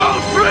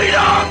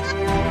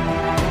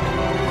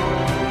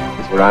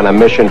We're on a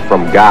mission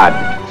from God.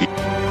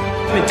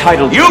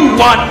 Entitled, you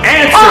want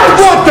answers! I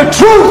want the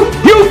truth!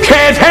 You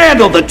can't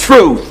handle the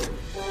truth!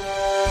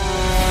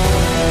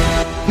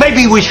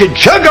 Maybe we should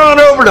chug on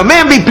over to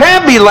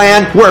Mamby-Pamby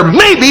land, where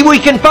maybe we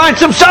can find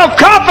some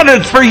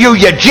self-confidence for you,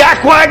 you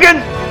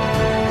jackwagon!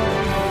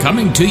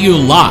 Coming to you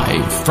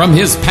live from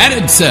his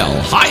padded cell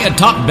high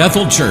atop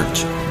Bethel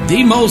Church,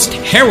 the most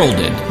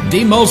heralded,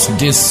 the most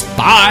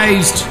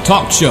despised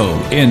talk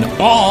show in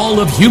all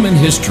of human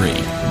history.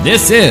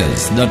 This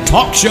is the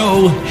talk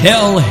show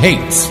hell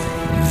hates.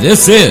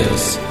 This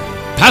is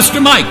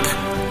Pastor Mike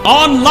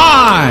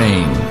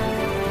Online.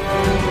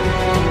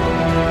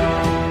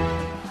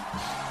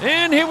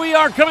 And here we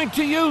are coming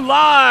to you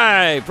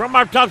live from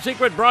our top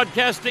secret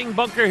broadcasting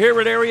bunker here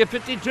at Area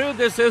 52.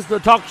 This is the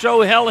talk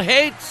show hell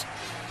hates.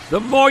 The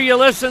more you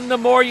listen, the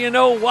more you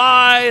know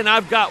why. And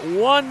I've got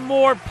one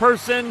more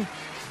person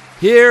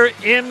here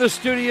in the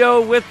studio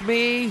with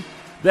me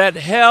that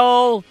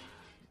hell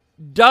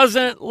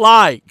doesn't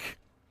like.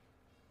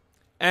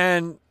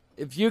 And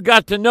if you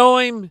got to know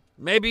him,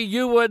 maybe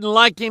you wouldn't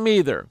like him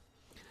either.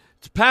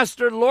 It's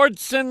Pastor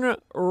Lordson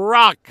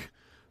Rock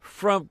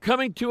from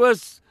coming to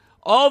us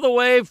all the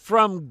way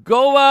from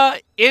Goa,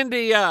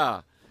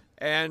 India.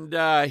 And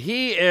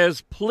he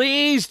is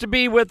pleased to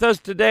be with us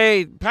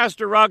today.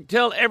 Pastor Rock,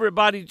 tell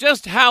everybody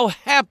just how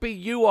happy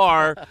you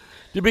are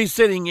to be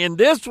sitting in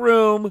this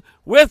room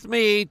with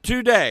me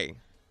today.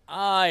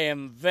 I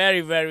am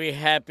very, very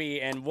happy,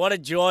 and what a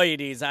joy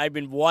it is. I've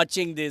been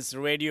watching this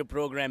radio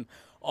program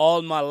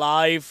all my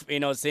life,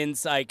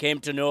 since I came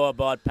to know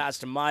about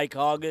Pastor Mike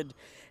Hoggett.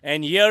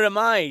 And here am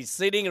I,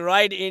 sitting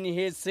right in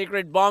his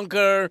secret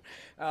bunker.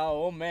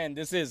 Oh, man,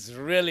 this is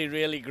really,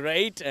 really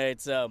great.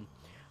 It's I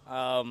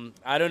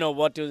don't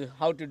know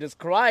how to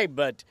describe,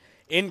 but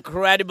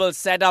incredible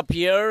setup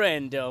here,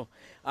 and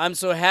I'm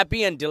so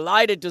happy and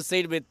delighted to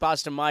sit with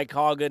Pastor Mike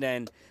Hoggett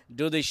and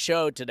do this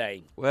show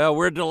today. Well,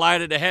 we're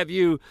delighted to have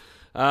you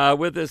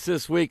with us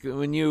this week.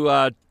 When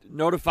you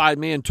notified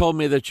me and told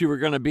me that you were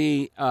going to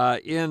be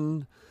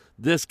in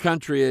this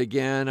country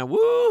again,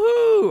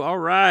 woohoo! All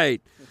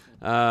right.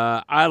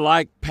 I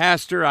like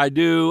Pastor. I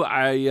do.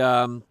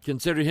 I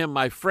consider him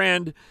my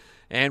friend.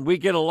 And we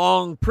get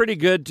along pretty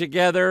good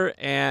together,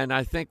 and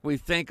I think we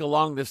think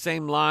along the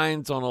same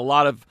lines on a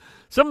lot of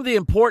some of the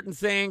important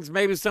things.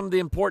 Maybe some of the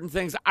important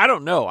things I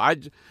don't know.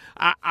 You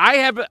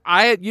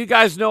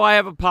guys know I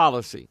have a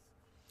policy.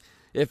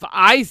 If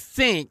I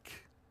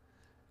think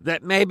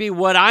that maybe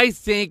what I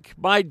think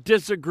might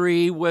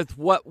disagree with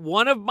what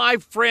one of my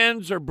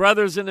friends or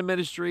brothers in the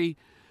ministry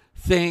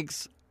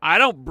thinks, I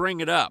don't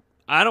bring it up.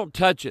 I don't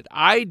touch it.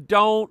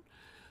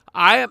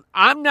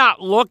 I'm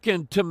not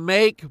looking to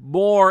make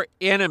more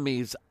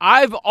enemies.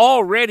 I've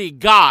already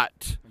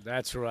got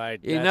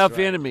enough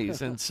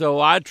enemies. And so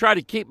I try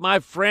to keep my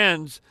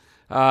friends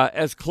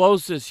as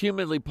close as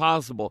humanly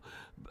possible.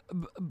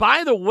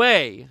 By the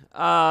way,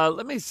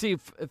 let me see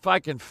if I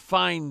can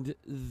find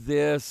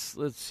this.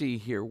 Let's see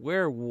here.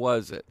 Where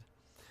was it?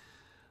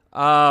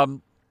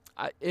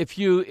 If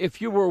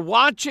you were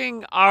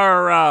watching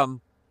our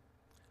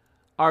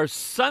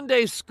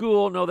Sunday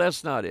school, no,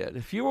 that's not it.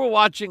 If you were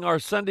watching our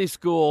Sunday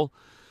school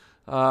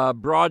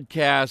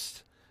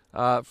broadcast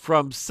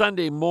from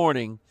Sunday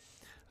morning,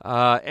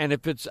 and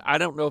I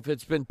don't know if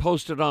it's been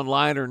posted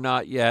online or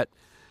not yet,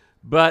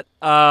 but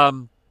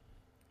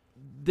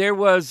there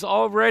was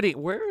already,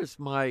 where's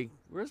my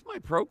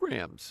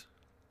programs?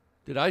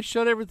 Did I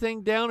shut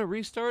everything down and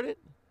restart it?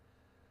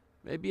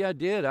 Maybe I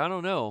did. I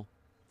don't know.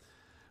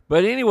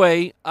 But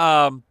anyway,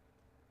 I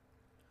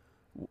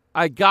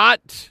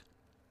got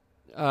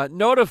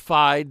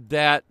notified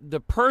that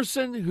the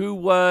person who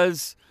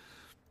was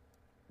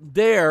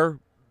there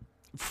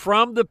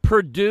from the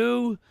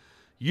Purdue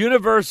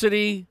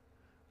University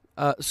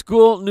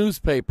school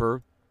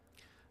newspaper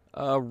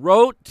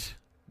wrote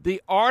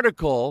the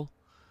article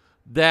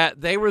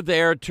that they were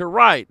there to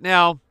write.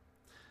 Now,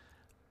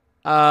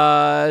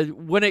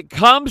 when it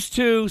comes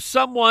to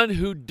someone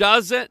who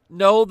doesn't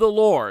know the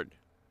Lord,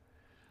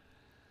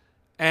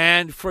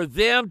 and for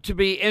them to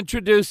be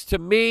introduced to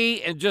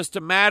me in just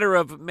a matter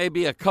of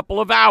maybe a couple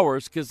of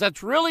hours, because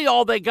that's really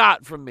all they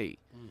got from me.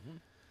 Mm-hmm.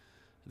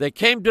 They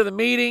came to the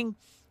meeting.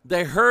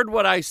 They heard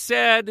what I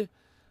said.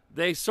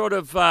 They sort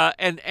of,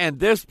 and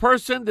this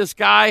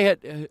guy,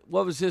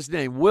 what was his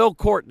name? Will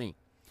Courtney.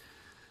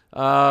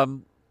 I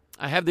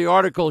have the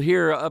article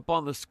here up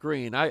on the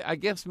screen. I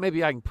guess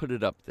maybe I can put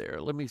it up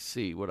there. Let me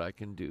see what I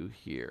can do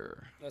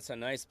here. That's a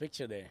nice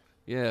picture there.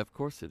 Yeah, of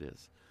course it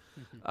is.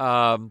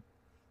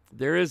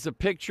 There is a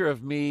picture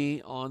of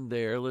me on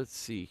there. Let's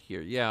see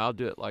here. Yeah, I'll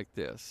do it like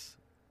this.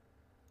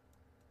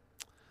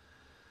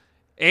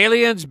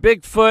 Aliens,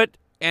 Bigfoot,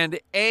 and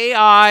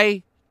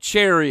AI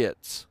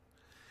Chariots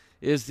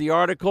is the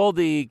article.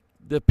 The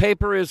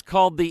paper is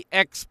called The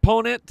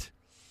Exponent.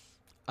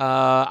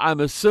 I'm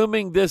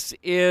assuming this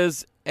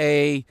is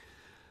a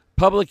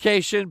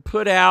publication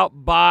put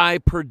out by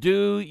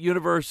Purdue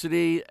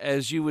University,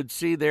 as you would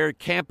see there,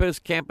 campus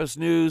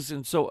news,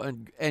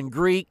 and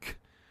Greek.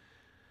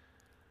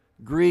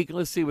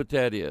 Let's see what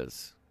that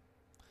is.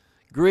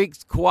 Greek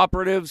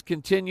cooperatives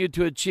continue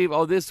to achieve.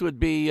 Oh, this would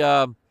be,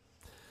 what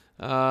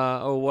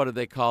do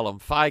they call them?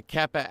 Phi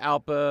Kappa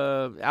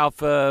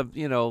Alpha,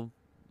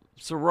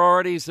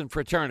 sororities and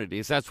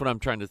fraternities. That's what I'm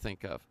trying to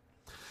think of.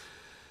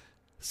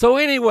 So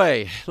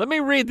anyway, let me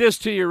read this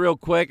to you real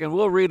quick, and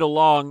we'll read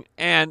along.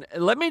 And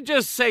let me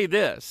just say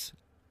this.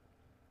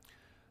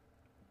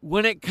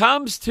 When it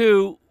comes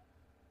to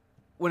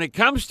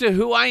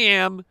who I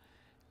am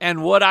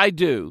and what I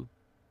do,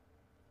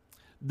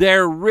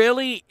 there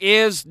really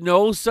is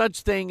no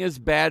such thing as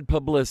bad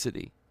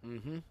publicity.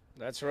 Mm-hmm.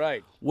 That's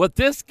right. What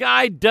this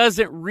guy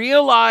doesn't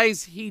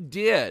realize he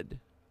did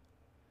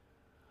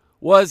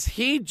was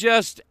he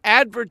just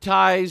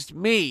advertised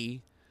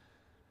me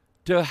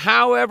to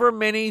however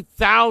many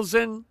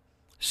thousand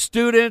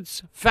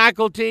students,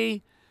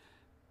 faculty,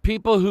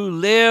 people who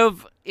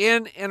live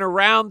in and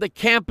around the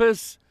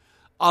campus,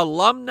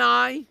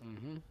 alumni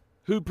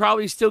who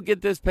probably still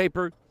get this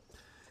paper.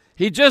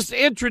 He just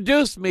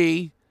introduced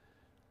me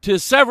to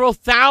several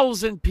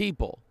thousand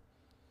people.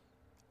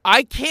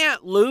 I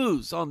can't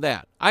lose on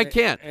that. I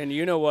can't. And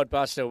you know what,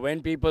 Pastor?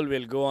 When people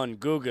will go on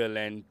Google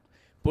and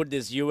put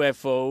this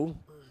UFO,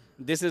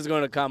 this is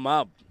going to come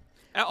up.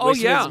 Oh, which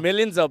yeah. means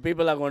millions of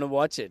people are going to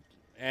watch it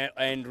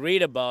and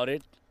read about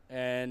it.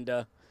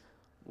 And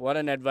what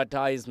an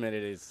advertisement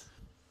it is.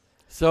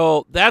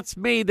 So that's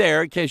me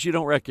there, in case you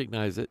don't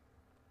recognize it.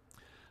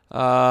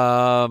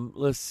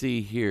 Let's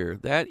see here.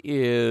 That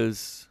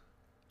is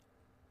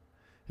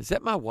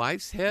that my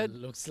wife's head? It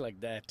looks like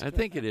that. I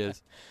think it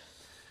is.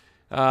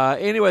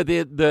 Anyway,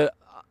 the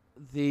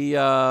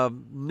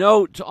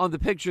note on the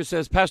picture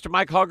says, Pastor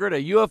Mike Hoggard,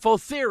 a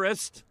UFO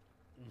theorist,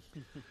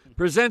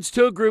 presents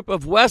to a group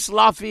of West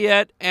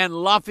Lafayette and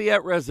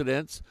Lafayette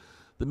residents.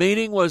 The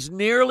meeting was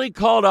nearly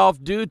called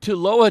off due to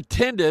low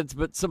attendance,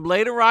 but some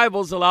late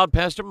arrivals allowed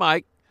Pastor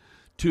Mike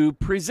to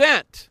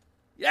present.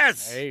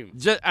 Yes, Hey.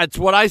 That's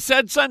what I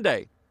said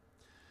Sunday.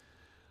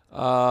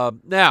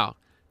 Now,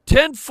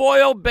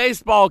 tinfoil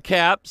baseball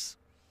caps,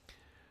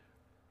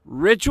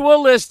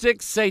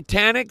 ritualistic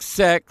satanic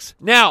sex.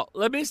 Now,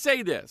 let me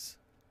say this.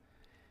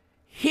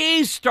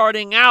 He's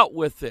starting out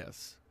with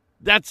this.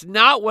 That's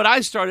not what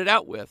I started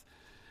out with.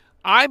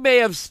 I may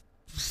have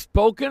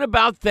spoken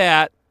about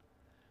that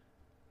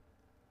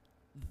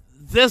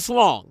this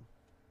long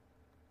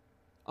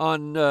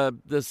on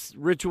this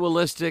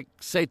ritualistic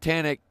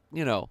satanic,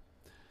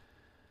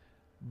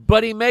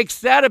 But he makes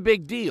that a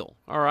big deal,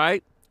 all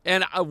right?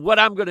 And what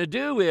I'm going to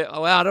do is,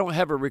 I don't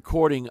have a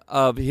recording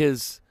of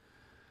his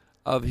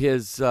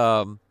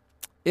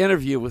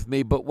interview with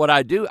me, but what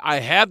I do,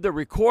 I have the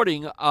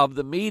recording of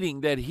the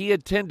meeting that he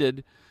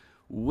attended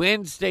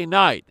Wednesday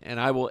night, and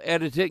I will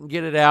edit it and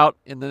get it out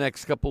in the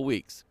next couple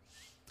weeks.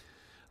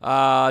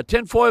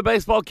 Tinfoil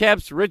baseball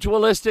caps,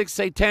 ritualistic,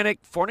 satanic,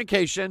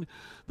 fornication,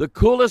 the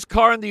coolest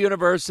car in the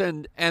universe,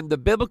 and the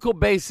biblical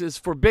basis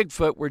for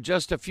Bigfoot were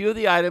just a few of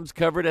the items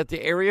covered at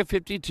the Area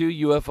 52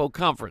 UFO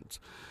conference.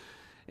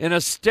 In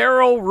a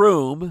sterile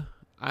room,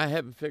 I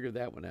haven't figured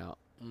that one out.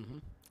 Mm-hmm.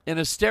 In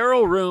a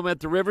sterile room at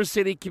the River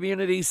City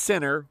Community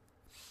Center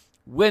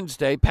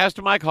Wednesday,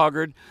 Pastor Mike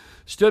Hoggard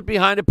stood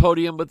behind a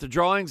podium with the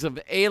drawings of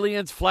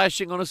aliens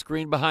flashing on a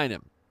screen behind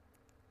him.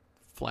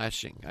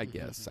 Flashing, I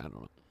guess. I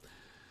don't know.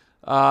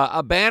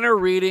 A banner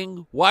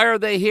reading, "Why are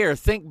they here?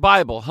 Think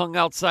Bible," hung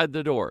outside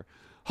the door.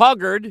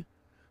 Hoggard,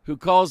 who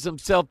calls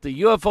himself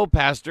the UFO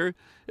pastor,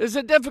 is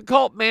a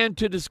difficult man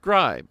to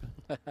describe.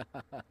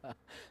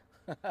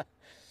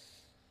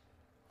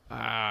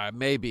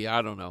 Maybe,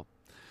 I don't know.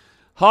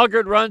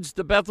 Hoggard runs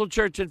the Bethel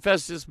Church in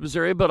Festus,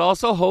 Missouri, but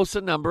also hosts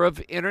a number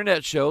of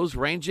internet shows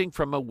ranging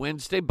from a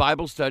Wednesday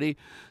Bible study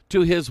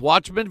to his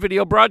Watchman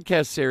video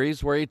broadcast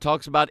series where he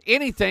talks about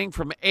anything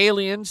from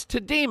aliens to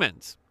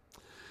demons.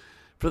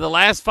 For the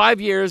last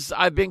 5 years,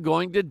 I've been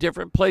going to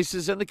different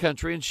places in the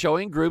country and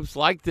showing groups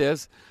like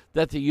this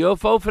that the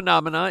UFO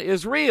phenomena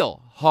is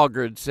real,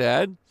 Hoggard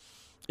said.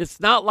 It's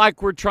not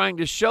like we're trying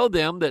to show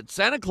them that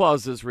Santa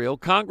Claus is real.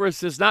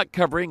 Congress is not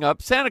covering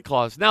up Santa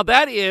Claus. Now,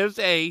 that is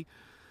a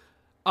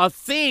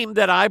theme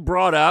that I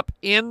brought up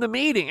in the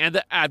meeting,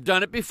 and I've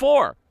done it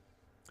before.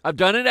 I've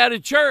done it at a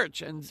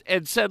church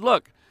and said,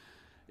 look,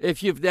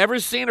 if you've never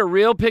seen a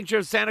real picture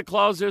of Santa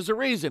Claus, there's a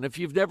reason. If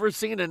you've never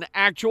seen an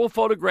actual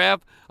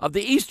photograph of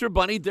the Easter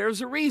Bunny,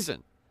 there's a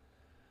reason.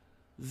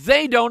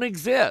 They don't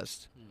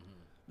exist. Mm-hmm.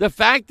 The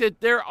fact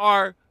that there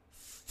are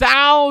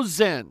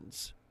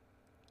thousands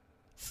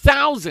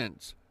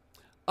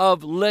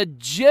of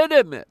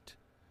legitimate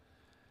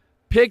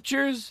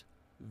pictures,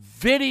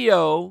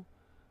 video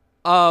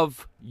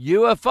of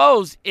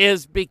UFOs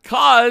is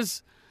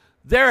because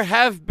there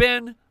have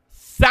been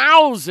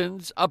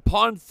thousands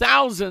upon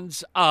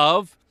thousands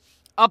of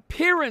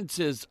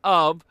appearances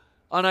of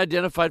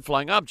unidentified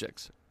flying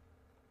objects.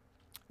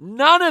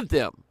 None of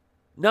them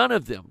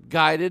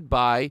guided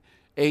by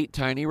 8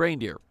 tiny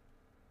reindeer.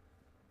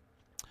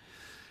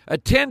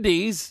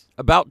 Attendees,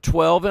 about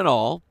 12 in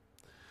all,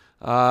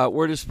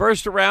 were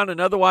dispersed around an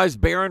otherwise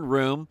barren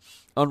room.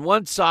 On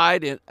one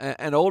side,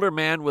 an older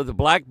man with a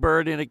black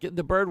bird in it.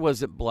 The bird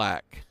wasn't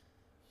black.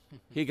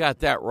 He got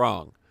that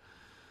wrong.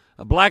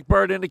 A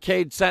blackbird in the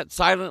cage sat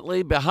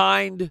silently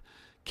behind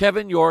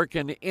Kevin York,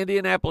 an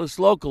Indianapolis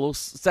local,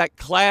 sat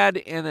clad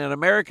in an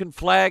American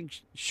flag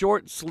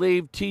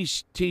short-sleeved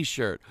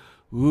T-shirt.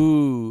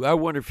 Ooh, I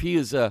wonder if he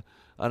is an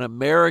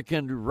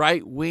American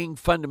right-wing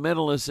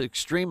fundamentalist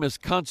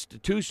extremist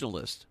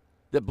constitutionalist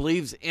that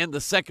believes in the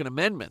Second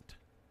Amendment.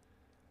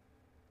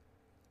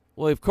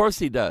 Well, of course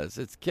he does.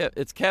 It's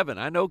Kevin.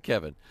 I know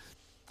Kevin.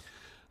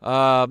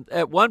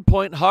 At one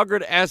point,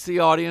 Hoggard asked the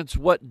audience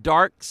what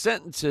dark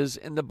sentences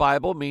in the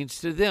Bible means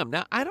to them.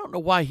 Now, I don't know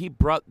why he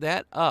brought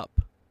that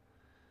up.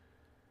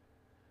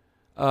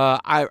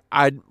 I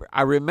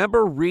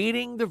remember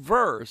reading the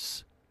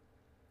verse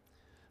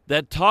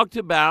that talked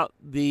about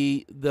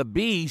the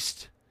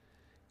beast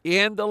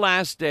in the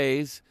last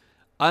days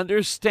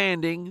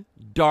understanding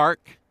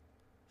dark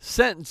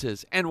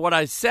sentences. And what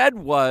I said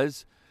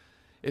was,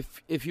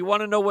 if you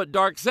want to know what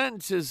dark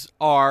sentences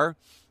are,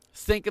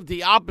 think of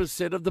the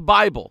opposite of the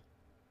Bible.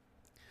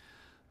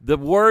 The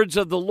words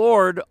of the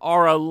Lord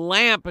are a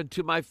lamp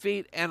unto my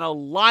feet and a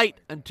light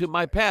unto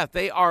my path.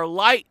 They are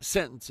light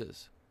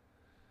sentences.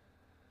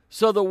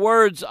 So the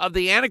words of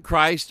the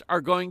Antichrist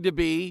are going to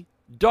be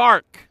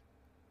dark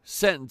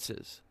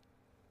sentences.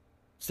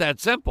 It's that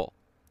simple.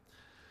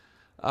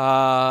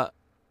 At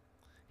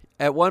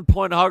one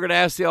point, Hoggard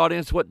asked the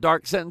audience what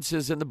dark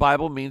sentences in the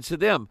Bible means to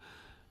them.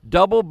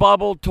 Double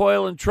bubble,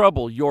 toil, and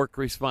trouble, York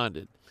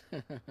responded.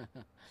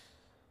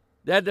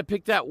 They had to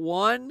pick that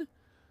one.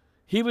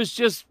 He was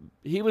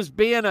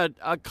being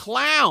a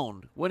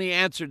clown when he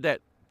answered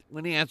it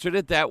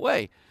that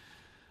way.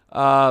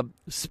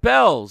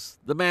 Spells,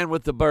 the man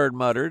with the bird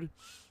muttered.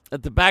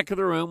 At the back of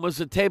the room was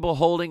a table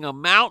holding a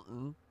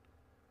mountain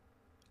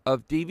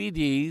of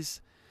DVDs.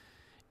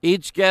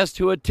 Each guest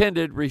who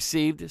attended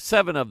received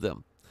 7 of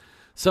them.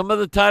 Some of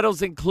the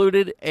titles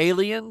included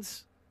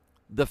Aliens,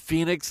 The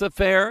Phoenix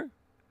Affair,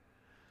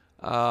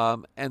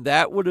 and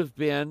that would have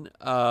been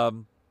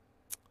the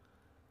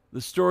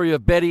story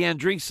of Betty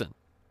Andreessen.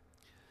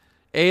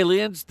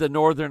 Aliens, The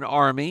Northern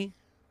Army.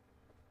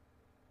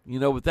 You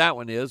know what that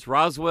one is.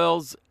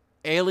 Roswell's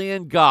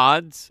Alien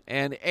Gods,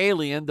 and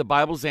Alien, the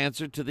Bible's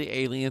answer to the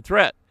alien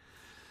threat.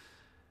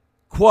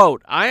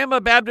 Quote, I am a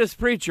Baptist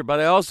preacher,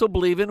 but I also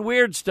believe in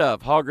weird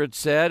stuff, Hoggard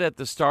said at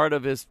the start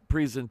of his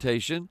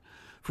presentation.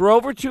 For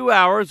over 2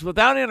 hours,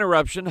 without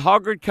interruption,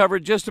 Hoggard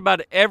covered just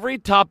about every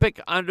topic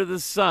under the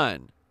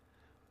sun,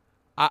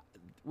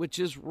 which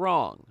is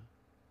wrong.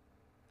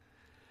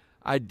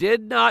 I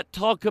did not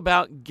talk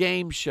about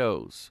game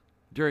shows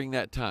during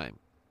that time.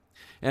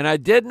 And I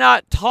did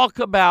not talk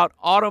about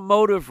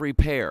automotive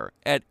repair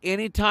at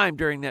any time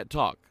during that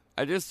talk.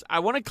 I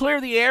want to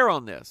clear the air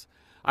on this.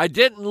 I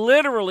didn't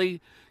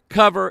literally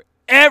cover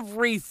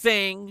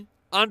everything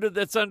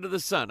that's under the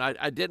sun.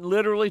 I didn't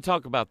literally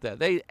talk about that.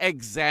 They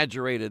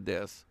exaggerated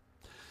this.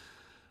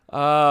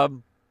 Let's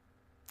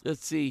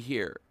see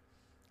here.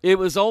 It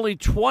was only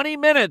 20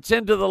 minutes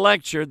into the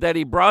lecture that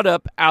he brought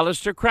up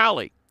Aleister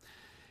Crowley,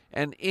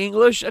 an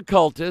English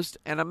occultist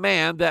and a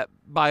man that,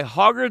 by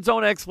Hoggard's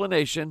own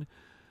explanation,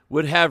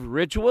 would have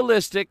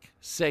ritualistic,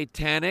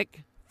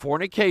 satanic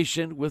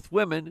fornication with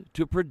women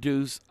to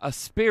produce a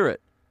spirit.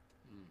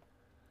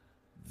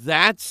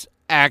 That's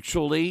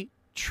actually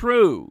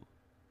true.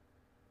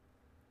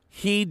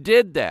 He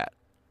did that.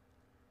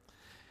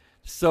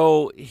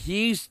 So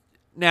here's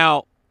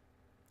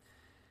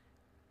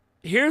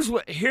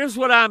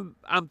what I'm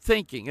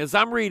thinking as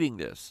I'm reading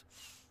this.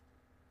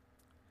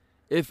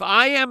 If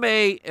I'm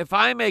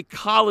a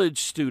college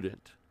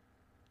student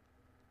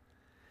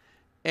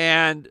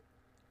and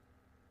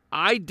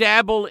I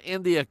dabble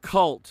in the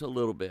occult a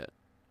little bit.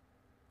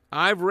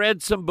 I've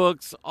read some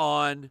books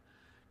on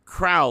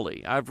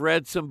Crowley. I've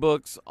read some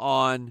books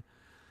on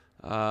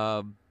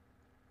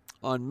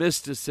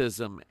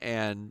mysticism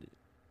and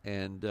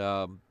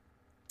I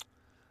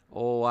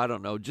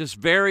don't know, just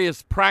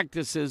various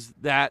practices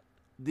that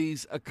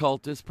these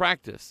occultists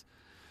practice.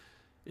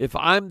 If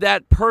I'm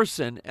that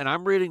person and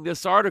I'm reading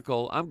this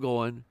article, I'm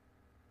going,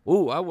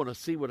 ooh, I want to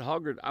see this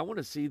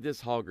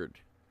Hoggard.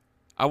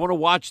 I want to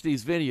watch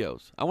these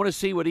videos. I want to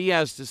see what he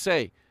has to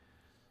say.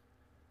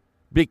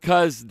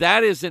 Because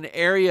that is an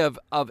area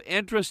of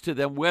interest to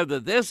them, whether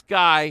this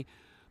guy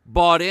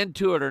bought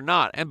into it or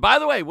not. And by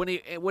the way, when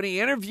he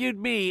interviewed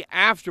me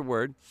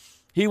afterward,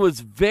 he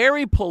was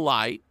very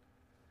polite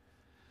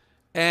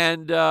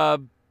and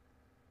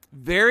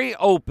very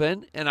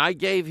open. And I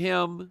gave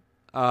him,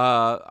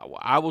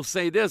 I will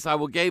say this, I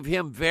gave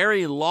him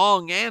very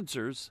long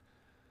answers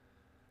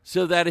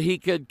so that he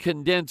could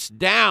condense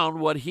down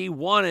what he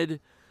wanted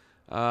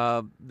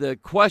the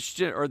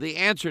question or the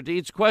answer to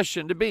each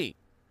question to be.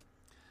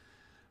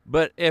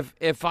 But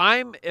if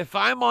I'm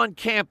on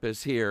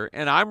campus here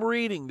and I'm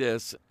reading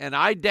this and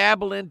I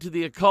dabble into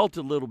the occult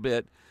a little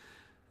bit,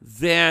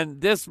 then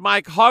this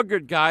Mike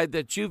Hoggard guy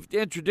that you've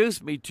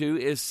introduced me to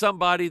is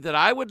somebody that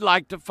I would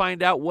like to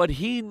find out what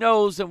he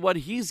knows and what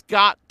he's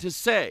got to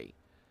say.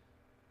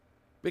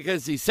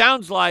 Because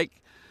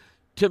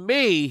to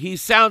me, he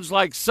sounds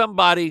like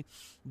somebody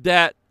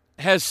that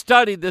has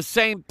studied the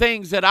same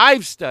things that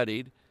I've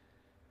studied,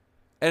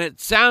 and it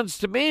sounds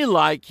to me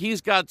like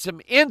he's got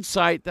some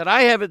insight that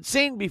I haven't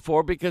seen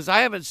before because I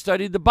haven't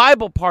studied the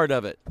Bible part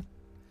of it.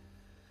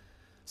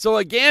 So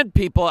again,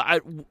 people,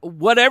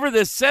 whatever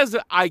this says,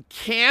 I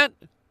can't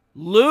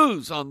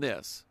lose on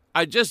this.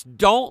 I just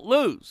don't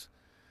lose.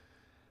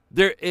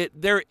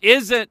 There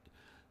isn't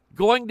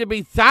going to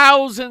be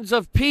thousands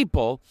of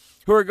people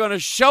who are going to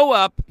show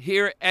up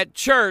here at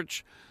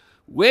church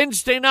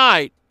Wednesday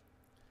night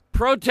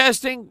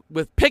protesting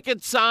with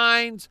picket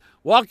signs,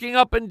 walking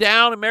up and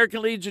down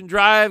American Legion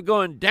Drive,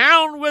 going,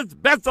 "Down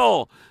with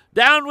Bethel!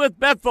 Down with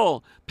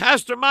Bethel!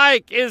 Pastor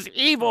Mike is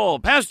evil!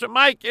 Pastor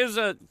Mike is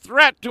a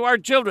threat to our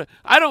children."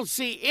 I don't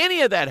see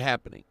any of that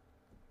happening.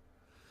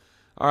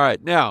 All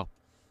right, now,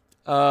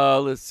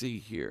 let's see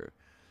here.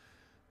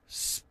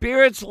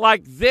 Spirits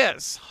like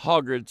this,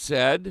 Hoggard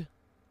said,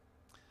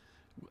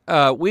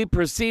 we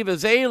perceive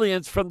as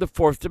aliens from the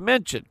fourth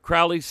dimension.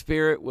 Crowley's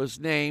spirit was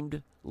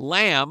named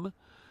Lamb,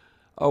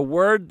 a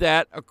word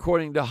that,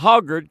 according to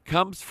Hoggard,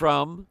 comes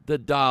from the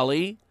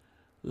Dalai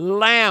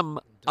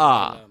Lama.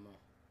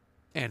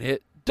 And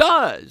it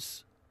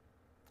does.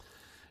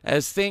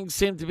 As things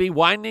seem to be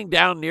winding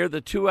down near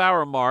the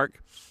 2-hour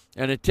mark,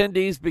 and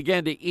attendees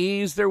began to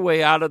ease their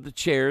way out of the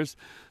chairs,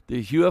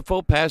 the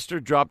UFO pastor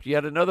dropped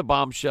yet another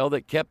bombshell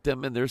that kept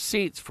them in their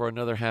seats for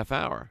another half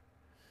hour.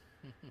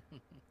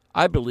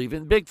 I believe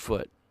in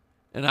Bigfoot,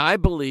 and I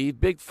believe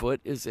Bigfoot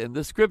is in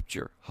the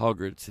scripture,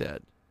 Hoggard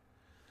said.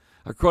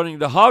 According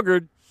to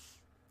Hoggard,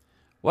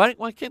 why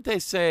can't they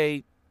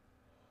say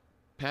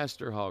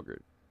Pastor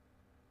Hoggard?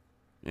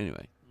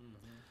 Anyway,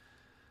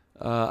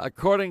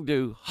 according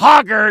to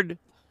Hoggard,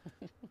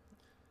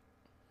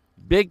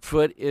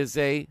 Bigfoot is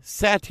a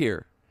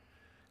satyr,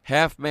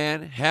 half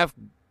man, half...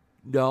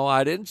 No,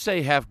 I didn't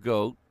say half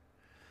goat.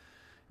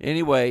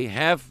 Anyway,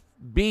 half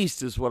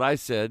beast is what I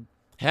said.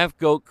 Half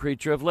goat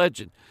creature of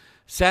legend.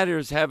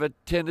 Satyrs have a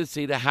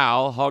tendency to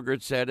howl,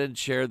 Hoggard said, and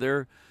share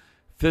their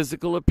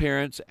physical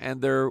appearance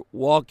and their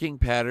walking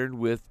pattern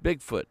with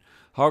Bigfoot.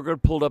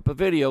 Hoggard pulled up a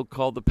video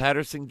called the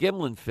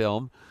Patterson-Gimlin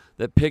film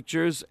that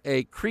pictures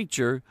a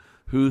creature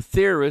who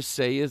theorists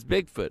say is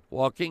Bigfoot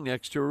walking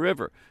next to a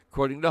river.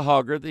 According to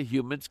Hoggard, the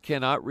humans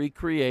cannot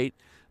recreate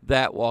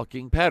that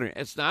walking pattern.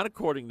 It's not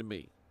according to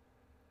me.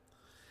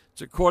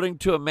 It's according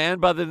to a man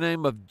by the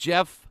name of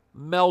Jeff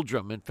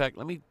Meldrum. In fact,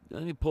 let me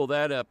pull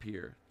that up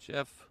here.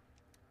 Jeff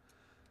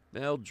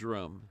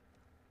Meldrum.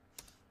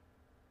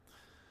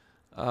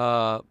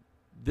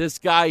 This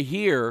guy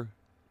here,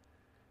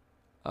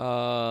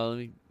 let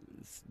me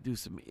do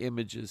some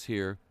images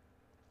here.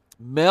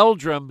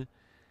 Meldrum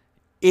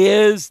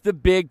is the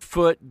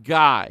Bigfoot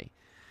guy.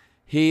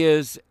 He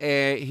is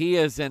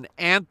an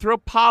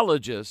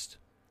anthropologist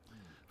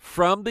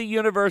from the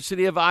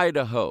University of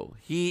Idaho.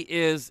 He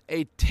is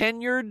a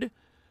tenured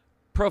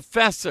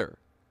professor,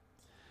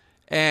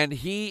 and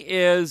he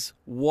is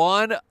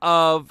one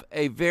of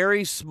a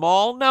very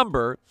small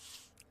number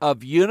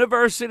of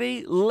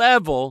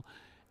university-level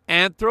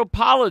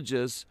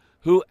anthropologists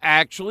who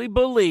actually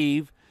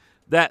believe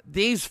that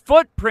these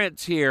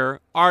footprints here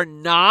are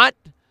not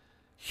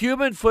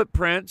human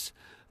footprints.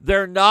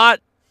 They're not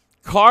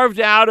carved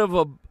out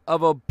of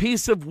a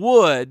piece of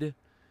wood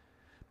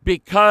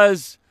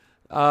because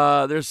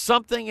there's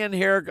something in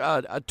here,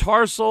 a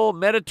tarsal,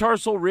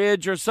 metatarsal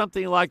ridge or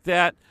something like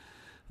that,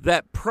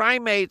 that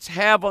primates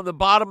have on the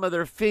bottom of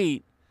their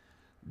feet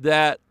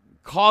that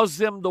cause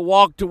them to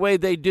walk the way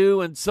they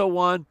do and so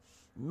on.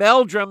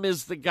 Meldrum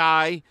is the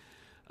guy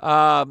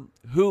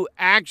who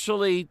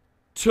actually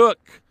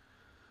took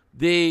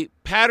the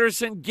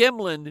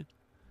Patterson-Gimlin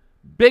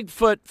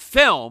Bigfoot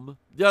film,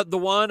 the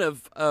one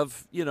of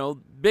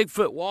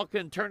Bigfoot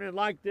walking, turning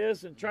like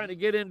this and trying to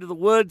get into the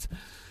woods.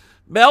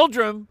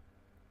 Meldrum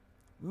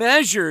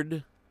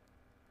measured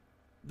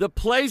the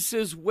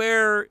places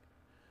where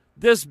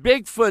this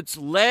Bigfoot's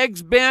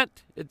legs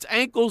bent, its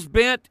ankles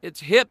bent,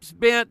 its hips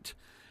bent,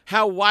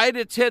 how wide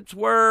its hips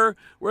were,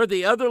 where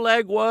the other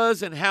leg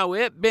was, and how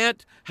it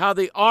bent, how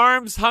the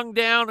arms hung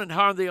down and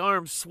how the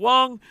arms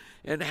swung,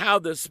 and how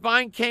the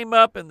spine came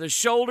up and the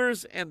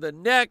shoulders and the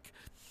neck.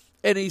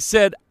 And he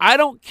said, I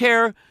don't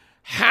care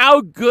how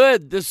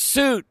good the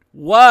suit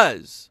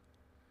was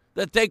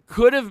that they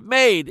could have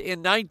made in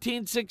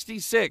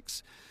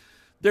 1966.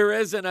 There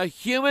isn't a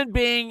human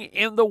being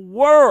in the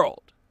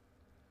world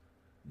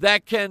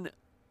that can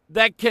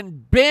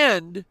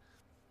bend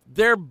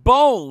their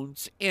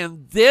bones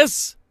in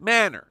this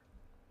manner.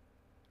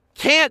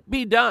 Can't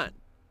be done.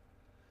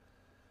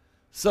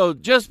 So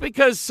just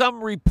because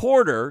some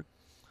reporter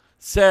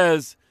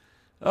says,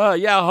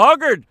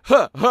 Hoggard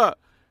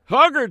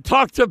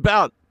talked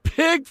about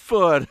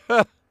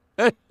Bigfoot.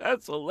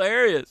 That's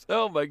hilarious.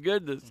 Oh, my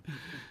goodness.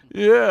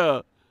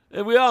 Yeah.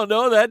 And we all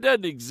know that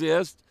doesn't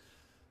exist.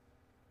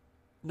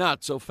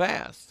 Not so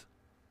fast.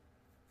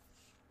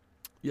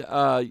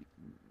 In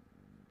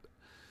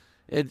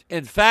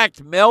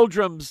fact,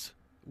 Meldrum's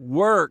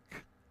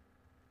work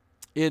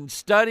in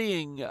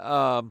studying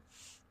Bigfoot,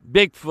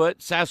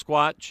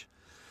 Sasquatch,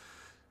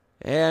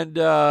 And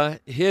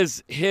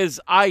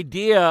his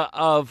idea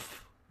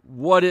of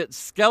what its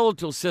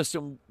skeletal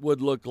system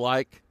would look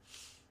like,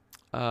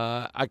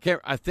 I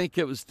think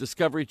it was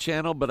Discovery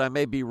Channel, but I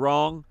may be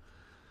wrong.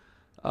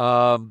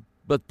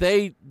 But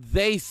they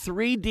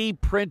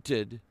 3D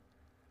printed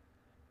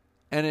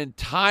an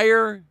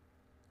entire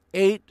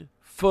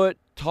 8-foot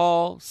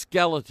tall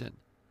skeleton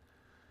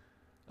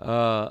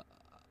of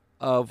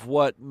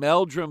what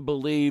Meldrum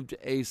believed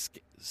a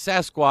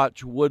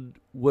Sasquatch would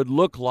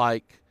look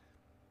like.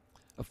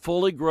 A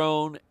fully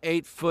grown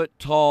 8-foot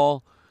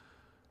tall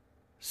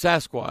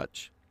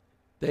Sasquatch.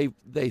 They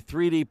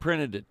 3D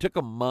printed it. Took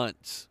them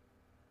months.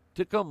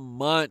 To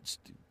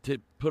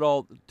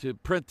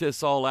print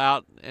this all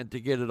out and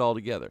to get it all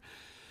together.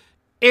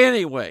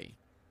 Anyway,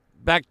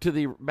 back to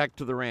the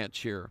ranch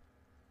here.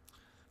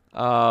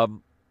 The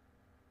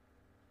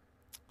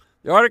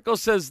article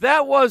says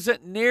that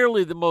wasn't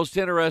nearly the most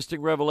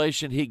interesting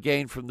revelation he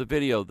gained from the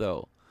video,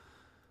 though.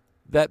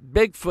 That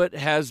Bigfoot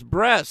has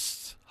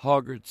breasts,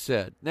 Hoggard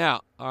said.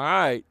 Now, all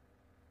right.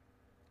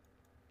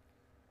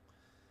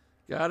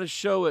 Got to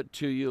show it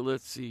to you.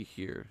 Let's see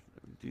here.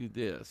 Let me do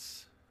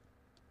this.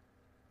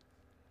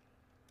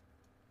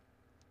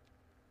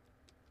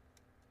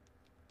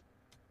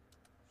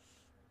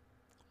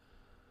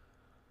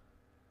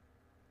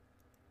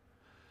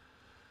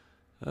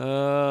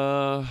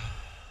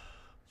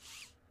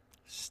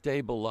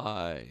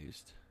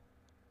 Stabilized.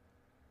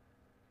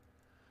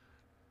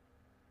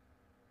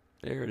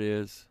 There it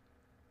is.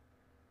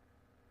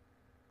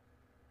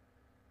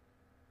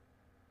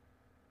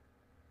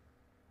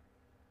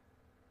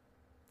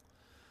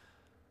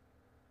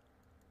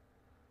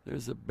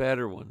 There's a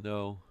better one,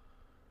 though.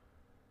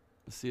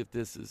 Let's see if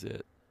this is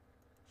it.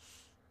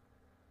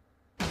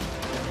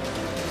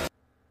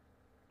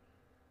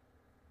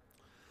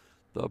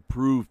 The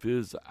proof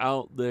is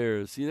out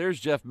there. See, there's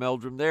Jeff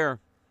Meldrum there.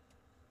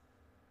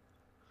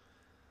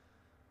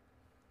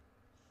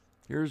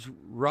 Here's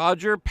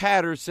Roger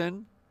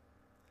Patterson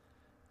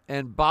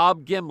and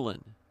Bob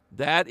Gimlin.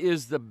 That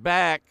is the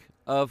back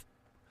of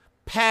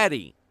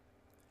Patty.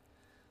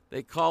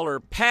 They call her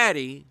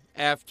Patty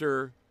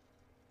after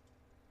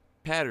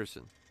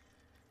Patterson.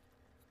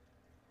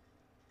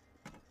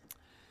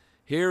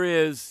 Here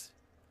is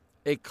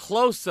a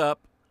close-up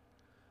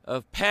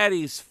of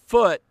Patty's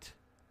foot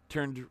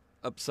turned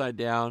upside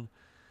down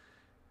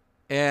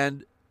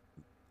and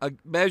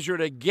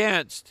measured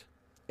against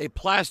a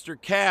plaster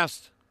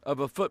cast of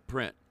a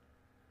footprint.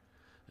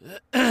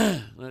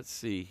 Let's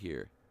see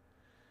here.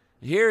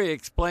 Here he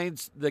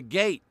explains the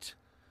gait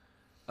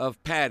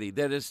of Patty,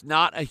 that it's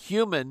not a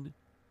human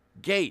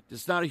gait.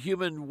 It's not a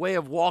human way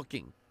of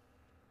walking.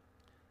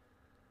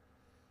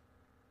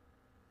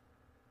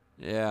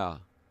 Yeah.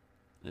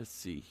 Let's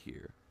see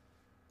here.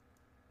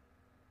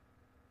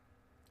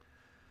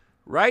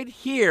 Right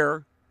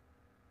here,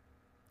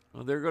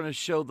 well, they're going to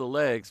show the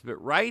legs, but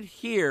right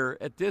here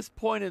at this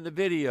point in the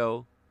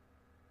video,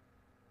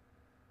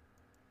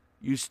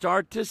 you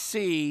start to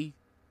see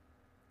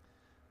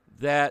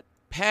that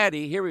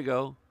Patty, here we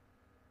go,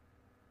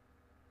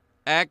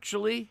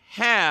 actually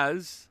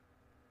has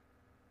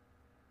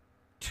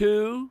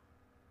two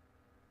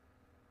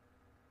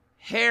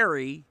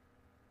hairy,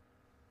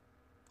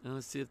 now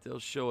let's see if they'll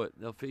show it.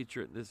 They'll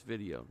feature it in this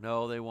video.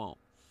 No, they won't.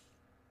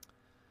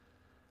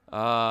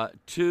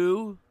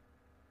 Two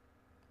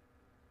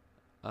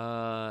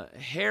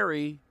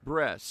hairy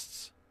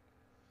breasts.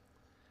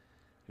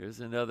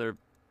 Here's another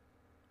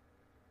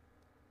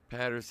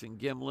Patterson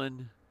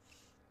Gimlin.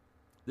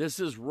 This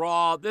is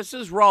raw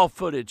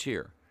footage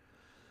here.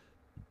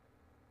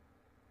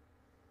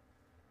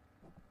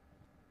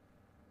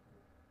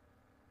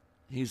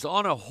 He's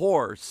on a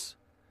horse,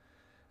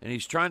 and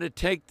he's trying to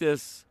take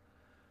this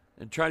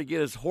and try to get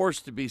his horse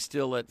to be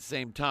still at the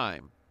same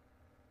time.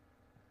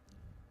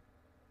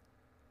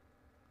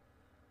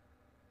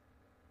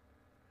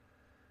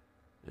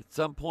 At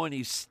some point,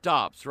 he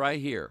stops right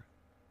here.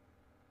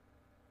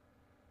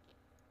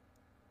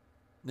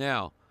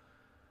 Now,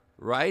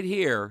 right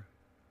here,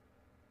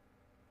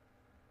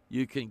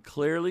 you can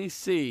clearly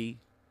see,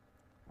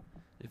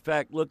 in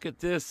fact, look at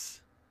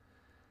this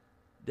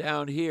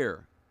down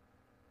here.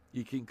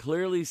 You can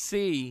clearly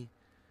see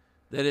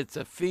that it's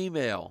a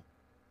female,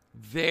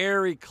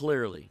 very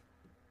clearly.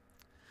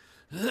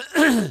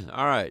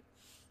 All right.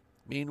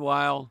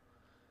 Meanwhile,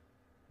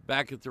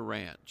 back at the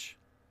ranch.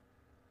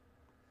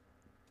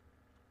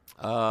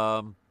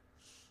 Where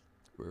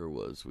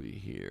was we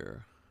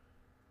here?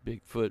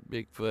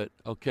 Bigfoot.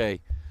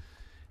 Okay.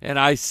 And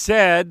I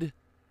said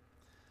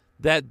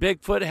that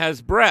Bigfoot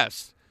has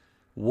breasts.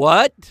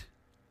 What?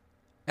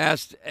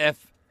 Asked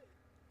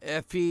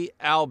Effie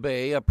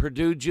Albay, a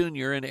Purdue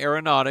junior in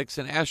aeronautics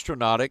and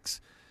astronautics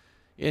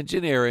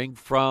engineering,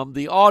 from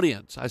the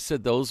audience. I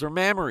said, those are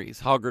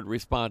mammaries, Hoggard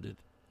responded.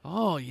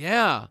 Oh,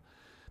 yeah.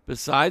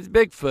 Besides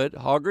Bigfoot,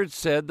 Hoggard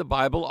said the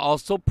Bible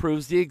also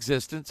proves the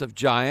existence of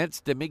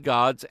giants,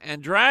 demigods,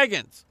 and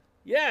dragons.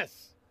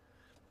 Yes.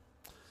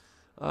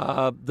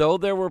 Though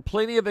there were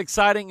plenty of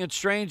exciting and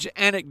strange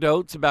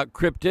anecdotes about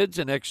cryptids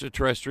and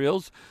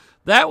extraterrestrials,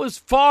 That was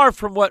far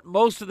from what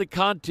most of the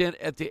content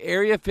at the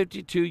Area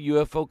 52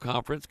 UFO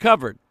conference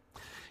covered.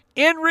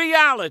 In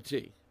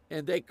reality,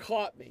 and they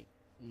caught me,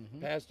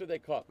 Pastor, they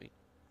caught me.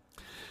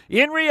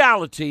 In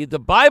reality, the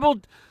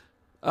Bible,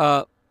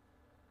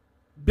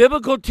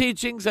 biblical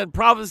teachings and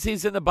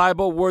prophecies in the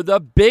Bible were the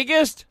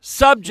biggest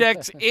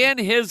subjects in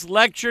his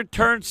lecture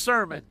turned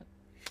sermon.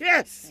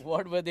 Yes.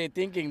 What were they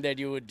thinking that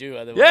you would do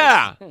otherwise?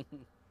 Yeah.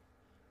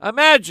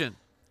 Imagine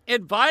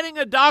inviting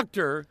a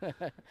doctor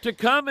to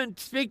come and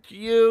speak to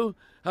you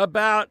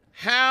about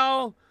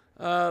how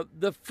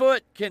the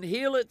foot can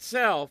heal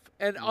itself,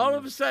 and all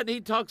of a sudden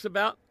he talks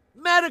about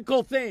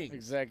medical things.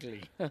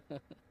 Exactly.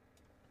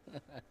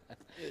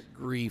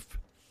 Grief.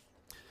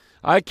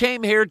 I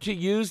came here to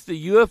use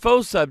the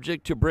UFO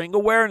subject to bring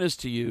awareness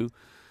to you,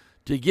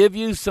 to give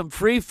you some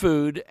free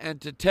food,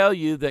 and to tell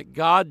you that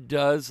God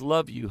does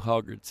love you,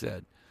 Hoggard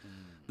said.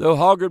 Though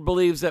Hoggard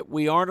believes that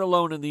we aren't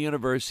alone in the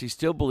universe, he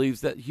still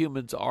believes that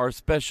humans are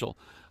special.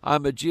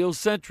 I'm a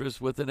geocentrist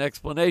with an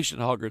explanation,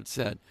 Hoggard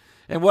said.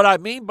 And what I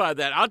mean by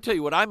that, I'll tell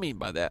you what I mean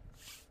by that.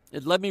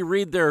 And let me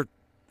read their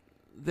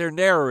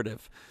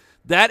narrative.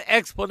 That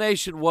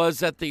explanation was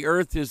that the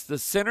earth is the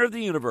center of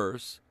the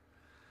universe,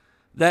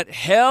 that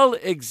hell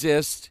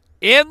exists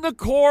in the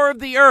core of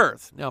the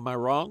earth. Now, am I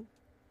wrong?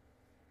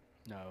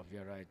 No,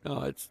 you're right.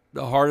 No, it's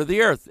the heart of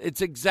the earth.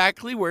 It's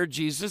exactly where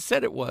Jesus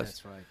said it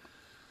was. That's right.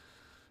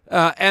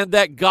 And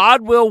that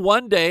God will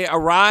one day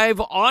arrive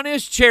on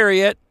his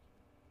chariot.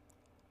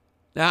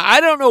 Now,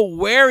 I don't know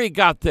where he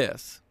got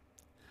this,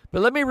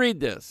 but let me read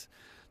this.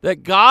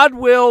 That God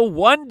will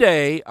one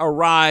day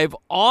arrive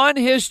on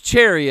his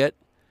chariot,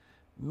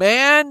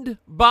 manned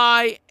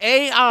by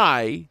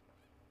AI,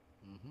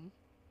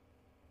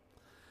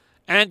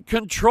 and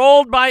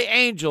controlled by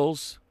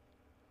angels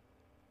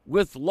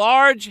with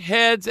large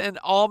heads and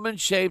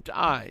almond-shaped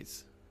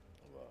eyes.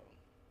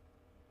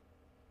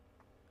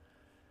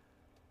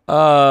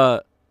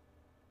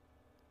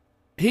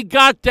 He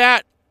got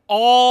that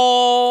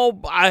all.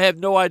 I have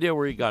no idea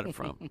where he got it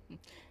from.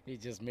 He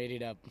just made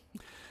it up.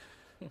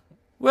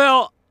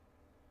 Well,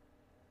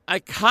 I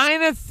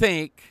kind of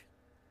think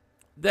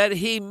that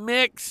he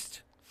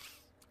mixed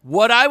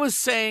what I was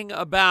saying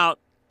about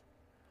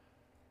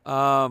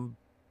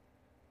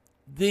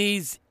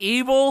these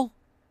evil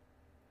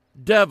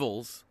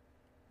devils,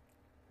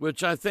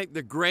 which I think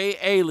the gray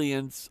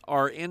aliens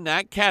are in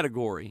that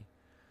category.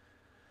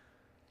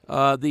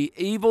 The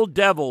evil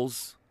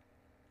devils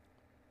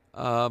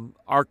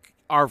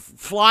are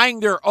flying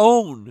their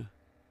own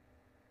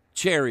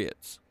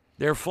chariots.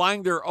 They're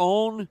flying their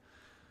own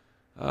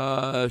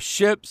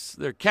ships,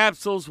 their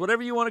capsules,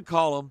 whatever you want to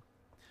call them.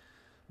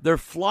 They're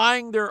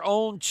flying their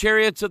own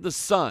chariots of the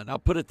sun. I'll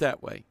put it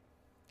that way.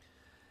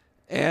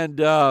 And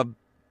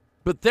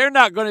but they're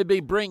not going to be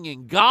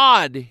bringing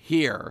God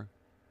here.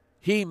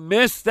 He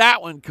missed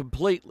that one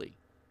completely.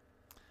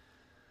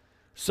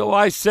 So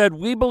I said,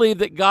 we believe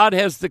that God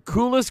has the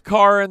coolest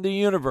car in the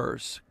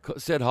universe,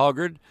 said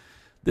Hoggard.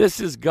 This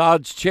is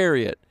God's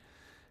chariot.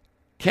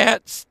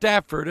 Kat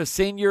Stafford, a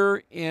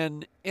senior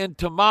in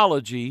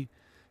entomology,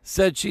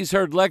 said she's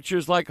heard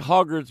lectures like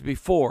Hoggard's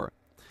before.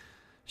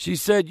 She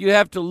said, you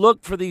have to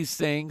look for these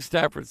things,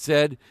 Stafford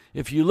said.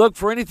 If you look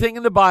for anything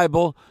in the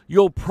Bible,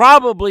 you'll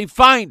probably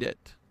find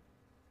it.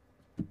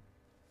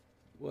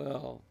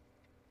 Well,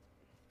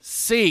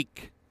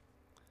 seek,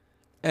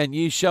 and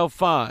ye shall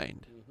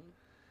find.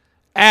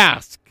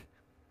 Ask,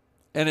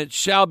 and it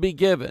shall be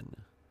given.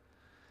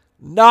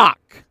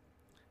 Knock,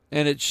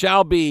 and it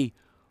shall be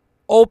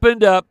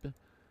opened up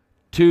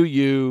to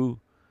you.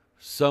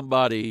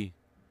 Somebody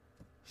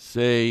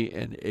say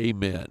an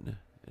amen.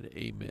 An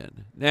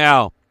amen.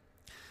 Now,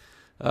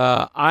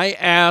 I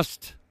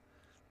asked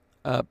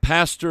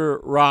Pastor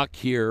Rock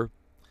here,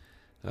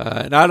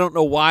 and I don't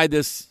know why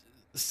this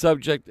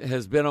subject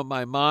has been on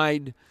my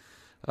mind.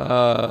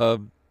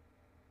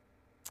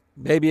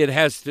 Maybe it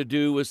has to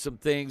do with some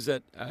things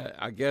that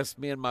I guess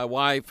me and my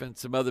wife and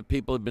some other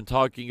people have been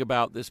talking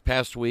about this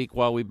past week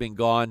while we've been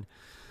gone.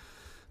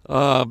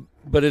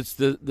 But it's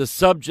the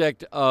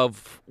subject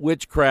of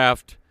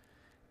witchcraft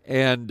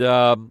and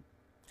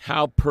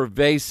how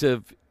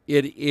pervasive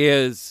it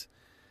is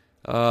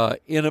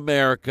in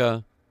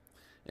America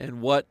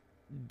and what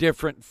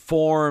different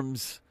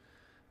forms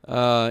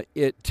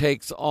it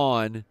takes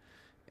on.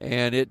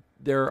 And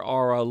there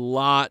are a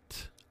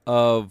lot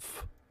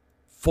of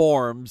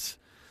forms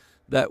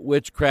that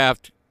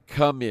witchcraft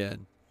come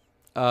in.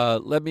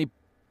 Let me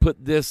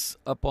put this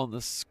up on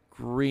the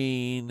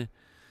screen.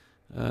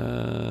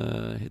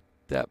 Hit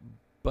that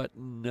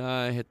button.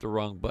 I hit the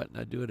wrong button.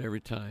 I do it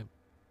every time.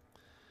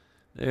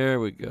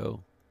 There we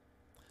go.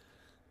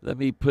 Let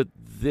me put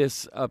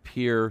this up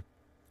here.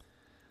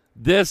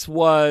 This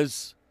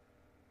was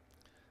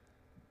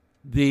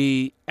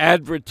the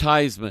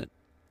advertisement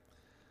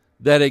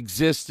that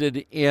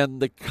existed in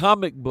the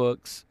comic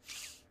books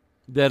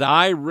that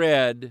I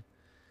read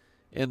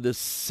in the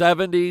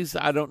 70s.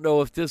 I don't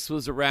know if this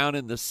was around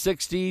in the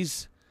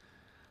 60s.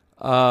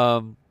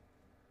 But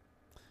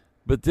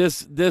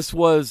this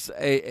was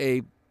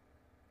a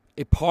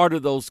a part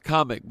of those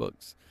comic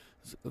books.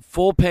 A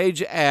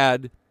full-page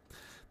ad,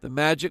 The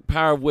Magic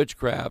Power of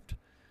Witchcraft.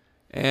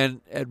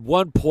 And at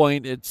one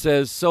point it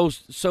says,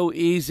 so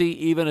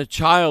easy, even a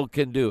child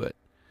can do it.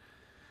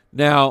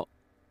 Now,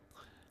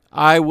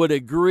 I would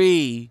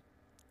agree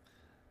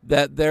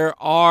that there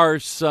are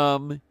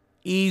some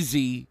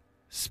easy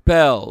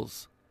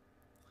spells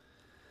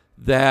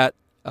that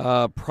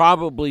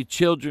probably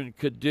children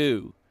could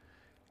do.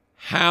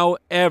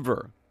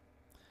 However,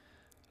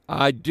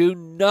 I do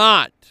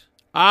not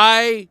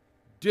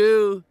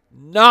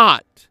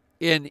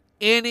in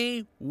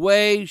any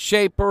way,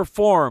 shape, or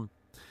form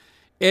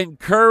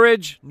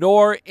encourage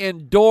nor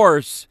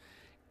endorse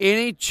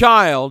any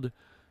child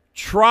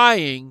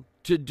trying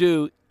to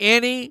do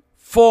any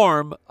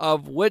form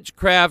of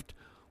witchcraft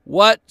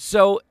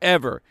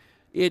whatsoever.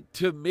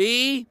 To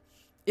me,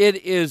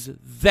 it is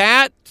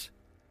that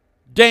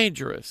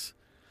dangerous.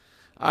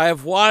 I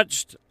have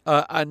watched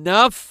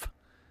enough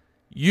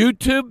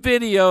YouTube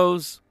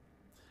videos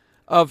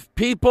of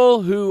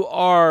people who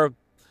are,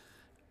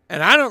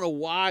 and I don't know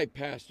why,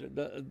 Pastor,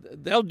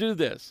 they'll do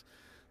this.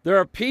 There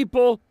are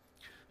people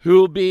who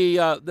will be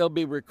they'll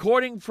be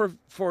recording for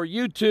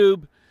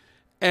YouTube,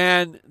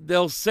 and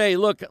they'll say,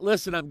 "Look,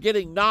 listen, I'm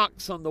getting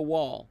knocks on the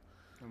wall,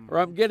 or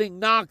I'm getting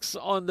knocks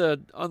on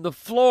the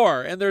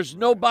floor, and there's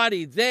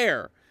nobody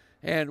there.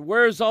 And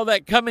where's all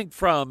that coming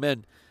from?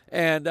 And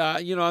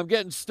I'm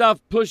getting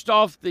stuff pushed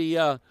off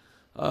the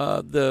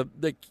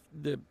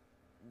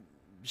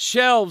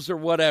shelves or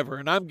whatever,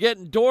 and I'm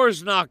getting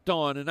doors knocked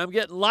on, and I'm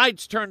getting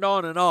lights turned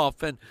on and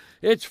off, and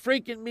it's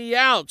freaking me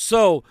out.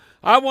 So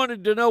I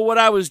wanted to know what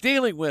I was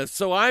dealing with,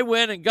 so I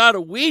went and got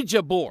a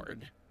Ouija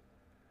board."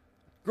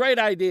 Great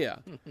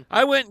idea.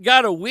 I went and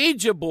got a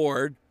Ouija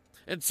board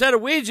and set a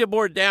Ouija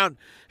board down,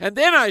 and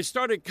then I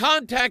started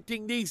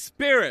contacting these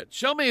spirits.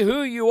 Show me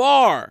who you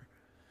are.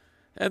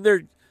 And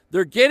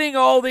they're getting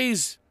all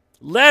these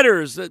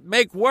letters that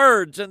make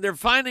words, and they're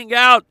finding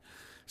out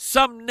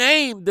some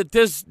name that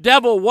this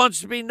devil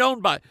wants to be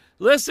known by.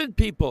 Listen,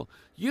 people,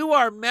 you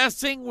are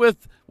messing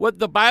with what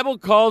the Bible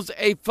calls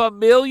a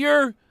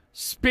familiar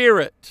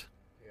spirit.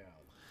 Yeah.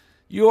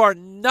 You are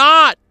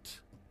not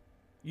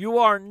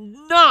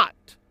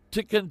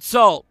to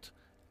consult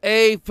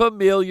a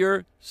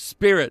familiar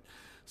spirit.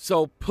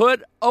 So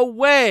put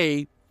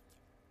away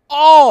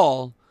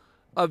all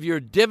of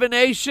your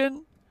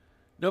divination,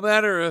 no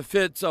matter if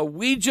it's a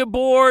Ouija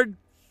board,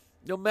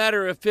 no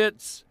matter if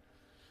it's,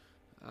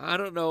 I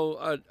don't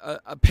know,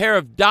 a pair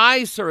of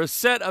dice or a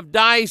set of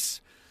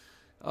dice.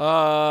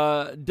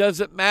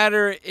 Doesn't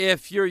matter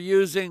if you're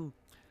using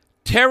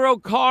tarot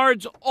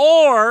cards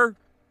or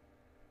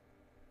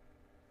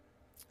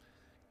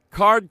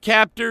card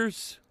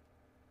captors.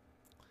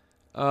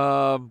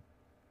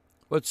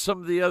 What's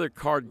some of the other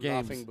card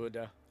games? Laughing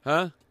Buddha.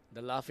 Huh?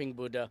 The Laughing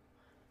Buddha.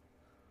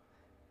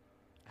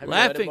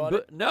 Laughing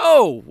Buddha?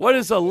 No. What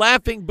is a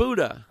Laughing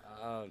Buddha?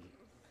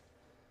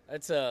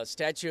 It's a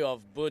statue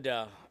of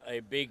Buddha, a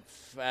big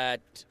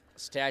fat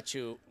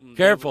statue.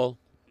 Careful.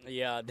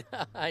 Yeah,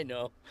 I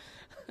know.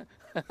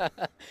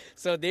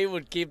 So they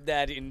would keep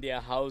that in their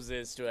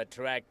houses to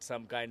attract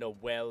some kind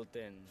of wealth,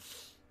 and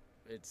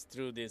it's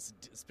through this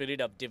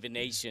spirit of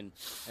divination.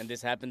 And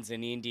this happens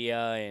in India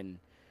and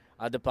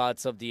other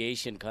parts of the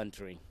Asian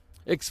country.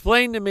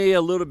 Explain to me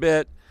a little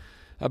bit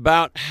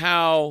about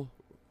how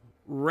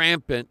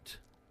rampant,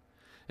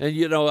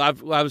 and I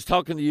was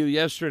talking to you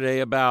yesterday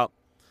about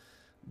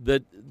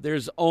that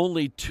there's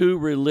only two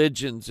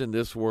religions in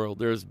this world.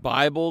 There's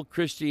Bible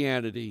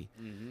Christianity.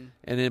 Mm-hmm.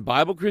 And in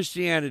Bible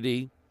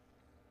Christianity,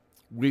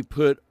 we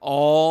put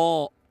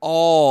all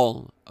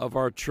of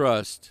our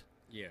trust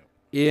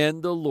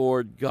in the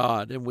Lord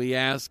God. And we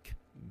ask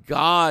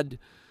God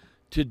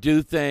to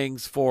do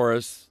things for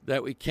us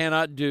that we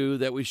cannot do,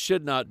 that we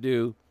should not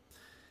do.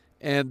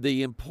 And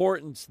the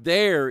importance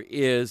there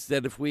is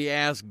that if we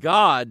ask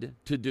God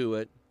to do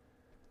it,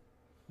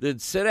 then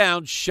sit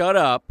down, shut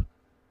up,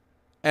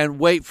 and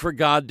wait for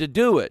God to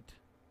do it,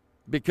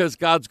 because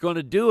God's going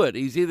to do it.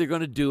 He's either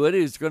going to do it or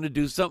he's going to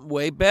do something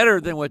way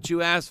better than what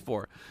you asked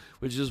for,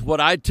 which is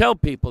what I tell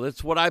people.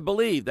 That's what I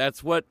believe.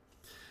 That's what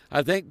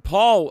I think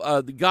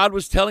God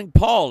was telling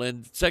Paul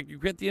in 2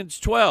 Corinthians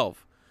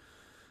 12.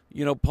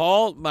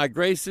 Paul, my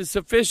grace is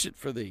sufficient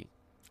for thee.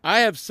 I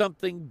have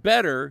something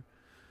better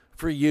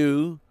for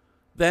you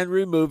than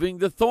removing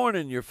the thorn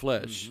in your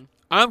flesh. Mm-hmm.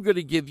 I'm going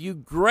to give you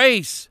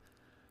grace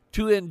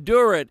to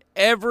endure it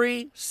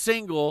every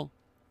single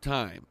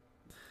time.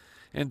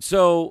 And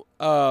so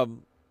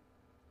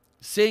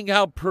seeing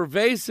how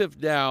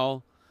pervasive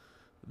now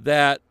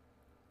that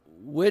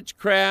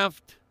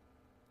witchcraft,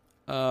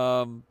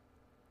 what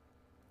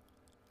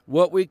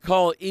we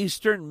call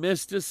Eastern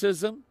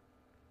mysticism,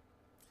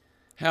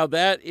 how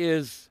that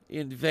is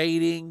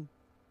invading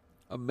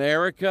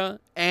America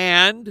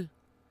and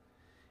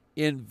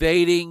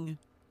invading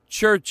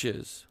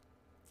churches.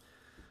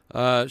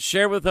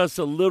 Share with us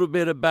a little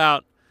bit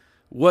about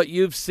what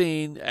you've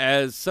seen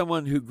as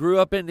someone who grew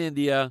up in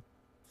India,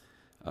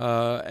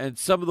 and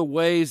some of the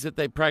ways that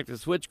they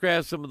practice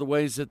witchcraft, some of the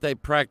ways that they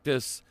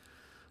practice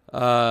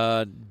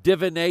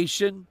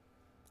divination,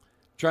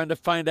 trying to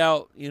find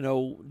out,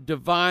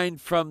 divine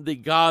from the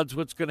gods,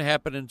 what's going to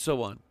happen, and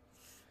so on.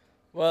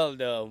 Well,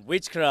 the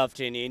witchcraft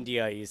in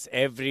India is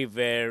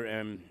everywhere,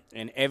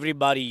 and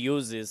everybody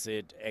uses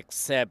it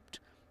except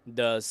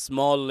the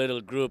small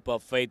little group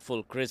of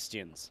faithful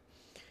Christians.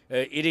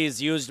 It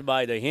is used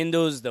by the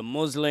Hindus, the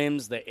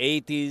Muslims, the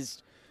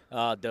atheists,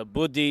 the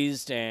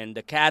Buddhists, and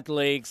the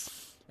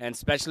Catholics. And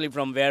especially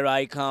from where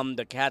I come,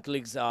 the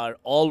Catholics are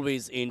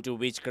always into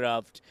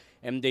witchcraft,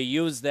 and they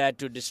use that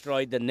to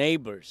destroy the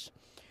neighbors.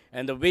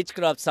 And the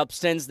witchcraft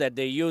substance that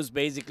they use,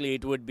 basically,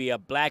 it would be a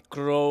black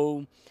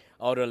crow,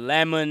 or a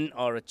lemon,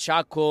 or a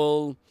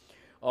charcoal,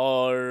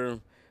 or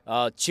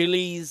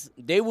chilies.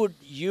 They would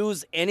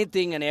use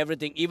anything and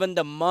everything, even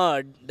the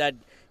mud that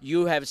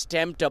you have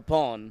stamped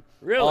upon.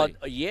 Really?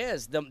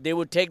 Yes, they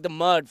would take the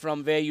mud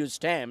from where you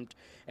stamped,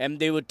 and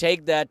they would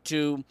take that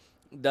to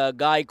the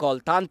guy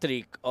called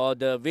Tantrik, or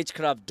the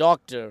witchcraft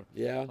doctor,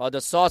 or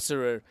the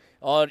sorcerer,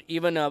 or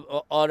even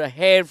a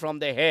hair from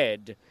the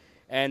head,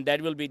 and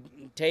that will be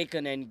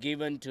taken and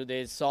given to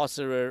the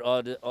sorcerer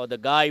or the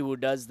guy who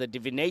does the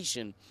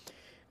divination.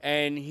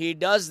 And he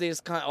does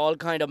this all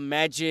kind of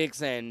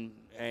magics and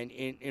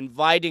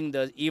inviting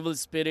the evil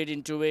spirit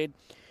into it.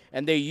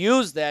 And they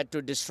use that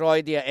to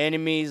destroy their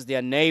enemies,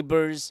 their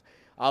neighbors,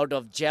 out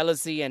of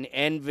jealousy and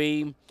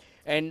envy.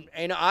 And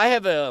I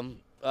have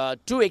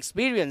two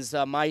experiences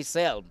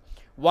myself.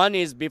 One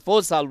is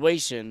before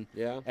salvation,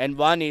 and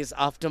one is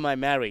after my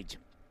marriage.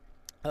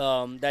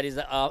 That is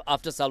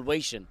after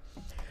salvation.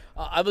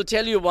 I will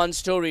tell you one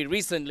story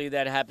recently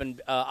that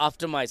happened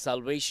after my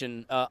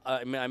salvation.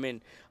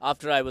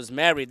 After I was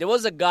married. There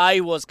was a guy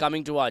who was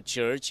coming to our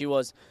church. He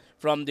was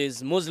from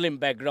this Muslim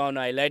background.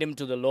 I led him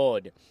to the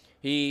Lord.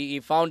 He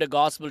found a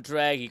gospel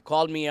tract. He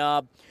called me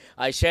up.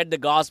 I shared the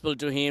gospel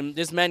to him.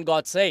 This man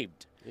got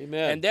saved.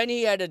 Amen. And then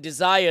he had a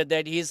desire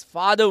that his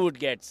father would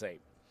get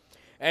saved.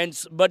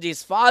 But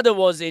his father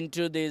was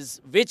into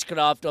this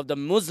witchcraft of the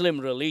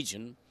Muslim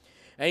religion.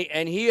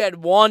 And he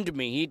had warned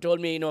me. He told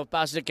me,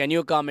 Pastor, can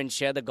you come and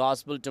share the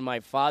gospel to my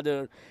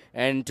father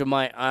and to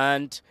my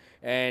aunt?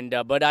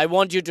 But I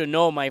want you to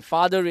know my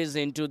father is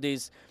into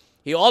this.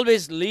 He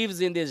always lives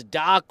in this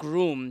dark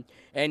room,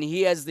 and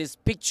he has this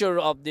picture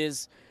of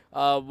this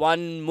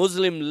one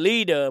Muslim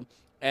leader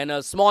and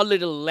a small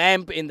little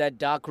lamp in that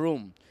dark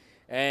room.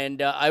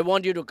 And I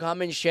want you to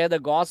come and share the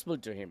gospel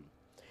to him.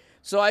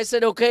 So I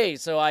said, okay.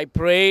 So I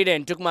prayed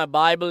and took my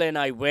Bible and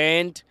I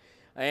went.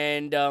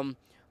 And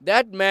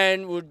that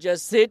man would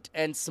just sit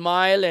and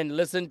smile and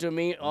listen to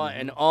me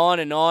and on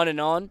and on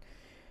and on.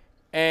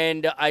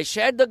 And I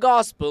shared the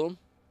gospel.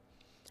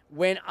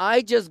 When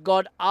I just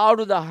got out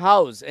of the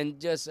house, and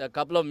just a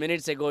couple of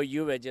minutes ago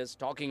you were just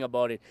talking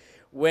about it.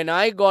 When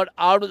I got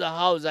out of the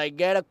house, I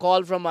get a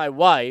call from my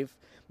wife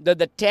that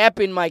the tap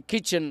in my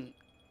kitchen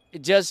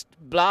just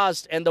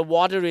blast and the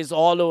water is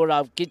all over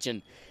our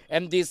kitchen.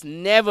 And this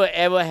never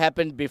ever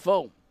happened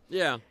before.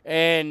 Yeah.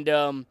 And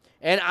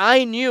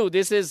I knew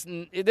this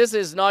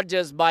is not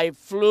just by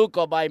fluke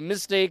or by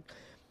mistake.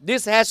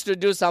 This has to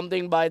do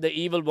something by the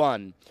evil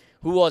one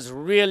who was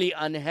really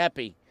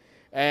unhappy.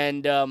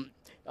 And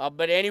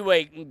but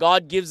anyway,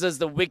 God gives us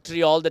the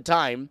victory all the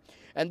time.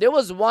 And there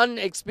was one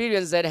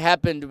experience that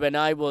happened when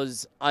I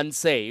was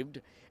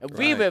unsaved.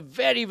 We were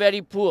very,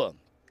 very poor.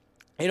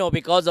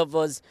 Because of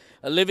us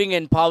living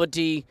in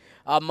poverty.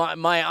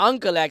 My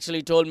uncle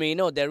actually told me,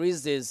 there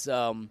is this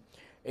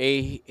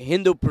a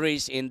Hindu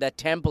priest in that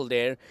temple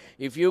there.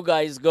 If you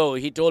guys go,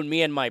 he told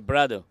me and my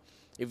brother,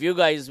 if you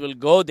guys will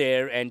go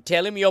there and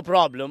tell him your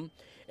problem,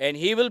 and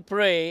he will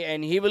pray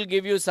and he will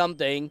give you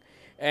something,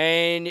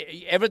 and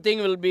everything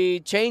will be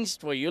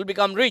changed for you. You'll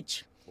become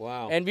rich.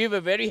 Wow. And we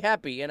were very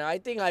happy. And I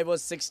think I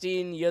was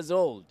 16 years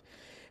old.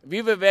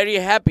 We were very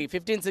happy,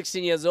 15,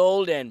 16 years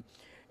old. And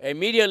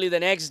immediately the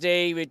next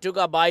day, we took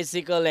our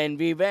bicycle and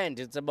we went.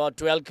 It's about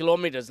 12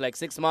 kilometers, like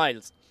 6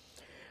 miles.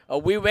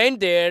 We went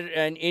there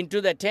and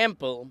into the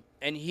temple,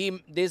 and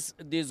this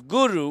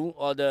guru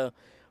or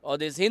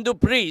this Hindu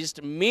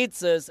priest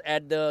meets us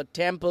at the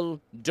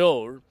temple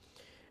door,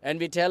 and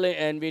we told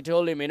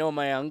him,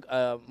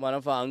 one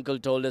of our uncle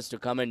told us to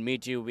come and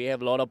meet you. We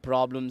have a lot of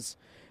problems.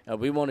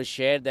 We want to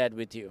share that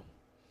with you.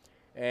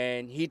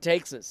 And he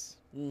takes us.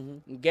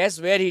 Mm-hmm. Guess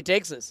where he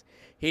takes us?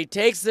 He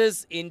takes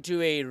us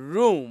into a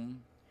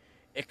room,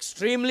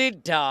 extremely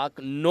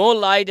dark, no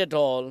light at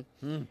all,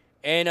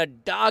 and a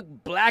dark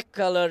black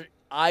color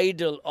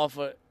idol of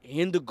a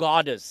Hindu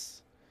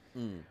goddess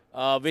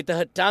with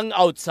her tongue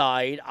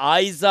outside,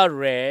 eyes are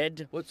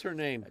red. What's her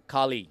name?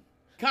 Kali.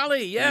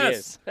 Kali,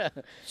 yes.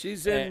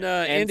 She's in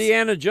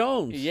Indiana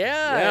Jones.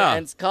 Yeah,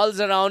 and skulls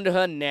around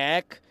her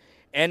neck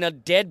and a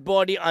dead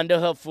body under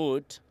her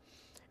foot.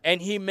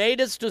 And he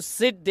made us to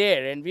sit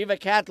there, and we were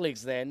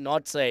Catholics then,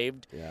 not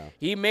saved. Yeah.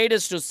 He made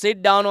us to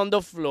sit down on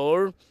the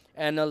floor,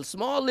 and a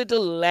small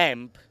little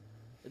lamp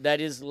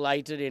that is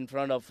lighted in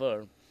front of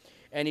her.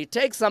 And he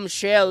takes some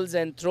shells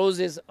and throws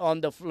it on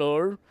the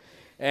floor,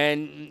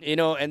 and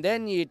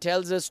then he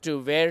tells us to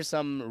wear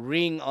some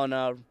ring on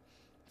our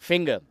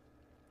finger.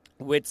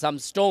 with some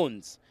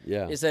stones.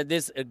 Yeah. He said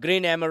this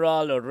green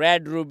emerald or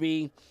red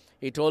ruby.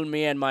 He told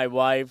me and my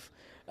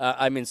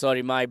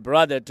my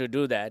brother to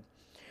do that.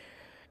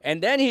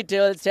 And then he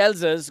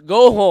tells us,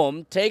 go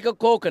home, take a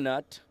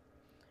coconut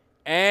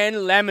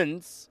and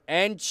lemons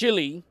and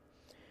chili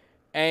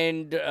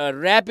and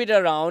wrap it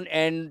around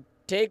and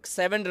take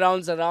 7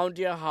 rounds around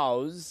your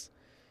house.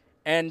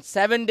 And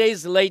 7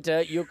 days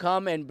later, you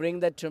come and bring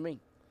that to me.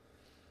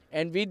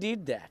 And we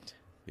did that.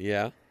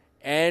 Yeah.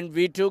 And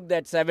we took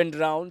that 7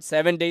 rounds.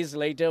 7 days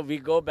later, we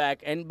go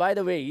back. And by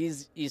the way,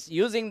 he's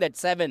using that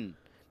 7,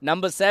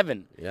 number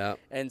 7. Yeah.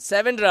 And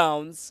 7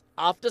 rounds,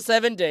 after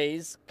 7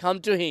 days, come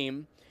to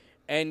him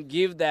and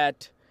give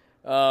that,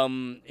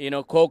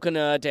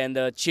 coconut and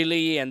the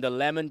chili and the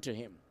lemon to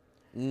him.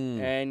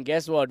 And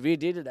guess what? We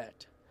did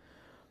that.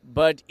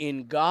 But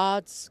in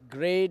God's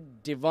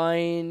great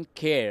divine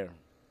care,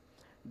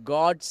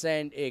 God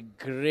sent a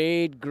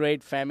great,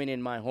 great famine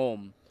in my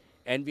home.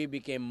 And we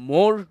became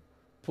more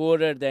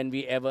poorer than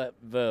we ever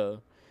were.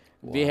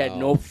 Wow. We had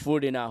no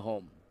food in our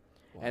home.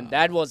 Wow. And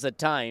that was a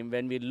time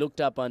when we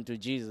looked up unto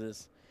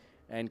Jesus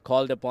and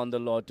called upon the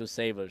Lord to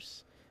save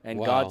us. And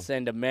wow. God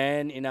sent a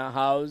man in our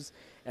house,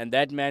 and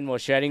that man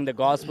was sharing the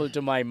gospel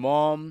to my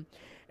mom,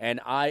 and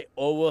I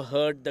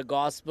overheard the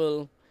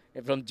gospel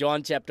from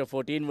John chapter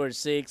 14, verse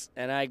 6,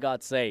 and I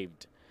got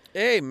saved.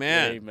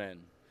 Amen. Amen.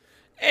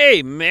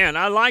 Amen.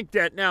 I like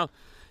that. Now,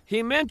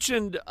 he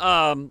mentioned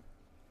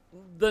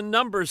the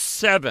number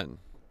 7.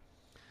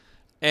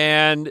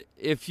 And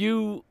if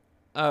you,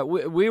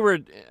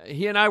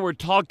 he and I were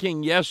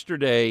talking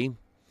yesterday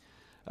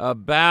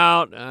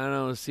about, I don't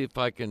know, let's see if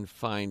I can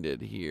find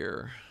it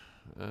here.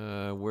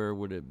 Where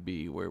would it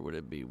be?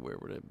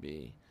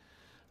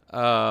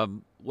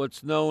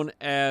 What's known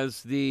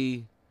as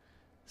the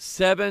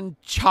 7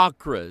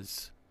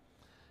 chakras.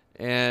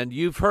 And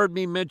you've heard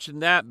me mention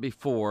that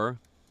before.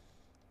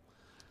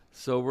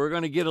 So we're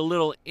going to get a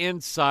little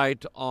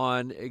insight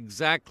on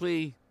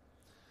exactly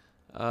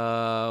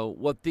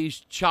what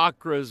these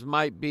chakras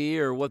might be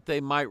or what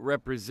they might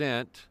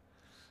represent.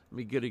 Let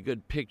me get a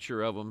good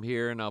picture of them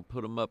here, and I'll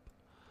put them up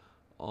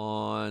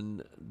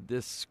on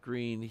this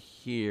screen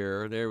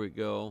here. There we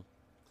go.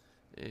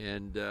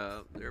 And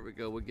there we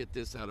go. We'll get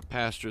this out of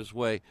Pastor's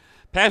way.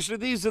 Pastor,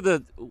 these are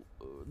the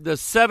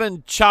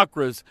 7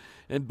 chakras,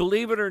 and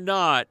believe it or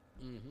not,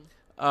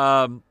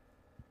 I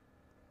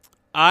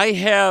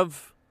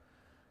have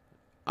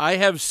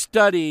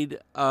studied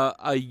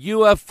a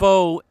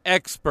UFO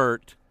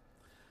expert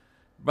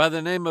by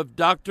the name of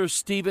Dr.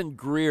 Stephen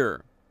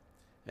Greer.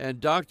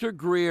 And Dr.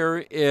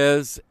 Greer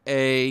is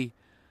he's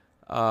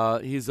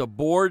a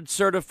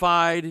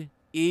board-certified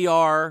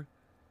ER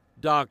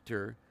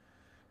doctor,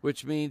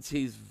 which means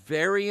he's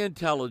very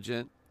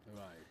intelligent.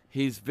 Right.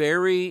 He's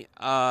very,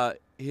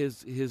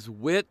 his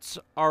wits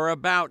are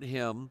about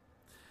him.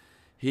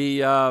 He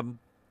has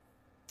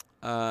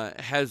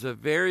a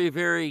very,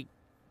 very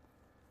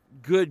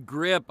good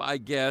grip, I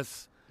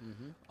guess,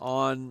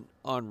 on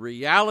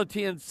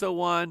reality and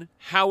so on.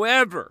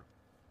 However,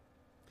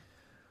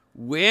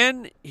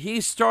 when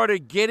he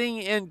started getting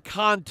in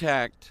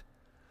contact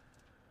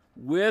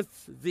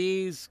with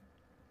these,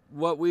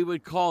 what we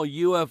would call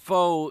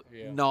UFO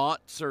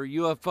knots or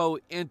UFO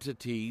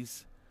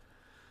entities,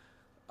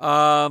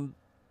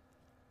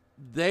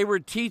 they were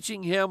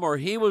teaching him, or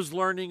he was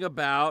learning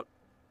about,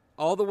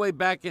 all the way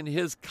back in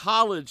his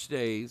college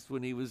days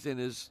when he was in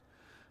his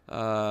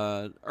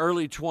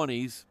early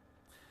 20s,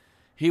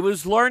 he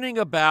was learning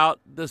about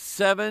the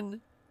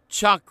 7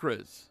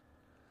 chakras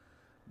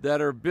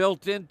that are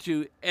built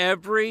into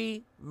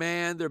every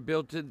man. They're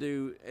built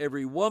into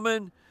every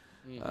woman,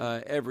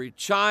 every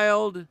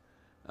child.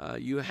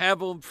 You have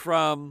them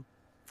from,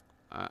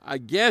 I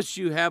guess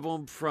you have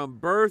them from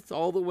birth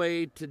all the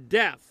way to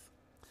death.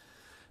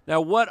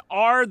 Now, what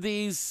are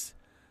these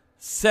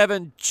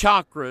 7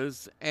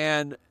 chakras,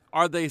 and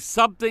are they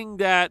something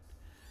that,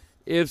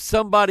 if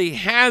somebody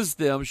has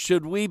them,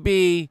 should we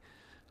be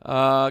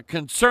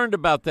concerned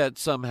about that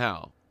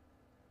somehow?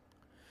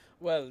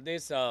 Well,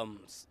 these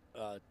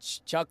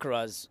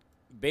chakras,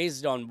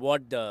 based on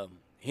what the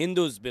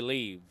Hindus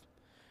believe,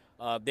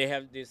 they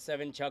have these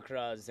 7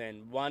 chakras,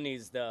 and one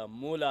is the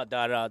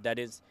Mooladhara, that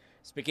is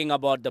speaking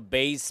about the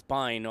base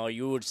spine, or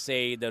you would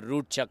say the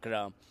root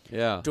chakra,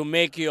 to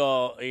make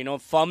your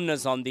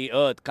firmness on the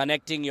earth,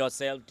 connecting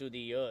yourself to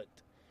the earth.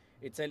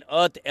 It's an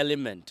earth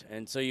element,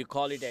 and so you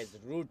call it as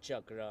root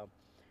chakra,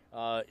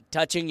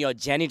 touching your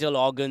genital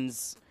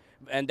organs.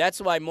 And that's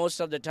why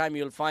most of the time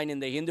you'll find in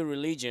the Hindu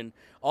religion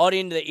or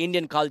in the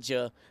Indian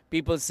culture,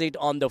 people sit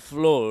on the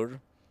floor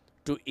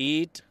to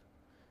eat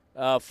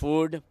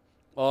food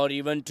or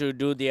even to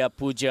do their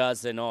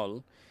pujas and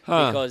all,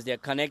 because they're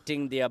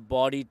connecting their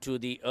body to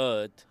the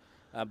earth,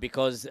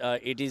 because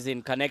it is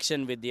in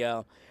connection with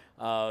their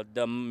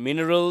the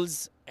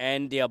minerals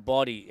and their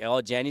body,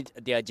 or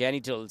their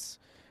genitals.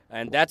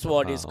 And that's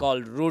what is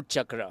called root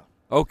chakra.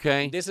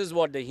 Okay. This is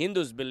what the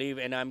Hindus believe,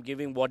 and I'm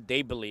giving what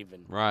they believe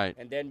in. Right.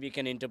 And then we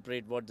can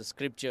interpret what the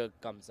scripture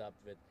comes up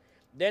with.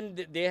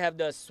 Then they have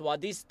the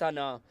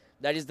Swadhisthana,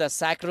 That is the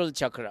sacral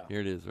chakra.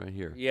 Here it is, right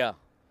here. Yeah.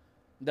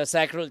 The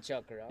sacral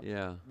chakra.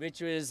 Yeah.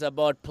 Which is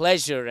about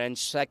pleasure and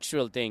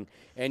sexual thing.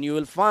 And you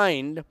will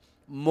find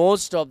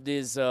most of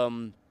these,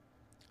 if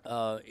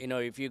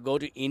you go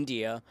to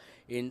India,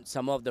 in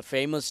some of the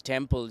famous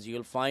temples,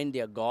 you'll find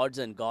their gods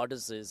and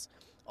goddesses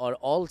are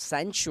all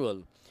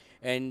sensual.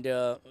 And,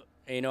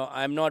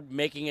 I'm not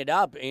making it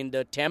up. In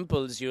the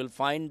temples, you'll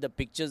find the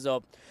pictures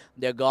of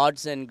their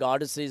gods and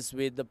goddesses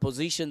with the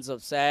positions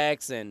of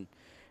sex and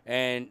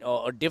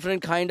or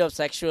different kind of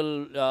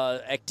sexual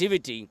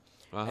activity.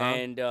 Uh-huh.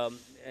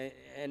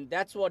 And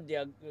that's what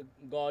their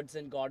gods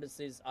and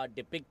goddesses are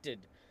depicted.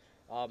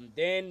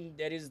 Then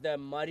there is the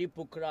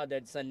Maripukra,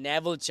 that's a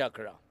navel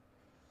chakra.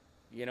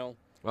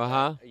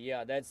 Uh-huh.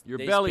 Yeah, that's Your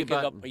they belly speak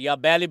button.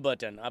 belly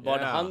button,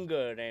 about Yeah.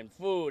 hunger and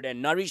food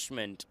and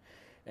nourishment.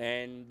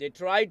 And they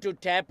try to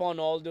tap on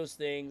all those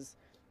things.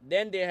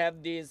 Then they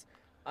have these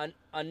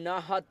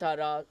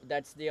Anahatara,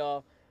 that's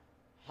their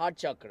heart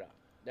chakra.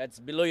 That's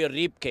below your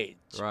rib cage.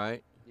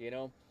 Right.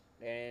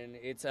 And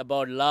it's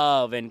about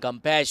love and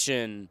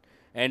compassion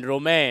and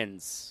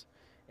romance.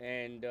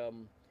 And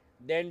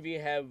then we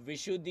have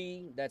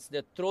Vishuddhi, that's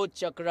the throat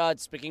chakra.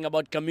 It's speaking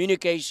about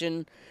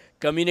communication,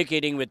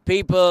 communicating with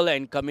people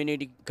and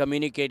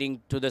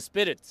communicating to the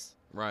spirits.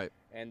 Right.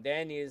 And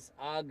then is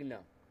Agna,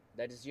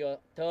 that is your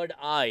third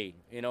eye,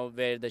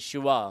 where the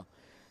Shiva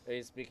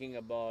is speaking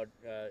about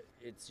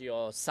it's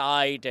your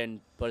sight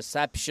and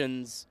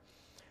perceptions.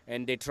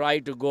 And they try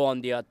to go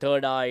on their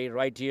third eye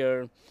right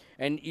here.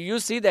 And you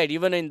see that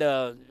even in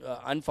the,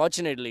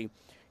 unfortunately,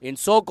 in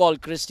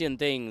so-called Christian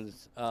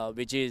things,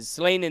 which is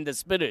slain in the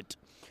spirit,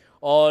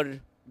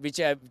 or which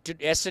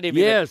yesterday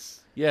we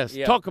Yes.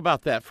 Yeah. Talk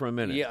about that for a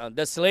minute. Yeah,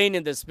 the slain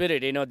in the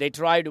spirit. They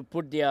try to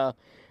put their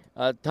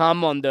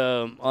thumb on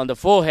the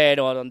forehead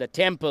or on the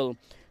temple,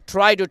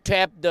 try to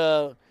tap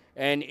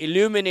and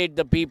illuminate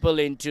the people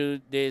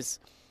into this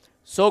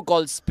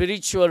so-called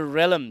spiritual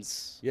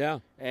realms. Yeah.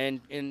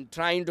 And in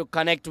trying to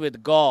connect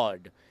with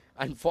God.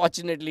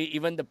 Unfortunately,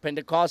 even the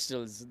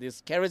Pentecostals,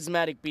 these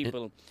charismatic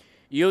people,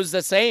 use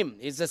the same.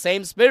 It's the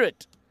same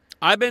spirit.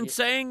 I've been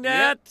saying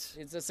that.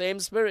 Yeah, it's the same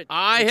spirit.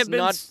 Have been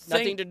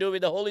nothing to do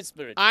with the Holy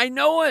Spirit. I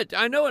know it.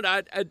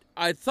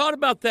 I thought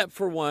about that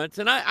for once,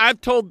 and I've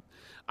told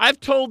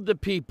the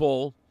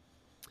people,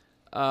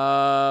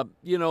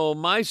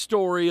 my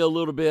story a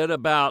little bit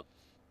about.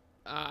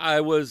 I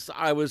was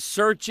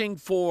searching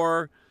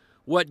for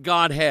what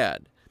God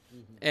had.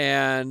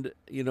 And,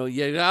 you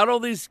got all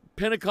these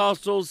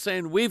Pentecostals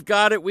saying, we've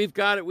got it.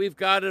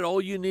 Oh,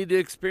 you need to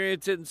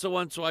experience it and so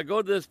on. So I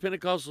go to this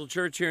Pentecostal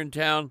church here in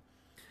town.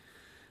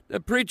 The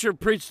preacher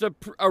preached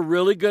a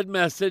really good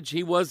message.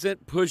 He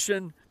wasn't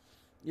pushing,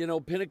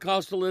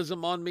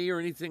 Pentecostalism on me or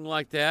anything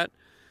like that.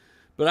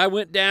 But I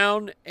went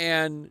down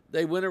and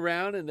they went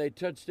around and they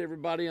touched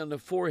everybody on the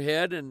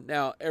forehead. And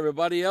now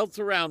everybody else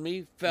around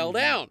me fell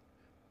down.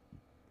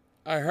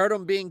 I heard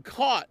them being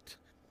caught.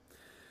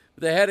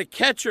 They had a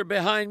catcher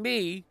behind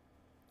me,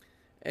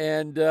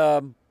 and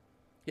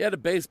he had a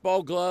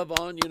baseball glove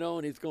on,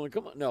 and he's going,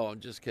 come on. No, I'm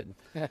just kidding.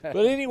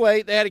 But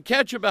anyway, they had a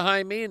catcher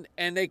behind me,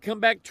 and they come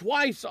back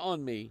twice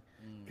on me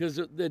because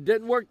it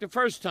didn't work the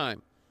first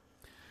time.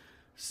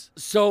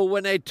 So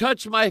when they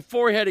touched my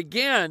forehead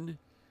again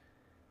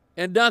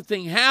and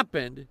nothing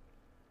happened,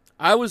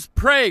 I was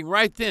praying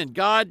right then,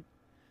 God,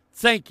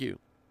 thank you.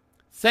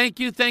 Thank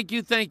you, thank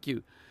you, thank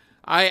you.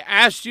 I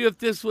asked you if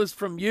this was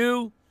from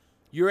you.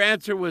 Your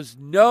answer was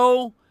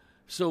no.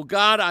 So,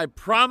 God, I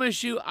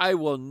promise you I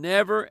will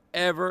never,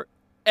 ever,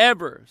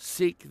 ever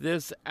seek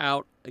this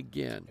out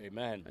again.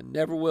 Amen. I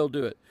never will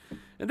do it.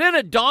 And then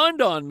it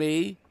dawned on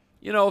me,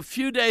 a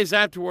few days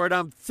afterward,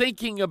 I'm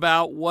thinking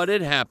about what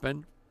had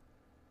happened.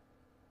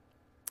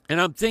 And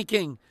I'm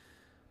thinking,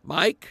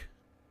 Mike,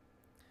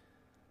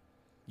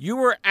 you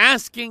were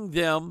asking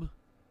them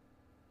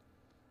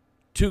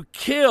to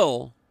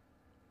kill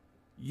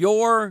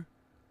your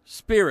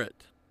spirit.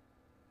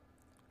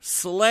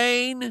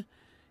 Slain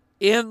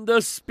in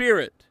the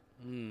spirit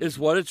is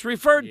what it's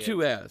referred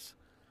to as.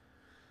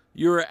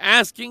 You're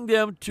asking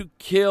them to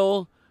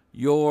kill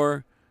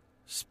your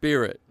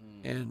spirit.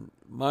 And,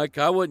 Mike,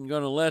 I wasn't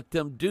going to let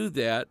them do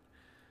that.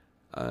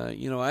 I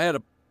had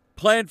a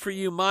plan for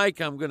you,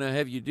 Mike. I'm going to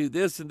have you do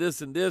this and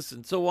this and this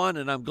and so on,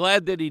 and I'm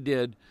glad that he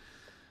did.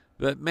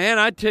 But, man,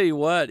 I tell you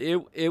what,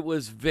 it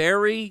was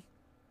very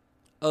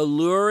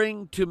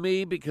alluring to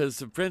me because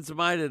some friends of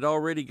mine had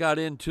already got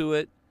into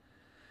it.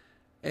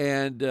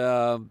 And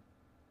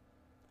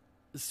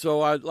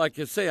so,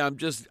 I'm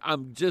just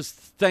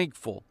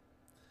thankful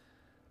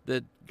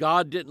that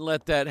God didn't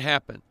let that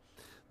happen.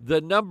 The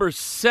number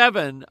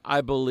 7,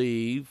 I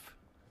believe,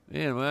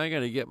 man, I got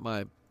to get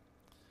my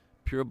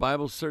Pure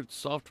Bible Search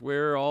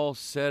software all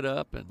set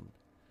up. And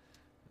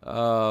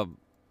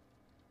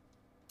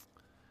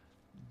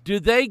do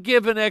they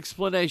give an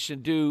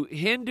explanation? Do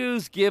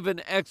Hindus give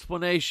an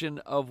explanation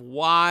of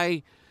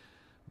why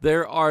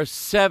there are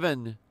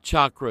 7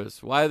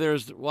 chakras? Why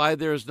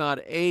there's not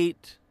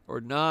 8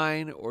 or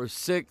 9 or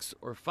 6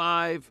 or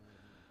 5?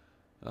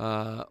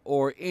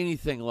 or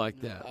anything like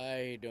that.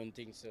 I don't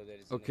think so. There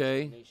is an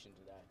Okay. explanation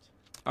to that.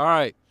 All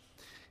right.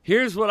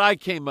 Here's what I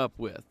came up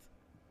with.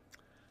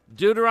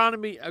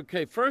 Deuteronomy.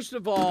 Okay, first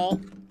of all,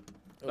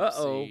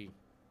 Oopsie.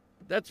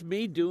 that's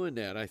me doing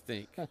that, I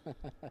think.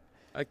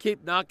 I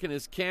keep knocking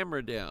his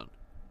camera down.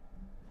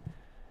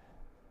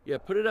 Yeah,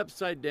 put it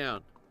upside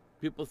down.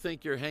 People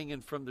think you're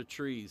hanging from the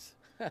trees.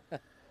 Yeah,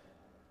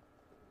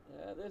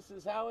 this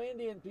is how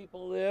Indian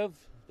people live.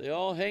 They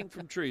all hang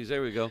from trees.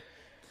 There we go.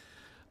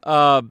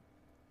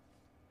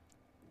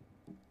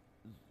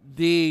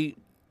 The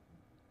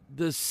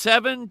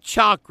 7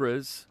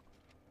 chakras,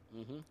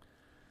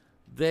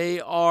 they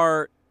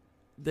are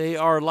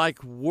like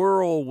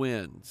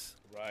whirlwinds.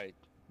 Right.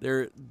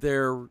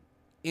 They're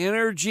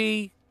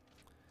energy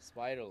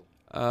Spiral.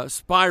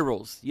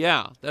 spirals.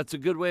 Yeah, that's a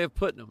good way of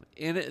putting them.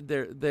 In it,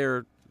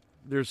 they're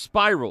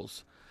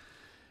spirals.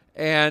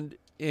 And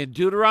in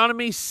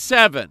Deuteronomy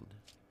 7,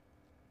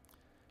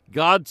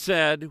 God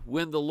said,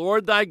 when the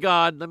Lord thy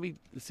God, let me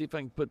see if I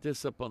can put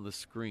this up on the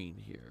screen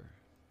here.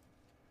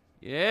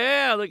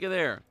 Yeah, look at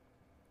there.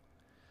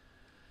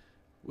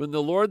 When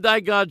the Lord thy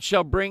God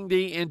shall bring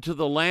thee into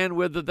the land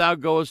whither thou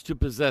goest to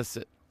possess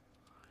it,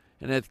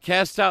 and hath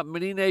cast out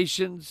many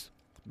nations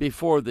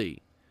before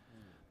thee,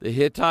 the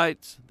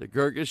Hittites, the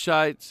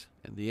Girgashites,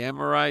 and the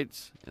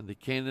Amorites, and the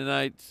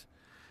Canaanites,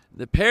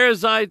 and the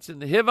Perizzites,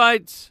 and the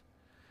Hivites,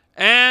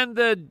 and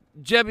the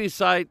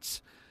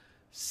Jebusites,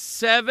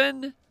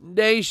 7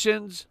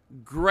 nations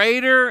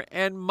greater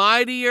and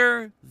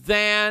mightier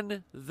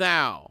than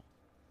thou.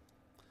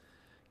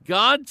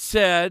 God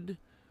said,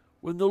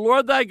 when the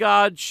Lord thy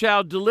God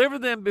shall deliver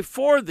them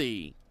before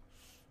thee,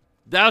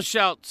 thou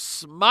shalt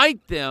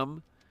smite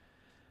them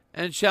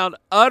and shalt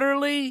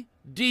utterly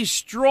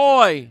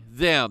destroy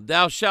them.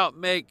 Thou shalt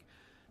make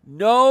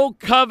no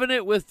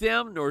covenant with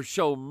them, nor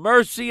show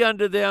mercy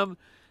unto them,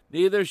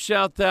 neither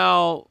shalt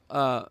thou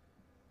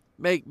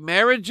make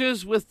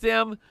marriages with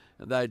them,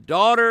 and thy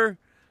daughter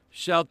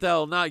shalt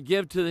thou not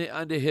give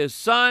unto his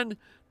son,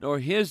 nor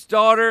his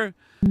daughter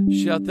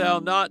shalt thou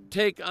not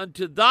take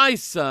unto thy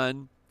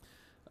son,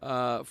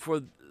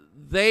 for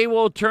they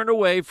will turn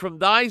away from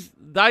thy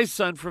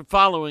son from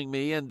following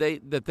me, and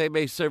that they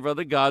may serve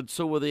other gods.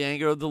 So will the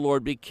anger of the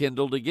Lord be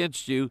kindled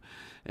against you,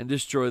 and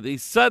destroy thee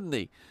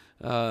suddenly.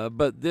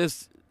 But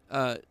this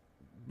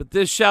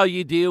shall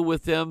ye deal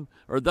with them,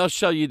 or thus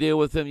shall ye deal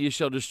with them. Ye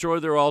shall destroy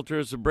their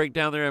altars, and break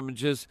down their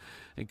images,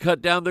 and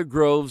cut down their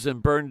groves,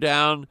 and burn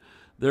down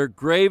their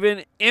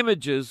graven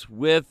images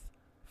with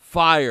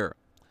fire.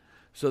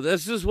 So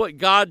this is what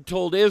God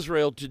told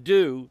Israel to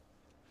do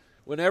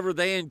whenever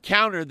they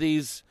encounter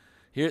these.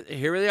 Here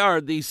they are,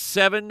 these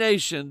 7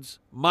 nations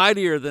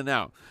mightier than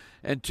thou.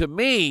 And to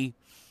me,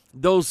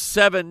 those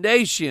 7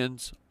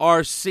 nations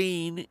are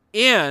seen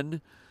in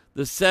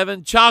the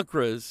 7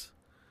 chakras,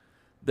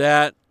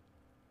 that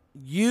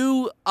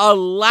you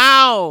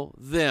allow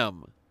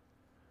them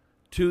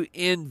to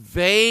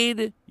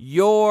invade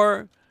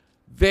your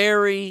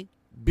very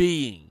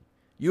being.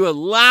 You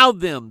allow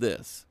them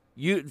this.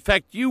 In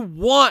fact, you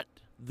want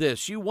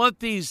this. You want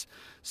these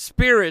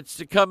spirits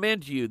to come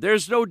into you.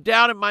 There's no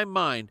doubt in my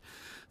mind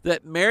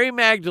that Mary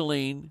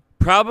Magdalene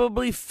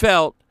probably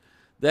felt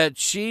that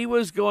she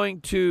was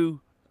going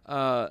to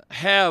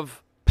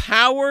have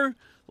power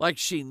like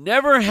she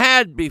never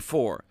had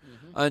before,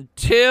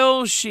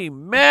 until she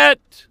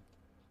met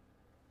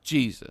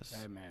Jesus.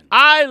 Amen.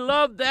 I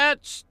love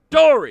that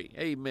story.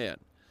 Amen.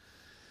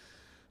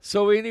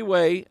 So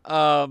anyway,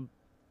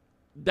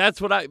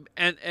 that's what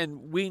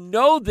and we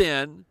know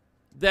then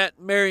that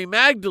Mary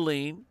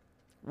Magdalene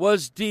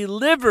was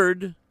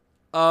delivered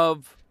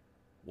of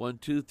 1,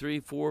 2, 3,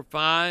 4,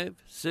 5,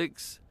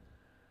 6,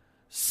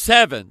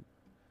 7.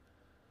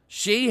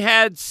 She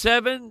had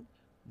 7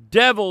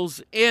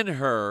 devils in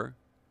her,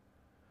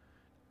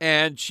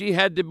 and she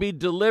had to be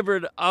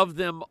delivered of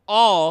them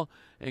all.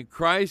 And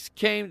Christ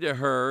came to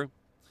her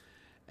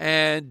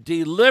and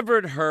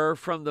delivered her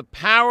from the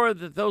power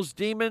that those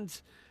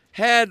demons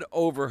had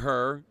over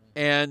her,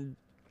 and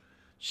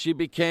she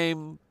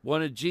became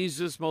one of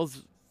Jesus'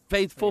 most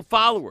faithful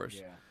followers.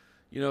 Yeah.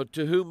 You know,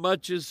 to whom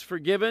much is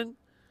forgiven.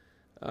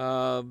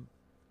 How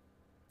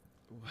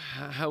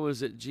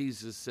is it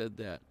Jesus said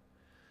that?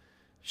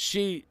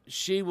 She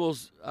will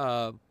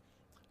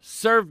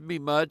serve me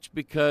much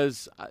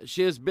because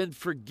she has been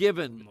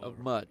forgiven of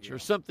much, or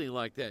something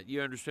like that.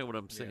 You understand what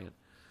I'm saying?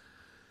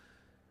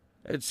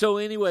 Yeah. And so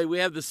anyway, we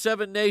have the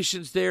 7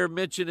 nations there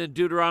mentioned in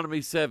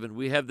Deuteronomy 7.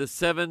 We have the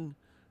 7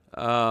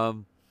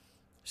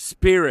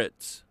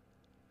 spirits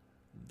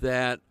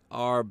that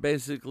are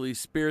basically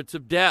spirits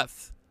of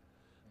death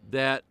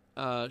that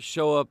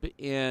show up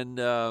in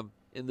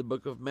the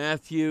book of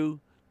Matthew.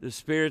 The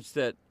spirits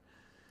that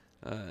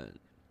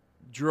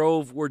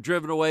were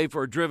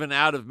driven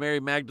out of Mary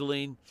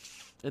Magdalene.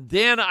 And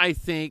then I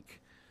think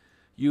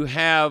you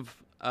have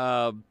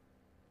the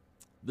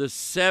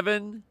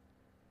 7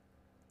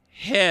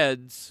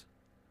 heads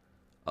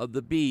of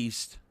the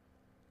beast,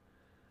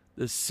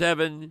 the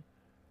 7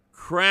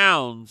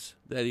 crowns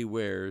that he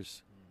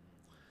wears,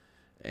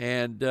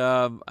 And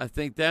I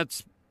think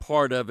that's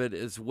part of it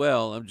as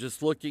well. I'm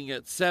just looking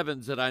at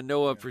sevens that I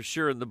know of for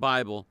sure in the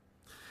Bible.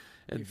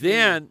 And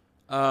then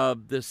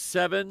the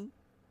 7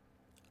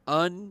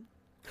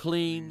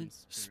 unclean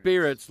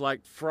spirits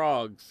like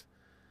frogs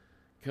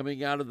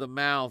coming out of the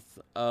mouth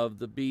of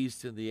the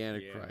beast and the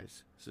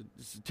Antichrist. So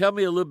tell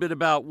me a little bit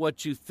about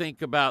what you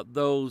think about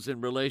those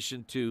in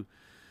relation to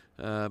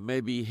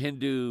maybe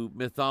Hindu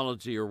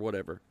mythology or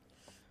whatever.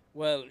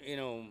 Well,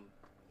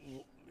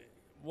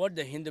 what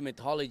the Hindu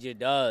mythology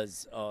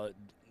does,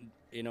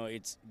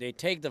 they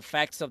take the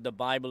facts of the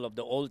Bible of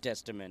the Old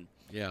Testament.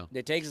 Yeah.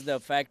 They take the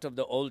fact of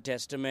the Old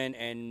Testament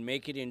and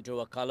make it into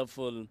a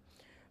colorful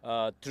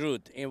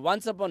truth. And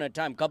once upon a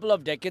time, couple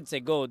of decades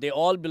ago, they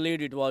all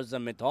believed it was a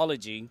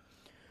mythology.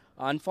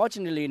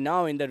 Unfortunately,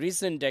 now in the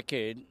recent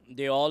decade,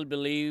 they all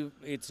believe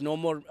it's no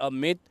more a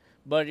myth,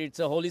 but it's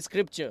a holy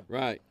scripture.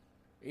 Right.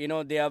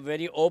 They are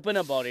very open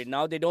about it.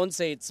 Now they don't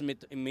say it's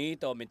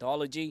myth or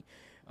mythology.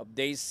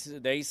 They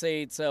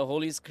say it's a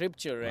holy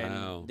scripture,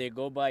 and they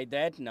go by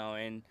that now,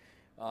 and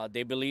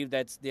they believe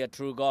that's their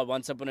true God.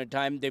 Once upon a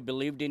time, they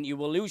believed in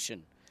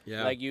evolution.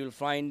 Yeah. Like you'll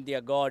find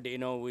their God,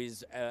 who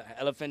is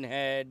elephant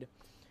head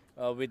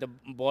with the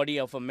body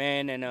of a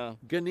man and a...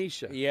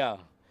 Ganesha. Yeah.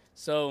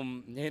 So,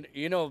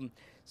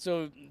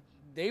 so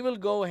they will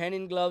go hand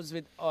in gloves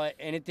with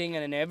anything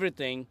and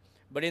everything.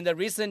 But in the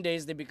recent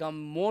days, they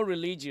become more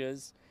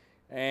religious.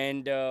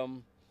 And,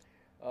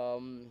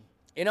 I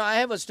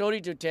have a story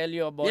to tell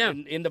you about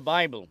in the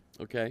Bible.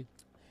 Okay.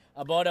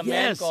 About a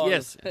man called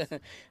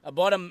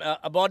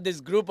about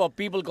this group of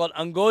people called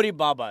Angori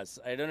Babas.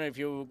 I don't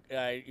know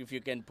if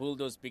you can pull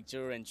those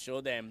pictures and show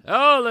them.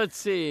 Oh, let's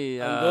see.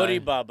 Angori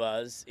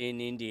Babas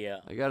in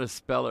India. I got to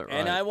spell it right.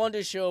 And I want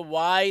to show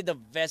why the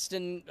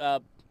Western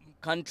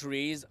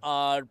countries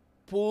are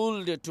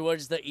pulled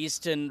towards the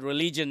Eastern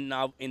religion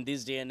now in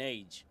this day and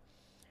age.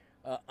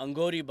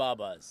 Angori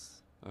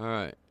Babas. All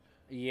right.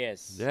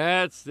 Yes.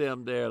 That's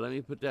them there. Let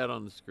me put that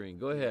on the screen.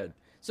 Go ahead.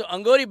 So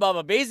Angori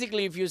Baba,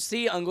 basically, if you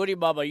see Angori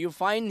Baba, you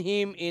find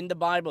him in the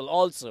Bible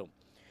also.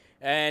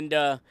 And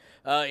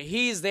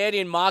he is there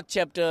in Mark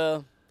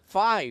chapter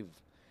 5.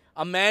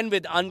 A man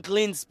with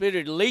unclean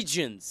spirit,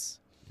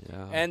 legions.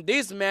 Yeah. And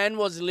this man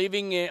was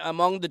living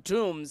among the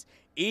tombs,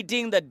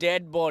 eating the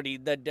dead body,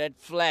 the dead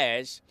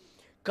flesh,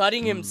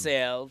 cutting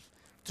himself,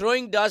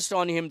 throwing dust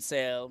on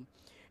himself.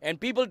 And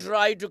people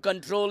tried to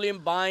control him,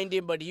 bind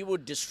him, but he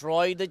would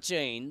destroy the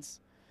chains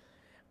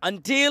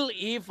until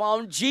he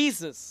found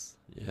Jesus.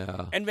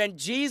 Yeah. And when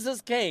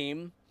Jesus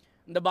came,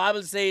 the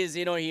Bible says,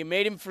 he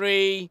made him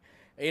free.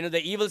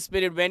 The evil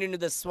spirit went into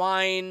the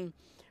swine,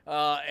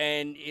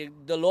 and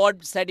the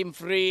Lord set him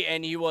free,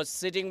 and he was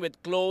sitting with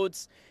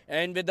clothes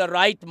and with the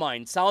right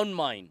mind, sound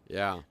mind.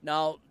 Yeah.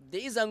 Now,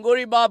 these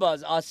Angori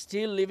Babas are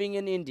still living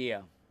in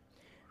India.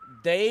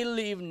 They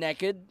live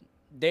naked.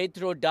 They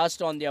throw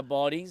dust on their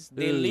bodies.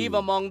 They live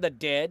among the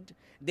dead.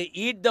 They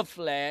eat the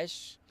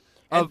flesh.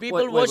 And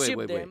people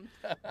worship them.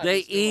 They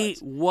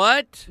eat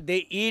what?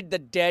 They eat the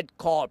dead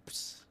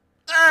corpse.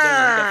 The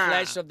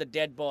flesh of the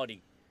dead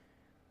body.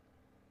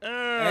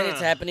 And it's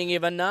happening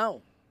even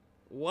now.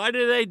 Why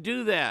do they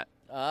do that?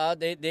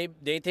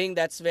 They think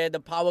that's where the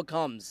power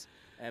comes.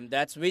 And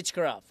that's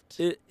witchcraft.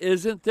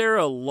 Isn't there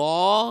a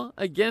law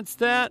against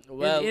that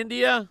in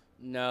India?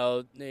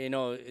 No,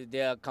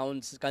 they are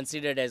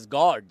considered as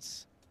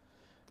gods.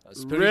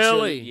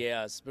 Really?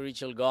 Yeah,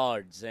 spiritual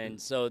gods.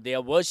 And so they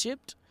are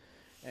worshipped.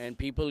 And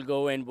people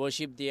go and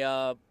worship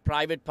their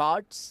private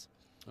parts.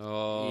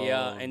 Oh,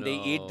 yeah, and they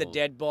eat the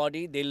dead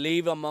body. They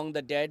live among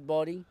the dead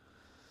body.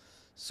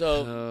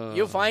 So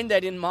you find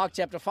that in Mark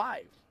chapter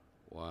 5.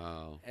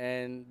 Wow.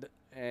 And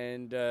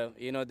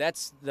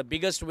that's the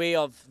biggest way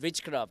of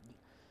witchcraft.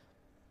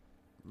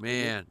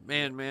 Man.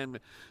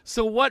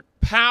 So what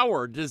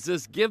power does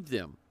this give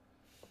them?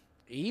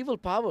 Evil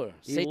power.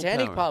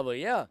 Satanic power,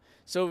 yeah.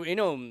 So,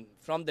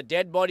 from the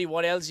dead body,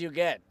 what else you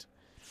get?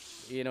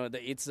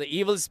 It's the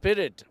evil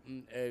spirit,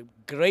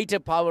 greater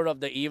power of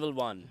the evil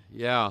one.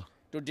 Yeah.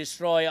 To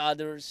destroy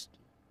others,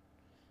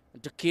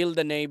 to kill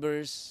the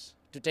neighbors,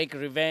 to take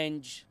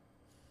revenge.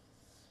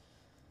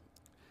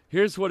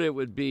 Here's what it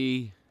would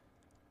be.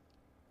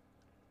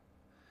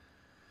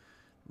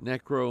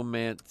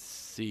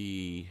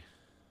 Necromancy.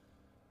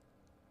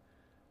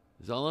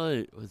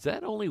 Was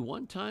that only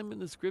one time in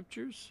the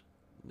scriptures?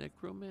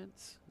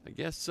 Necromance? I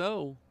guess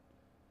so.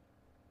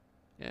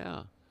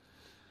 Yeah.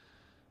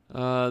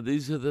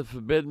 These are the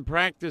forbidden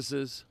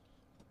practices.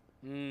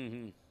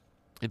 Mm-hmm.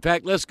 In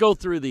fact, let's go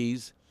through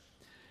these.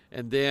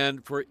 And then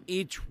for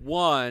each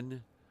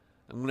one,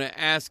 I'm going to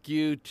ask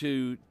you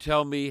to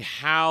tell me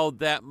how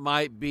that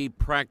might be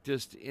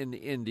practiced in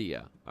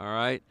India. All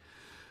right?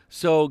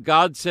 So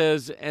God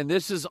says, and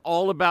this is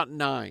all about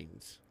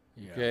 9s.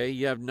 Yeah. Okay?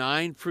 You have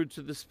 9 fruits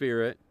of the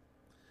Spirit.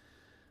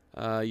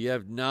 You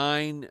have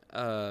 9,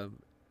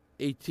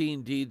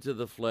 18 deeds of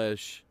the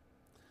flesh.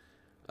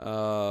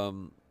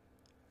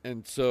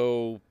 And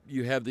so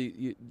you have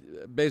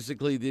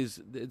basically these.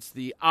 It's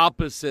the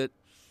opposite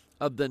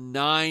of the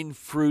 9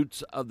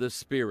 fruits of the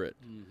Spirit.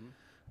 Mm-hmm.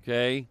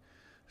 Okay,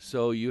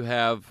 So you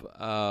have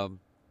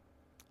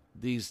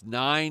these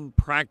 9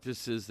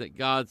 practices that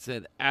God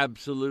said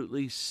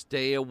absolutely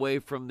stay away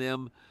from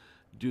them.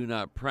 Do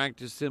not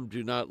practice them.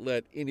 Do not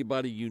let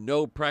anybody you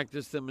know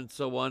practice them, and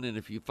so on. And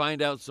if you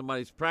find out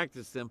somebody's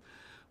practiced them,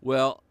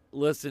 well,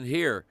 listen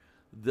here.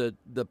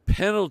 The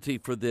penalty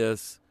for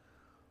this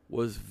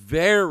was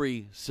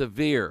very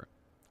severe.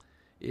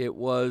 It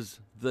was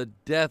the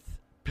death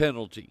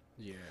penalty.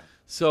 Yeah.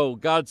 So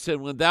God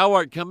said, when thou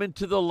art come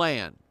into the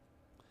land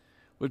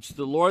which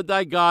the Lord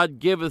thy God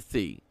giveth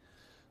thee,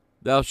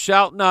 thou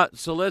shalt not.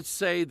 So let's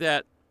say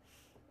that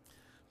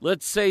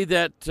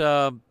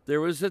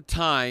there was a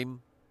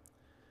time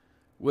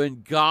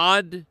when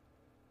God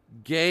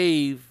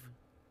gave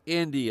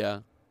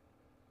India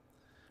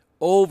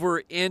over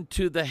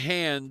into the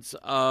hands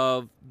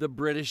of the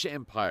British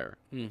Empire.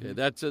 Mm-hmm.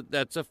 Okay,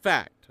 that's a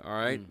fact. All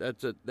right,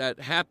 that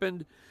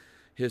happened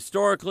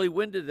historically.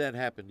 When did that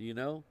happen? Do you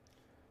know?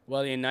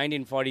 Well, in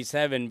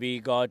 1947, we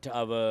got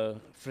our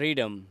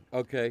freedom.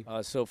 Okay.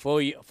 So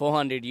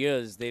 400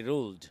 years they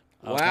ruled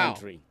our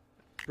country.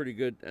 Pretty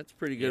good. That's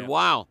pretty good. Yeah.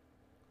 Wow.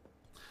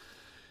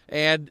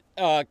 And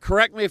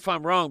correct me if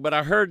I'm wrong, but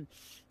I heard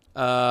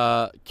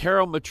Carol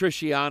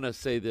Matriciana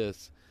say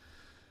this.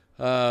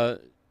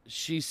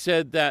 She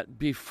said that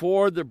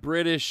before the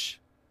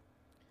British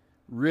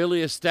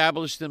really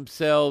established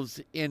themselves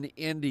in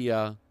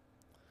India,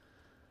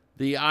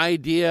 the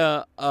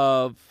idea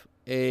of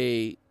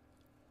a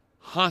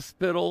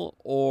hospital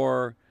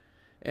or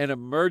an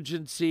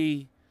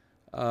emergency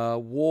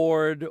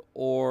ward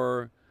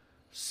or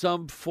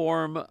some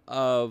form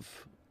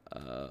of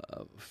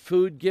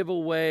food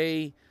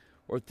giveaway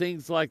or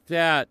things like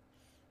that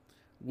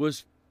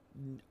was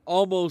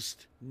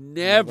almost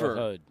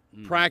never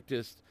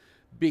practiced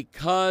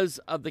because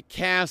of the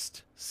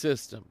caste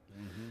system.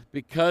 Mm-hmm.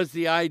 Because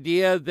the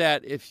idea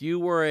that if you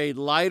were a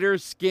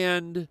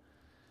lighter-skinned,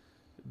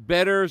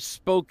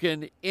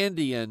 better-spoken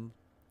Indian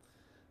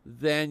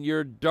than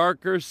your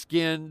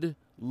darker-skinned,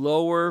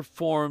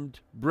 lower-formed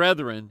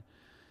brethren,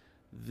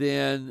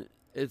 then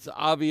it's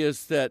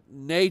obvious that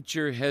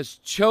nature has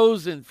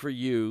chosen for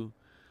you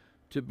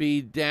to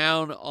be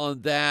down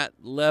on that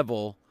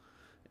level,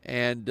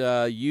 and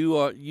you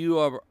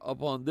are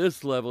up on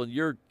this level, and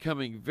you're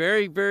coming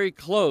very, very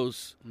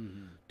close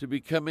to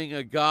becoming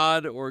a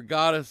god or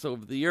goddess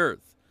over the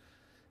earth.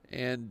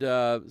 And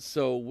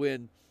so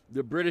when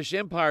the British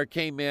Empire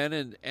came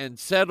in and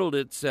settled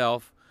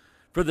itself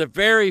for the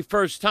very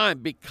first time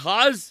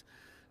because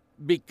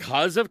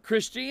of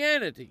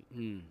Christianity.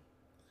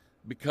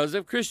 Because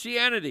of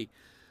Christianity.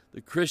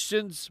 The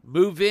Christians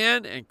move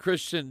in and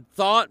Christian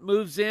thought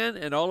moves in,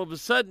 and all of a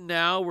sudden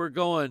now we're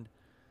going,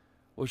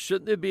 well,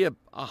 shouldn't there be a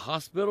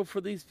hospital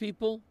for these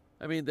people?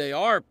 I mean, they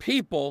are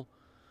people.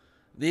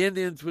 The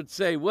Indians would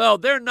say, well,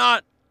 they're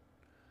not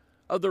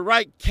of the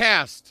right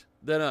caste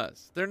than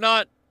us. They're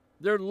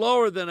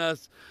lower than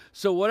us.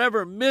 So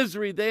whatever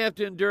misery they have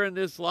to endure in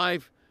this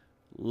life,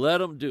 let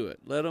them do it.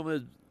 Let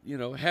them,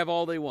 have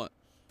all they want.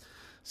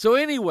 So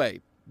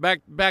anyway,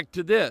 back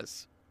to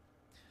this.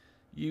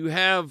 You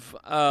have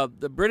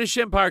the British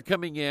Empire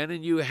coming in,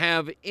 and you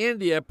have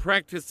India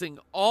practicing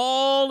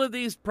all of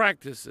these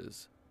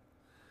practices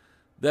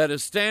that a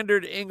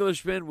standard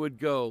Englishman would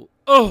go,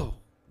 oh,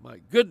 my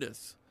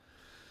goodness.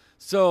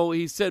 So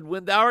he said,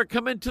 when thou art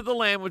come into the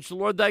land which the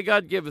Lord thy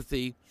God giveth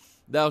thee,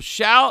 thou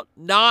shalt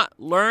not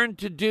learn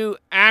to do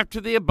after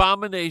the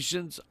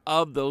abominations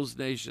of those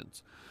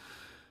nations.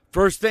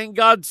 First thing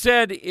God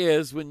said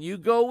is, when you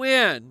go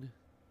in,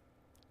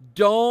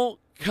 don't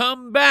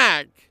come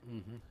back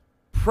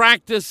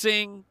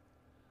practicing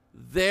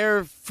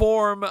their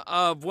form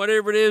of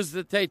whatever it is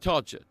that they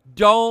taught you.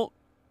 Don't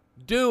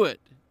do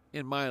it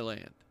in my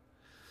land.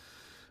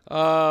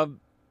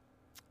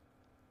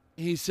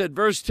 He said,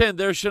 verse 10,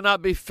 there shall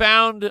not be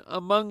found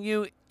among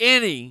you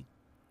any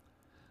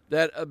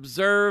that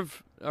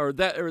observe or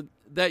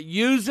that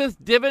useth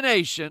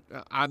divination.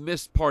 I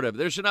missed part of it.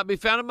 There shall not be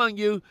found among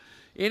you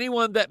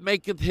anyone that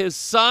maketh his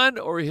son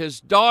or his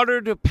daughter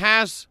to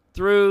pass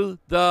through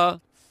the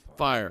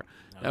fire.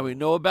 Now we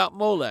know about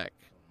Molech.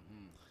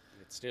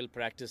 It's still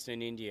practiced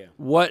in India.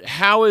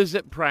 How is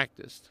it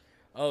practiced?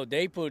 Oh,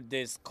 they put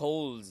these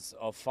coals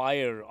of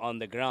fire on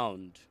the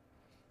ground.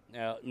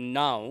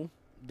 Now,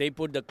 they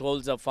put the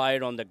coals of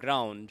fire on the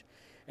ground,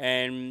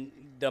 and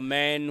the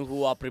men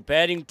who are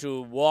preparing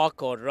to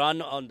walk or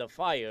run on the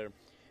fire,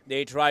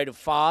 they try to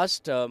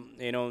fast.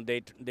 They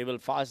will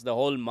fast the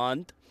whole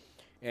month,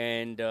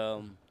 and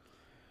on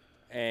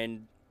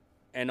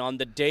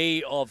the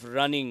day of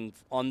running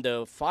on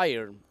the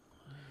fire,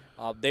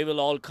 they will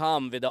all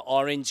come with the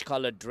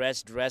orange-colored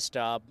dressed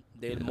up.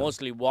 They'll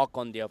mostly walk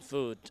on their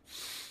foot.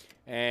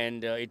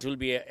 And it will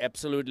be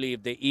absolutely,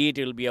 if they eat,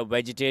 it will be a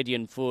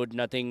vegetarian food,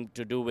 nothing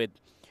to do with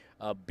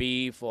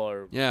beef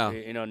or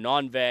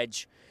non-veg.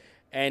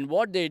 And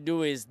what they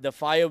do is the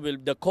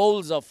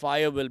coals of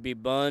fire will be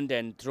burned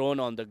and thrown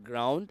on the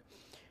ground,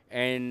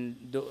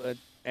 and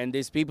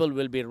these people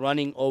will be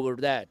running over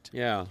that.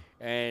 Yeah.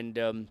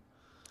 And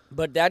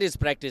But that is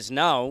practiced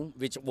now,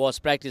 which was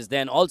practiced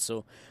then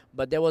also.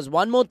 But there was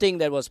one more thing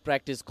that was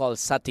practiced called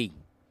sati.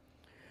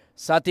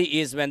 Sati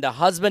is when the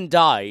husband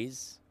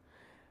dies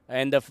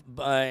and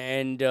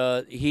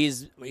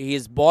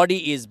his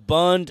body is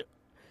burned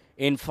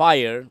in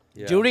fire.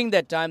 Yeah. During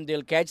that time,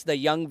 they'll catch the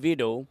young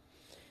widow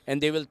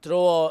and they will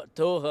throw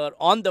her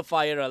on the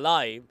fire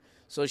alive,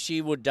 so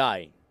she would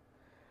die.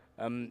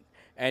 And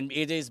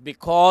it is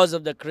because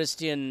of the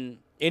Christian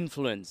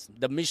influence.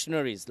 The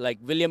missionaries, like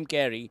William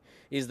Carey,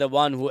 is the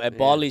one who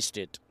abolished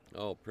it.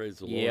 Oh, praise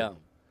the Lord. Yeah.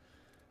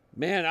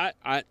 Man,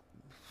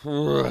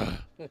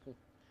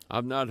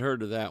 I've not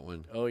heard of that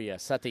one. Oh, yeah,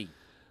 sati.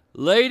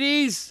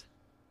 Ladies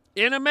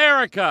in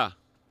America,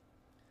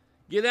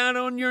 get down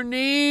on your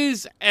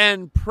knees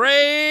and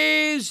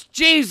praise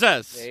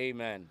Jesus.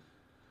 Amen.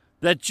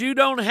 That you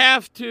don't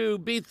have to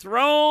be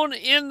thrown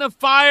in the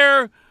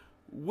fire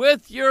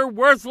with your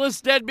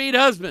worthless deadbeat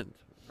husband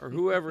or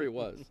whoever it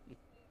was.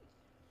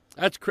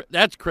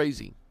 That's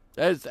crazy.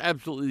 That is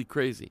absolutely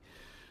crazy.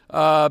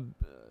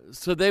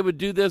 So they would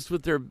do this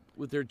with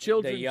their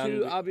children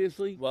too,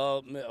 obviously.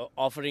 Well,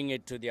 offering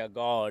it to their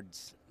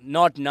gods,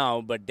 not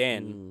now, but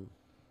then.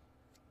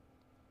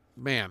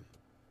 Man.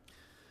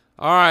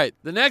 All right.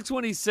 The next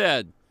one he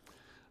said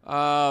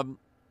that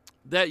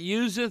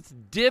useth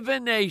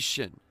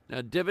divination.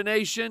 Now,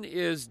 divination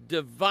is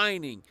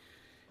divining.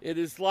 It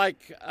is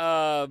like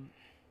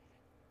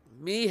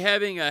me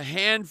having a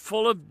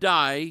handful of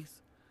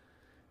dice,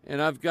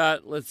 and I've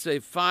got, let's say,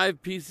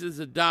 5 pieces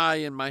of die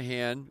in my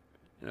hand,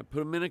 and I put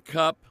them in a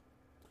cup,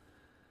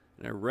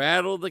 and I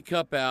rattle the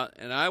cup out,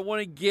 and I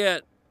want to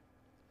get,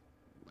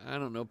 I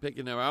don't know, pick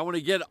a number. I want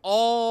to get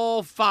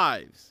all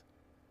 5s.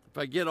 If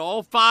I get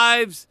all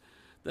 5s,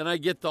 then I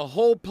get the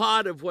whole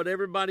pot of what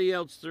everybody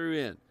else threw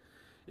in.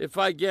 If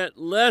I get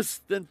less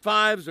than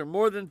 5s or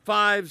more than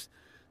 5s,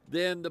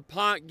 then the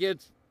pot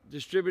gets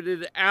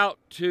distributed out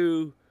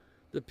to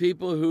the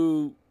people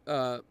who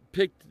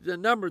picked the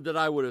number that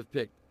I would have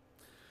picked.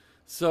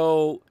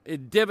 So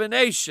in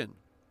divination,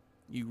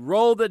 you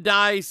roll the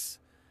dice,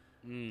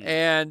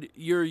 and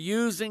you're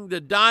using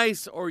the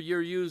dice, or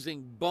you're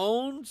using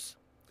bones,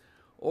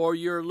 or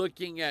you're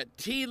looking at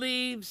tea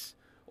leaves,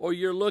 or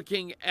you're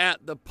looking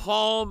at the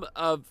palm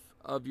of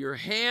your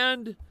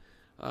hand.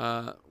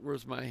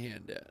 Where's my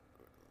hand at?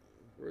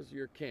 Where's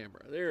your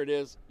camera? There it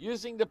is.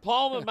 Using the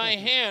palm of my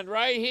hand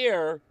right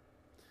here,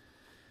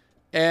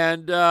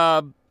 and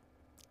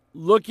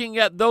looking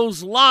at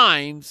those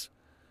lines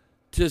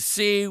to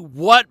see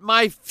what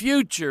my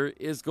future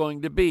is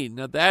going to be.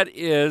 Now, that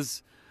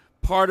is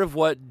part of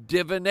what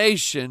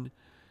divination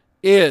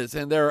is,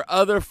 and there are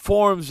other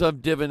forms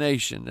of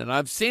divination, and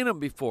I've seen them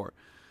before.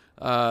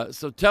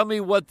 So tell me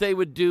what they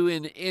would do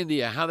in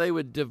India, how they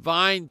would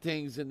divine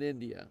things in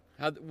India.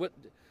 What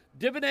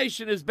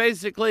divination is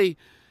basically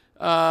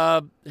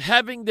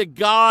having the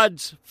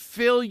gods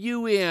fill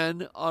you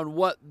in on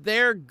what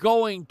they're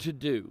going to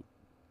do.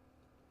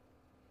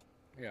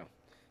 Yeah.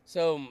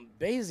 So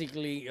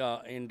basically,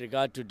 in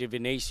regard to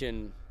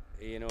divination,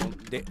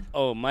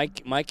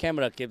 my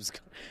camera keeps.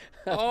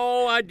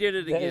 Oh, I did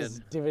it again. There's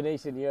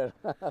divination here.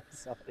 I'm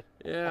sorry.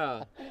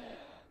 Yeah.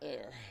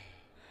 There.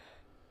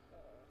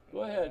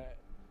 Go ahead.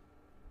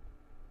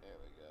 There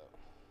we go.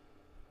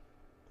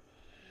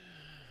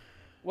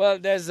 Well,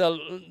 there's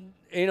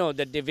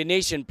the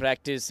divination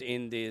practice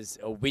in this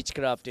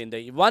witchcraft.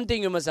 One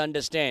thing you must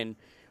understand,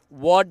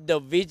 what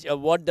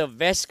the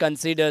West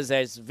considers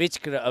as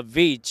a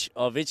witch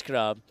or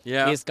witchcraft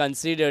is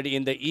considered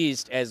in the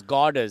East as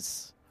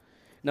goddess.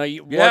 Now,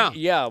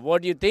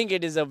 what you think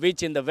it is a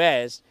witch in the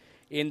West,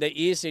 in the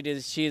East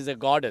she is a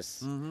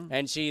goddess,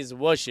 and she is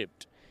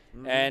worshipped.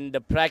 And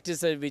the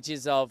practice which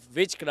is of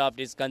witchcraft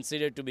is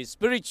considered to be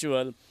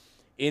spiritual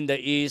in the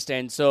East,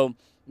 and so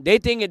they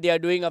think they are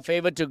doing a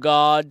favor to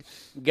God,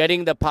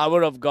 getting the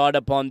power of God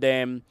upon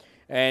them,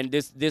 and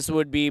this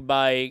would be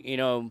by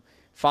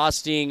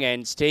fasting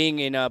and staying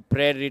in a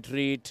prayer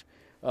retreat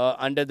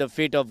under the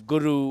feet of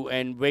Guru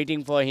and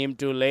waiting for him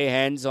to lay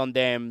hands on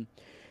them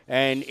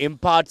and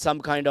impart some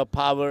kind of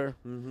power.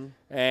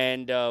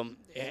 And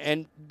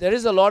there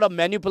is a lot of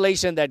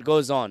manipulation that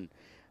goes on,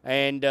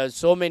 and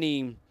so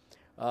many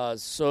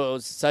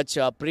such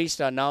priests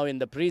are now in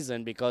the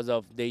prison because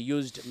of they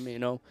used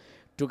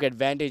took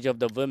advantage of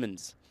the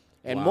women's.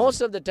 And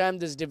most of the time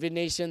these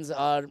divinations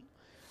are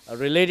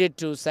related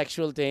to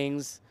sexual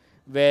things,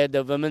 where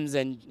the women's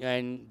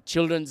and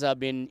children's are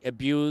being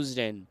abused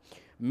and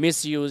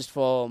misused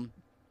for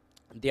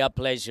their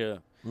pleasure.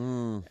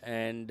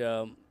 And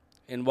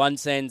in one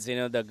sense,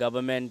 the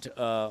government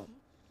of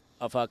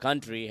our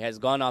country has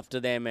gone after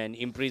them and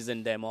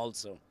imprisoned them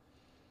also.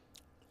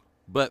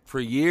 But for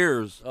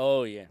years,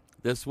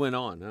 this went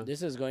on, huh?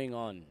 This is going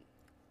on.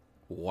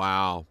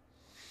 Wow.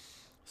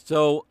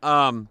 So,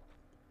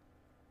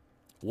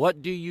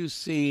 what do you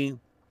see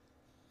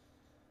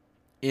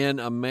in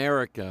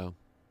America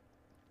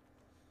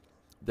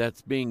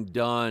that's being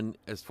done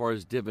as far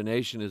as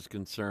divination is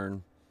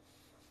concerned,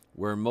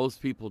 where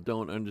most people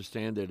don't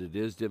understand that it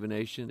is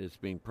divination, it's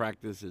being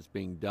practiced, it's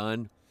being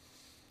done,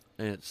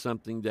 and it's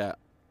something that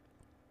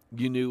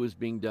you knew was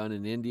being done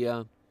in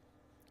India.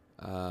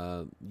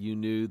 You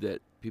knew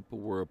that people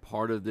were a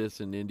part of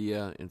this in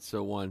India and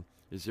so on.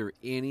 Is there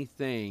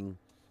anything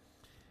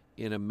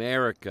in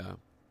America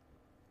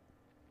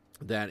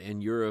that, in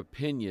your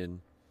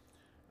opinion,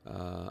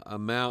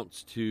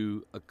 amounts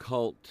to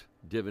occult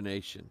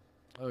divination?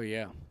 Oh,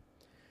 yeah.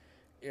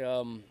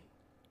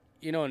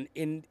 You know,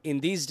 in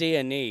this day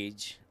and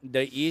age,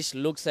 the East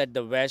looks at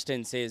the West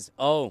and says,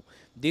 oh,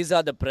 these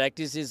are the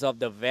practices of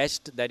the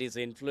West that is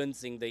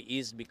influencing the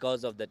East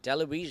because of the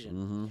television.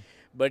 Mm-hmm.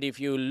 But if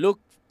you look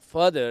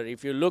further,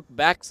 if you look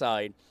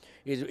backside,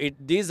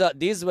 these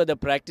were the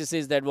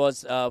practices that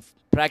was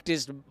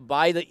practiced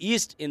by the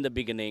East in the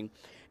beginning,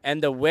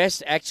 and the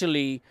West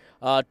actually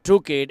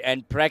took it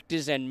and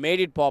practiced and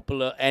made it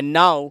popular, and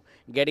now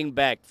getting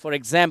back. For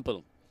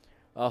example,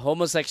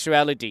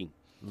 homosexuality,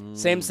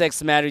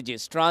 same-sex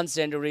marriages,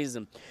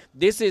 transgenderism.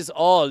 This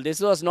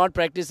was not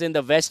practiced in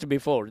the West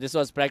before. This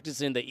was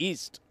practiced in the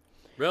East.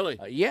 Really?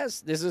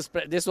 Yes, this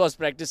was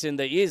practiced in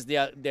the East.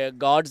 Their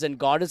gods and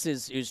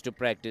goddesses used to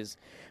practice.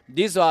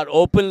 These are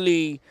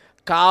openly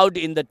carved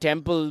in the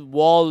temple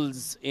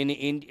walls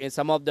in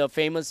some of the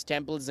famous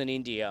temples in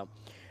India.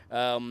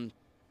 And,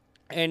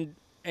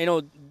 you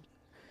know,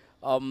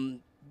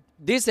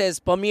 this has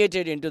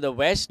permeated into the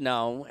West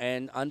now,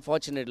 and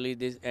unfortunately,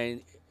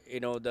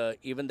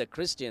 even the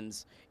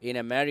Christians in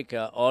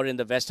America or in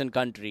the Western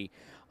country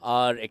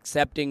are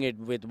accepting it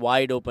with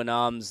wide open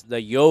arms,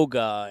 the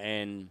yoga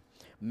and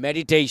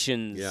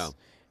meditations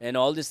and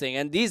all this thing.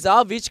 And these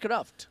are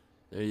witchcraft.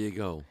 There you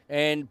go.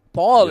 And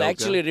Paul Yoga.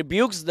 actually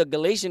rebukes the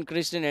Galatian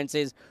Christian and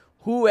says,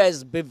 who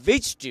has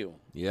bewitched you?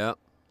 Yeah.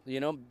 You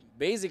know,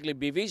 basically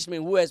bewitched me,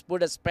 who has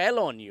put a spell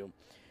on you?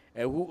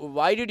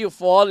 Why did you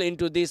fall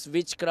into this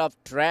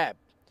witchcraft trap?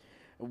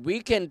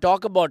 We can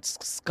talk about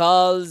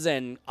skulls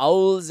and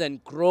owls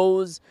and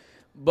crows,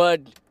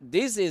 but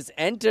this is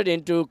entered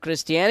into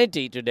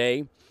Christianity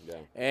today. Yeah.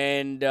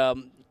 And,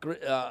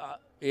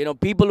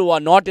 people who are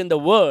not in the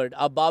Word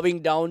are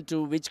bowing down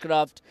to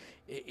witchcraft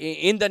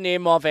in the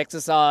name of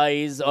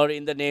exercise or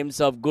in the names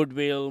of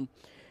goodwill,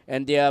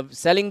 and they are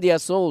selling their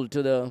soul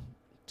to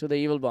the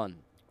evil one.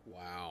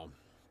 Wow.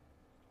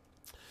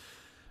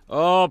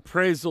 Oh,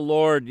 praise the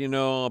Lord. You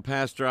know,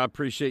 Pastor, I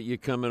appreciate you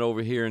coming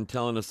over here and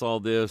telling us all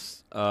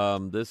this.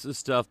 This is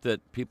stuff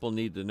that people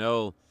need to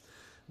know.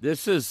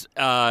 This is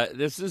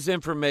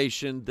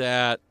information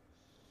that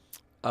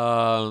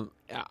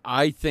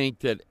I think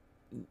that,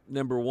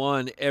 number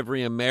one,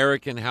 every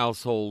American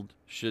household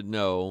should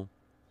know.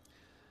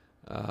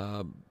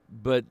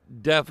 But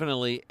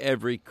definitely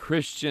every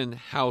Christian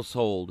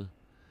household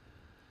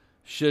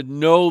should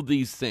know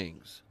these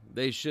things.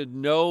 They should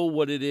know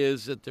what it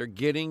is that they're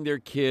getting their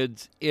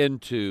kids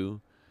into,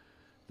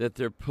 that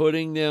they're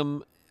putting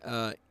them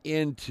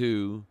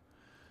into.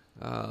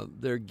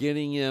 They're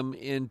getting them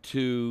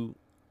into,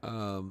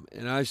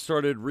 and I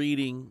started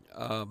reading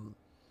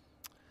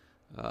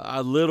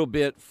a little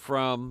bit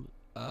from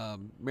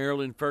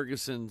Marilyn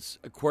Ferguson's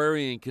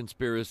Aquarian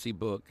Conspiracy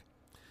book,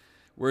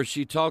 where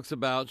she talks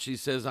about, she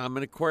says, I'm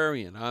an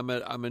Aquarian, I'm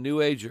a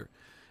New Ager,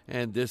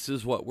 and this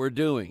is what we're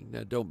doing.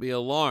 Now, don't be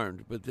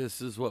alarmed, but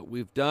this is what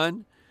we've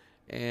done,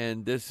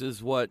 and this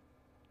is what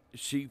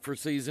she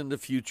foresees in the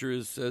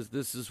future, says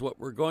this is what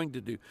we're going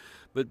to do.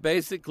 But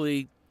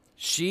basically,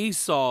 she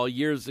saw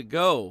years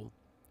ago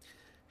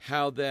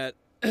how that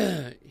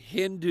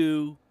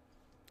Hindu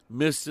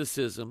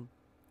mysticism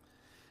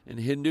and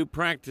Hindu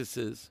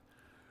practices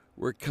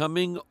were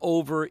coming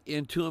over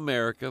into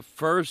America,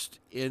 first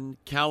in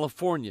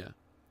California.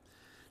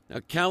 Now,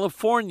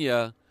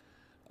 California,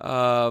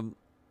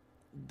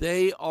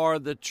 they are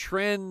the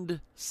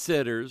trend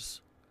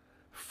setters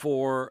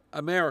for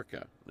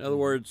America. In other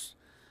words,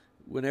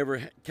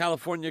 whenever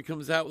California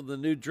comes out with a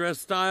new dress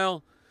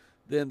style,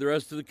 then the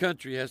rest of the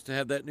country has to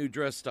have that new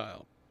dress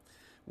style.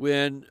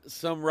 When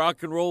some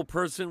rock and roll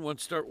person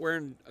wants to start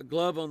wearing a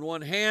glove on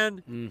one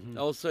hand,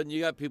 all of a sudden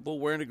you got people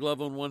wearing a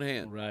glove on one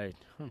hand. Right.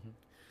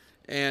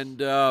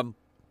 And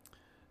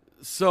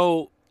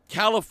so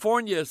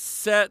California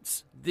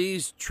sets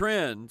these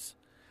trends,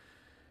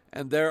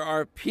 and there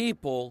are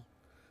people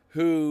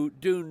who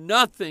do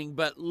nothing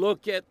but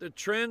look at the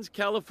trends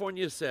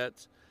California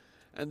sets,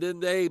 and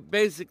then they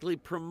basically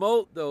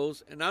promote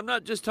those. And I'm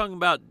not just talking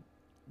about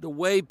the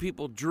way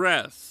people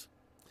dress.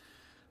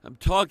 I'm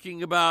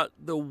talking about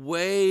the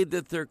way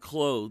that they're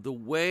clothed, the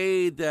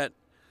way that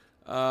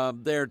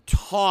they're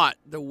taught,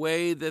 the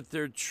way that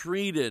they're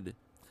treated.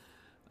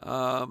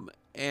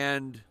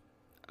 And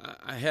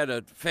I had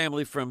a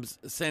family from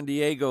San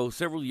Diego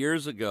several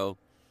years ago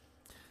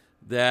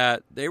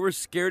that they were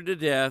scared to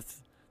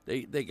death.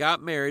 They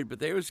got married, but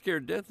they were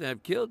scared to death to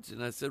have kids.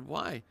 And I said,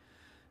 why?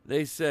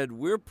 They said,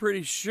 we're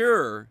pretty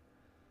sure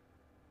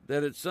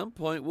that at some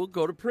point we'll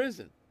go to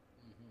prison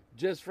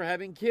just for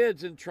having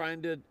kids and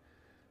trying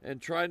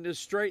to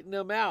straighten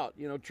them out,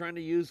 trying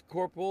to use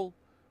corporal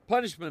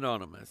punishment on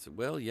them. I said,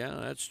 well, yeah,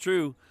 that's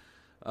true.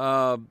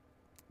 But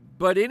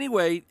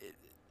anyway,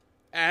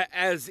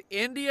 as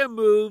India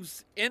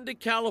moves into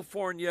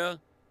California,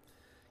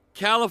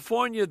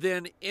 California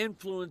then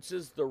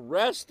influences the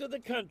rest of the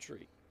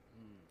country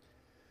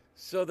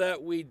so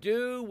that we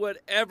do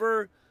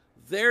whatever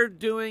they're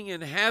doing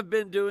and have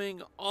been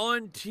doing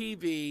on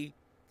TV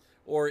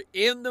or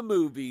in the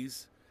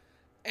movies,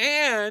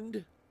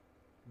 and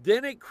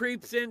then it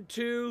creeps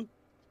into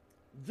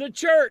the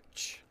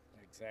church.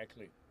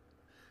 Exactly.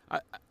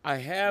 I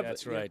have.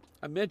 That's right.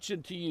 I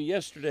mentioned to you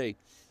yesterday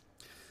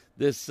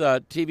this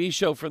TV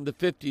show from the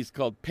 50s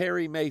called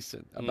Perry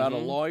Mason about a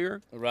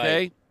lawyer. Right.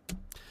 Okay?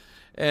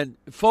 And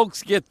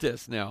folks, get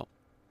this now.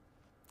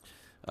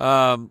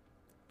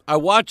 I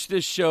watch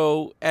this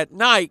show at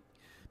night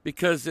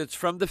because it's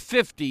from the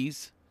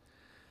 50s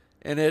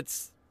and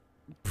it's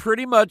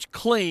pretty much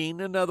clean.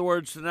 In other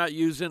words, they're not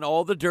using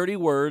all the dirty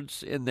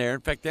words in there.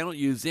 In fact, they don't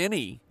use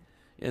any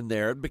in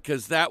there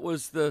because that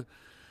was the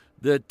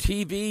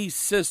TV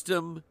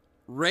system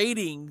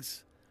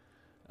ratings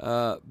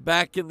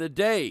back in the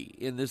day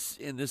in the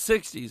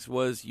 60s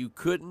was you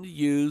couldn't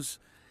use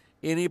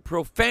any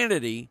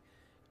profanity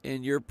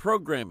in your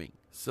programming.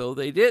 So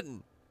they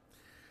didn't.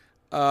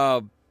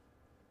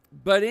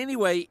 But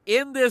anyway,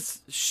 in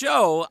this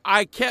show,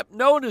 I kept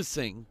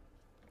noticing,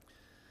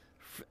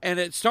 and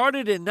it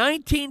started in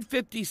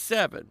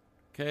 1957,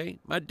 okay?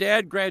 My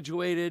dad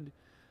graduated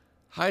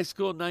high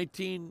school in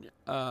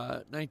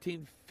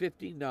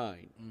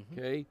 1959,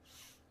 okay?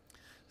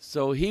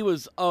 So he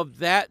was of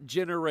that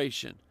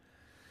generation.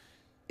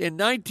 In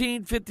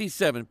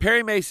 1957,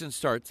 Perry Mason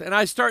starts, and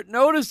I start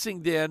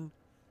noticing then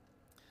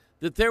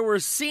that there were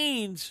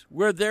scenes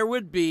where there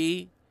would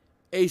be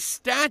a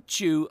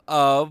statue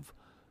of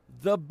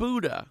the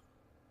Buddha.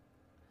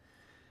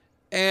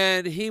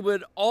 And he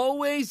would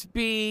always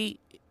be,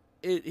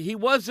 he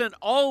wasn't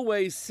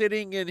always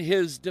sitting in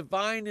his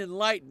divine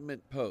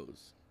enlightenment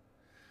pose.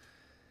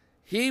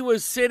 He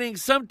was sitting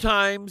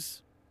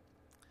sometimes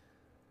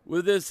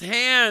with his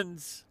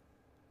hands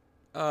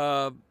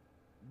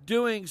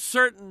doing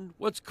certain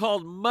what's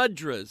called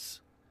mudras.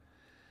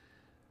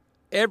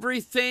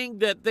 Everything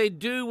that they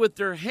do with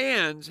their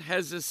hands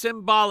has a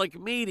symbolic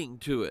meaning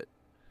to it.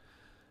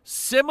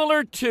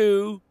 Similar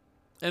to,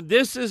 and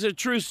this is a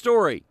true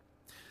story,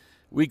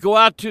 we go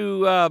out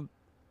to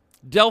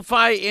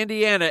Delphi,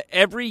 Indiana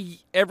every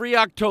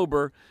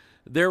October.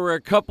 There were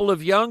a couple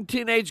of young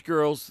teenage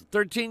girls,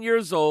 13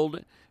 years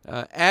old,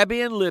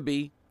 Abby and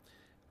Libby,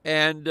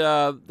 and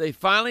they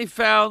finally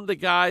found the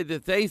guy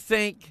that they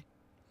think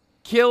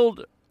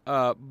killed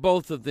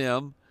both of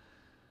them.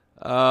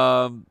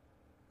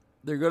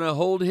 They're going to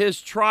hold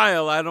his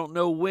trial. I don't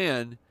know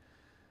when.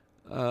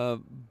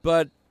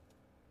 But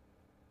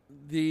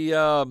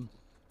the,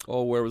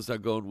 where was I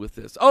going with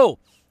this?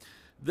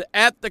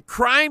 At the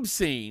crime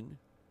scene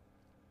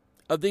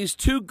of these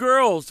two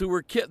girls who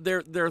were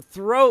their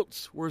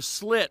throats were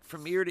slit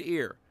from ear to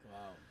ear. Wow.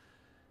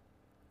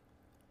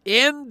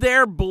 In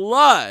their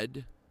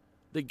blood,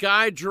 the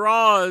guy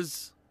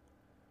draws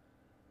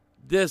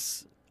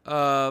this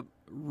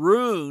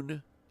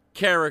rune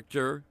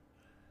character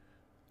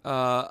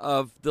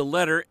of the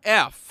letter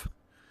F,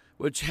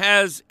 which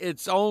has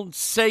its own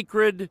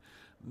sacred,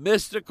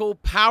 mystical,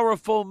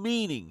 powerful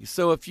meaning.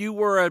 So if you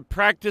were a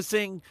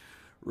practicing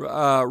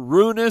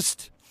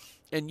runist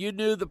and you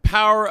knew the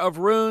power of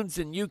runes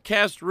and you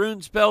cast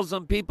rune spells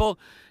on people,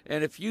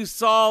 and if you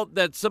saw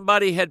that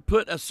somebody had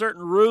put a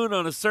certain rune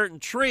on a certain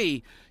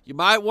tree, you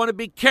might want to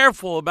be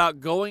careful about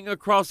going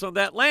across on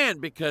that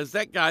land because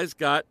that guy's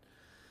got,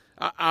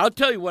 I'll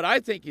tell you what I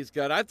think he's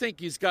got. I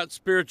think he's got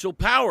spiritual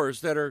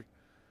powers that are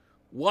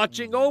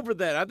watching over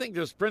that. I think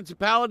there's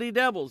principality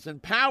devils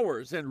and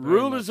powers and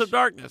rulers of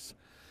darkness.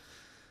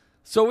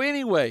 So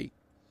anyway,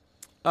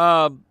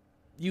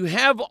 you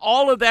have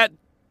all of that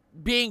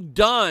being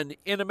done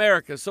in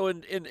America. So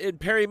in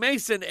Perry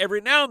Mason,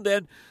 every now and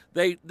then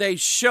they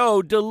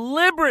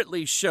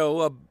deliberately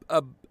show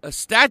a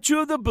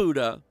statue of the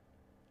Buddha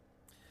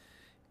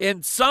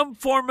in some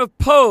form of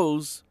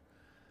pose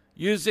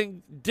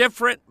using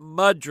different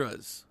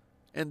mudras.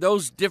 And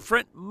those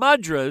different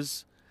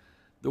mudras,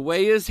 the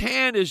way his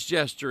hand is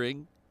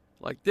gesturing,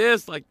 like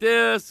this, like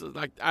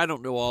I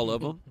don't know all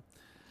of them,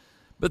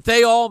 but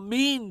they all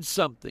mean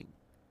something.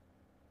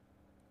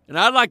 And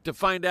I'd like to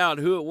find out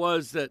who it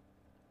was that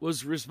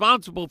was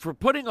responsible for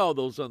putting all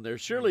those on there.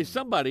 Surely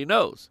somebody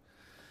knows.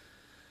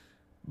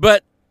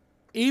 But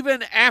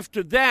even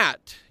after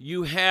that,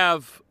 you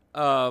have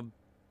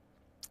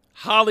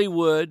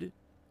Hollywood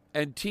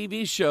and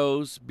TV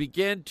shows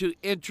begin to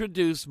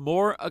introduce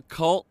more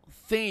occult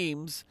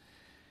themes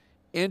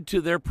into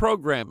their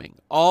programming.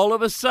 All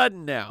of a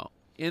sudden now,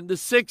 in the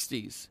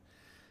 60s,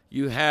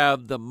 you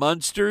have the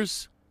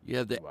Munsters, you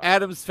have the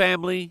Addams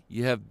Family,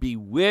 you have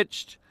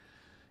Bewitched,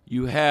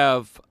 you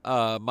have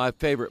My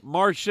Favorite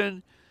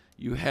Martian,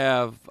 you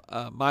have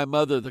My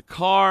Mother the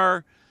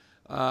Car,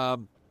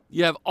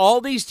 you have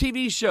all these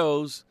TV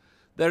shows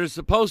that are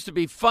supposed to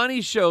be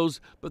funny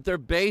shows, but they're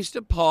based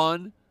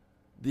upon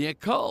the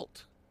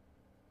occult.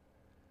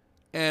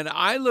 And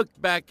I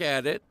looked back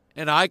at it,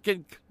 and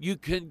you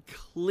can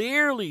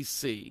clearly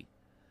see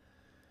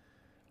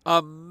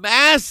a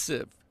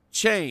massive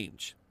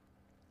change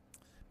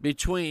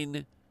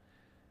between,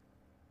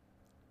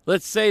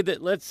 let's say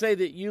that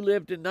you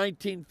lived in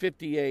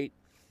 1958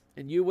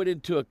 and you went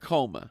into a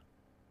coma.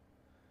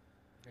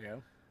 Yeah.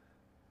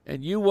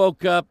 And you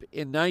woke up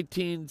in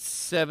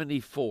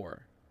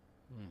 1974.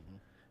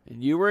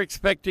 And you were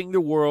expecting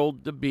the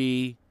world to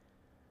be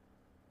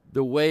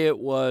the way it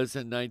was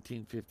in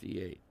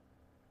 1958.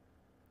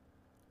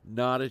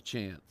 Not a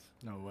chance.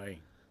 No way.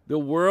 The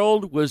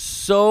world was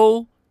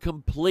so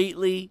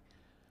completely,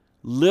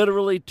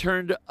 literally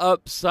turned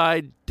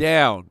upside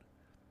down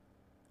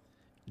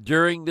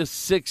during the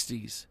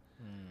 60s.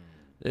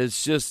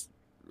 It's just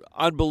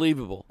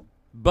unbelievable.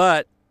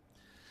 But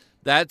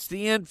that's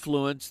the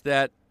influence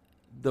that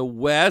the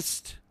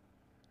West,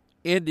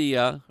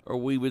 India, or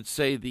we would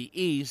say the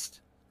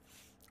East,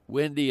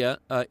 India,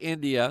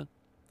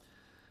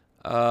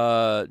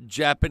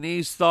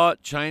 Japanese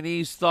thought,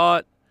 Chinese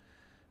thought,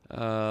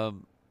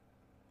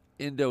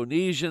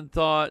 Indonesian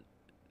thought.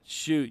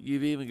 Shoot,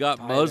 you've even got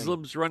Thailand.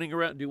 Muslims running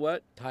around. Do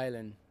what?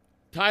 Thailand.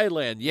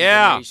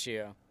 Yeah.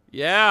 Indonesia.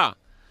 Yeah.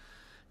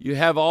 You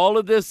have all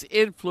of this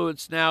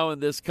influence now in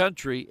this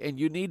country, and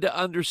you need to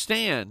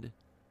understand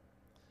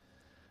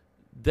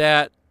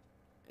that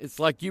it's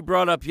like you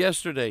brought up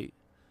yesterday,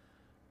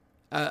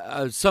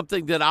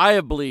 something that I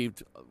have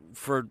believed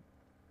for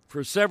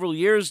several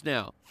years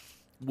now.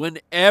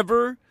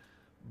 Whenever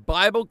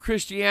Bible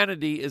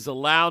Christianity is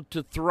allowed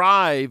to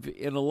thrive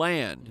in a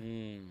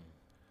land,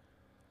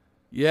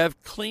 you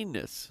have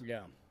cleanness.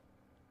 Yeah.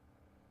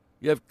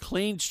 You have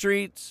clean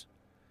streets,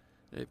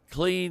 you have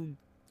clean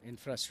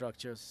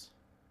Infrastructures.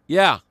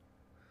 Yeah.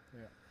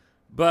 Yeah.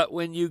 But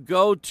when you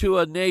go to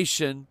a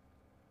nation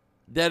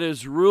that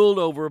is ruled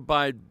over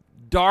by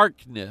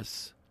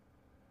darkness,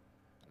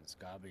 There's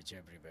garbage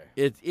everywhere.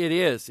 it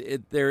is.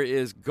 There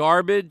is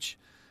garbage,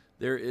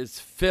 there is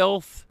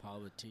filth,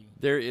 Poverty.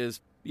 there is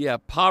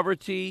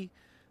poverty.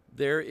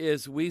 There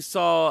is. We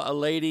saw a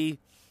lady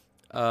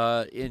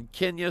in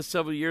Kenya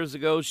several years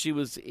ago. She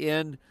was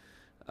in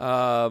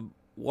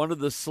one of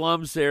the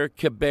slums there,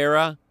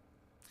 Kibera.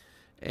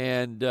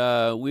 And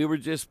we were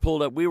just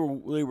pulled up. We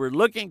were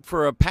looking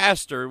for a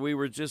pastor. We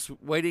were just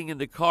waiting in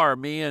the car.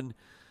 Me and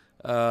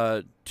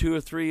 2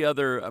 or 3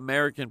 other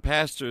American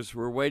pastors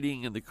were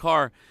waiting in the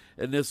car.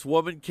 And this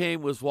woman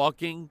was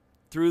walking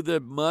through the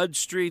mud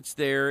streets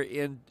there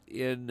in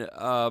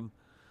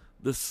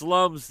the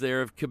slums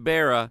there of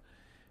Kibera.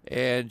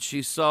 And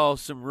she saw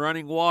some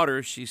running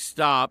water. She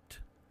stopped,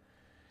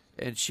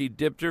 and she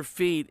dipped her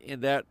feet in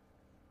that.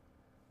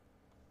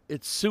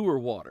 It's sewer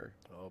water.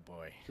 Oh,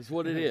 boy. Is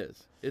what it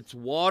is. It's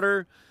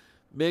water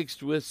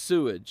mixed with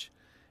sewage,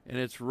 and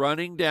it's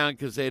running down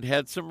because they'd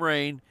had some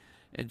rain,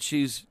 and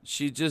she's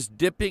just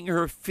dipping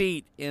her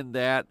feet in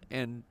that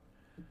and,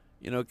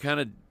 kind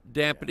of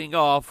dampening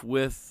off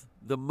with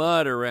the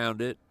mud around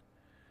it,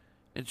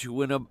 and she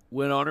went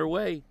on her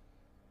way.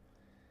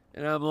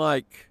 And I'm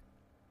like,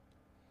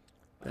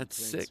 that's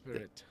sick.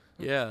 Spirit.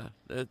 Yeah,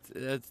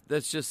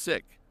 that's just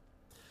sick.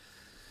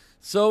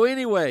 So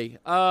anyway,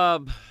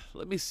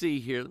 let me see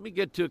here. Let me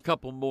get to a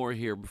couple more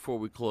here before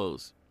we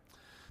close.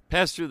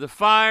 Pass through the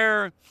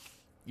fire,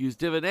 use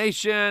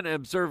divination,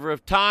 observer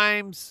of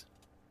times,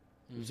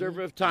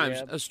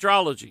 Yep.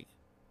 astrology.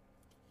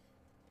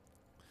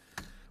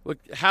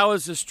 How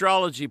is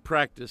astrology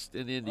practiced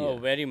in India? Oh,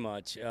 very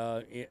much.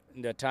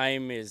 The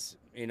time is,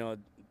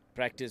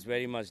 practiced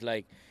very much.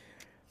 Like,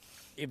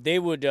 if they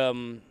would,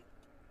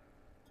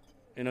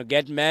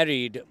 get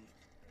married,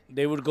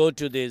 they would go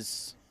to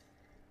this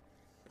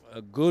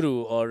a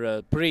guru or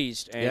a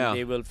priest, and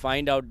they will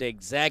find out the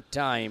exact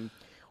time,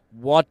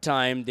 what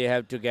time they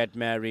have to get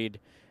married,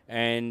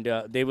 and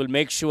they will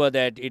make sure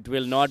that it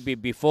will not be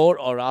before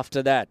or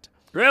after that.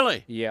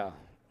 Really? Yeah.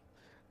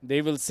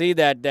 They will see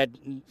that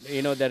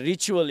the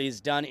ritual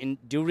is done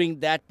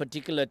during that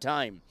particular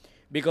time.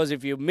 Because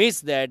if you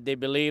miss that, they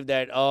believe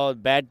that,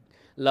 bad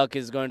luck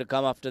is going to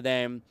come after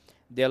them.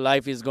 Their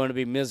life is going to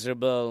be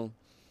miserable.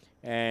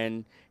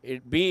 And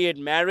be it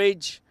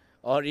marriage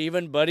or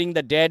even burning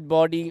the dead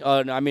body,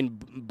 or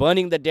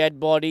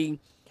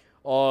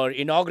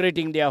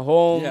inaugurating their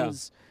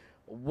homes,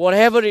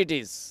 whatever it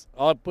is,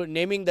 or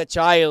naming the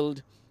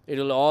child, it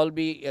will all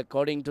be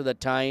according to the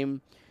time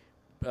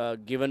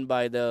given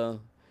by the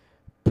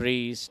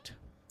priest.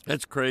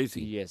 That's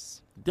crazy.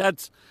 Yes.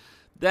 That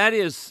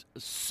is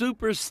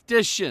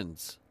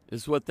superstitions,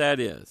 is what that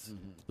is.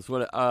 That's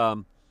what.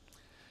 All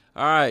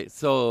right.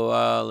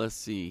 So let's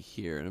see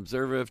here. An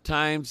observer of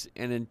times,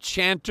 an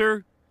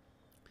enchanter,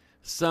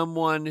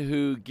 someone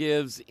who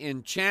gives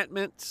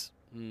enchantments,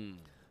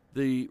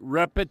 the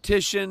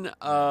repetition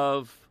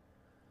of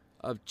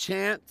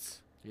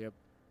chants. Yep.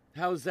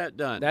 How is that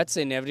done? That's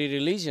in every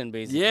religion,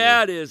 basically.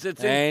 Yeah, it is.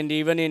 And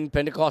even in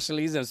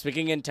Pentecostalism,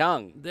 speaking in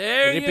tongue.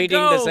 There you go. Repeating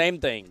the same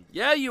thing.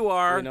 Yeah, you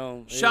are.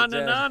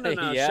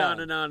 Sha-na-na-na-na,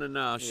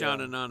 sha-na-na-na-na,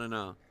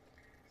 sha-na-na-na-na.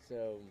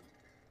 So,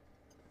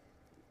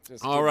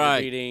 just all keep right.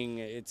 repeating.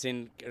 It's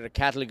in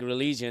Catholic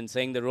religion,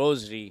 saying the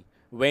rosary,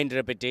 vain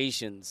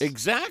repetitions.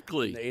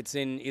 Exactly. It's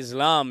in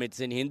Islam, it's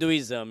in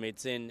Hinduism,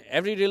 it's in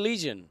every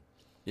religion.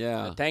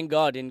 Yeah. Thank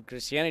God in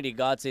Christianity,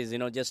 God says,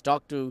 just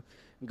talk to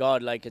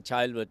God like a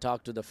child would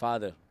talk to the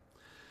Father.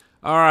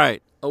 All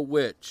right, a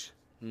witch.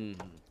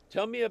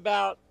 Tell me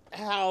about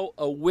how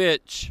a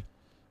witch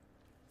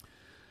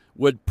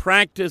would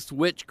practice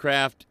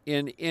witchcraft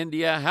in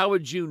India. How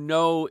would you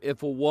know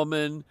if a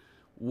woman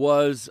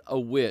was a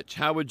witch?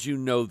 How would you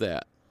know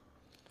that?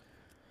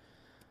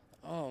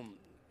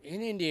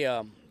 In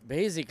India,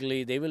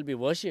 basically, they will be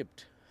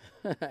worshipped.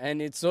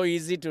 And it's so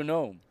easy to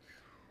know.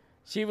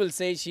 She will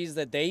say she's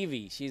the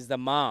Devi, she's the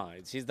Ma,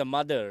 she's the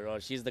mother,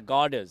 or she's the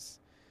goddess.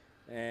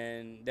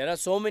 And there are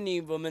so many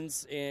women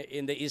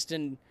in the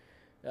eastern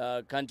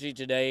country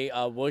today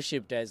are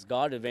worshipped as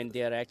God when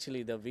they are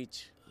actually the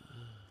witch.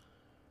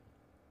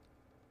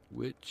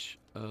 Witch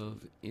of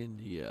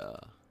India.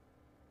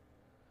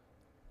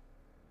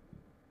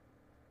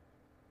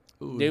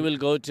 Ooh, They will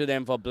go to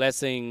them for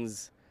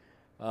blessings.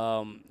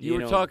 You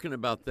were talking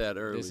about that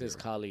earlier. This is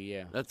Kali,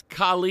 yeah. That's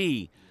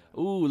Kali.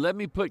 Ooh, let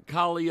me put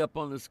Kali up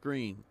on the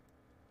screen.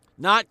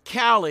 Not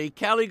Callie.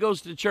 Callie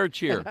goes to church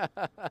here.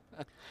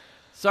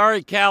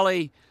 Sorry,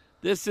 Callie.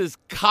 This is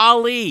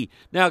Kali.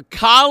 Now,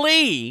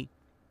 Kali,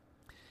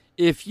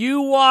 if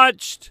you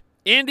watched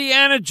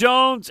Indiana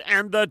Jones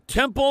and the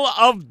Temple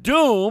of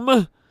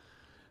Doom,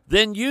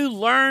 then you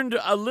learned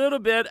a little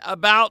bit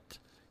about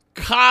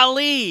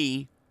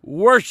Kali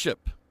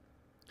worship.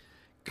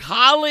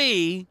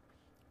 Kali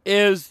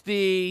is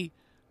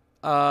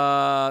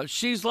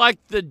she's like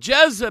the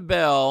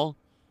Jezebel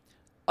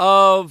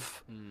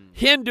of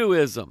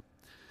Hinduism.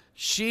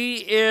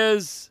 She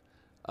is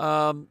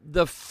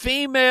the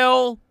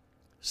female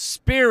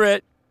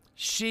spirit.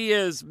 She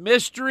is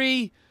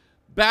mystery,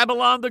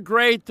 Babylon the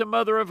Great, the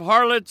mother of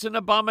harlots and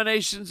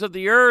abominations of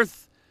the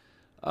earth,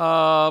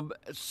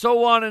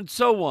 so on and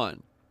so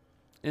on.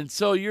 And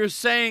so you're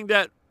saying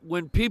that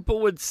when people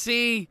would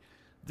see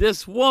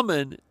this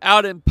woman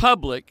out in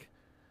public,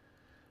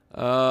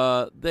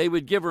 they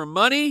would give her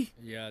money?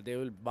 Yeah, they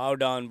will bow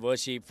down,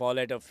 worship, fall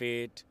at her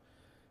feet,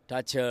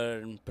 touch her,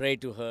 and pray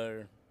to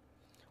her.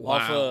 Wow.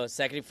 Offer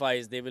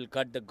sacrifice. They will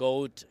cut the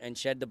goat and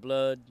shed the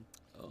blood.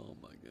 Oh,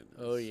 my goodness.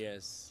 Oh,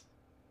 yes.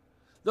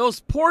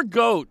 Those poor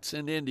goats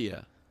in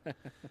India.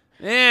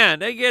 Man,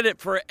 they get it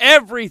for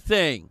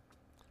everything.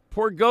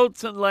 Poor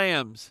goats and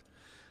lambs.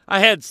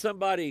 I had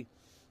somebody,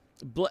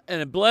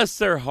 and bless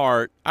their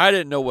heart, I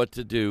didn't know what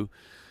to do,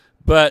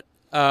 but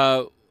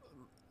I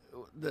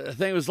think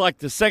it was like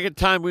the second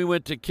time we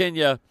went to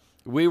Kenya.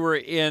 We were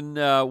in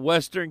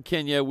western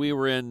Kenya. We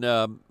were in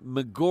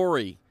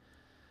Migori,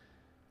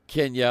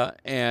 Kenya,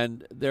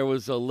 and there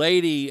was a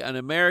lady, an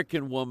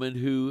American woman,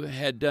 who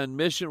had done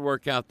mission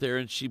work out there,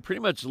 and she pretty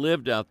much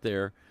lived out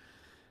there,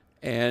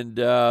 and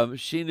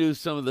she knew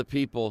some of the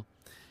people.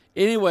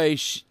 Anyway,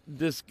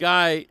 this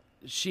guy,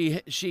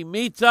 she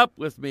meets up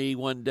with me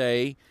one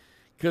day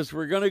because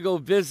we're going to go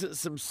visit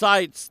some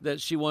sites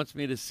that she wants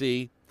me to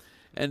see.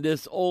 And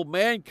this old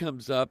man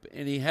comes up,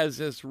 and he has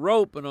this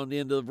rope, and on the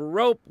end of the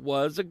rope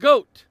was a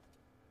goat.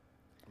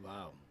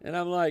 Wow. And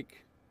I'm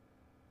like,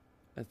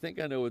 I think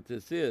I know what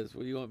this is.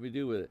 What do you want me to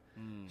do with it?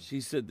 She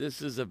said,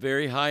 this is a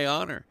very high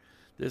honor.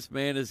 This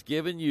man has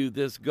given you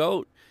this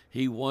goat.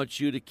 He wants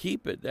you to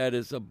keep it. That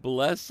is a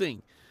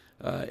blessing.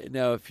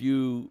 Now, if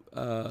you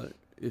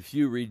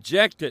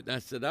reject it, and I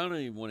said, I don't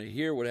even want to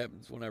hear what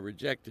happens when I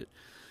reject it.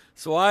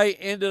 So I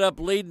ended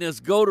up leading this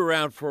goat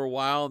around for a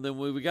while, and then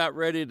when we got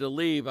ready to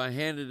leave, I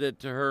handed it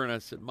to her, and I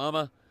said,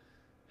 Mama,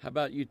 how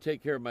about you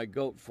take care of my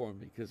goat for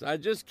me? Because I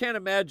just can't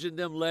imagine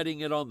them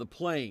letting it on the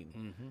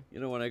plane,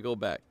 when I go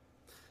back.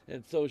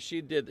 And so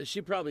she did. She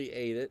probably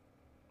ate it.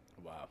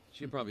 Wow.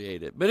 She probably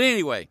ate it. But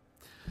anyway,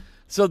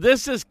 so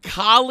this is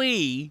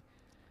Kali,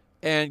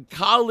 and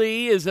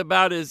Kali is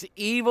about as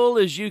evil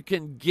as you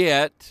can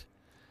get.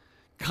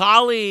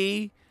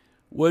 Kali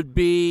would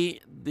be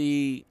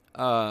the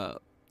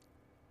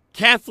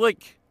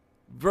Catholic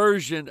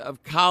version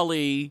of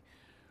Kali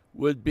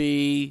would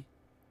be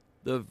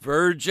the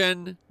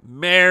Virgin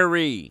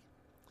Mary.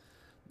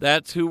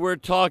 That's who we're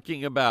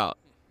talking about.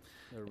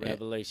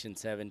 Revelation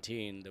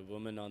 17, the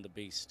woman on the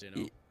beast,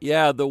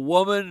 Yeah, the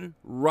woman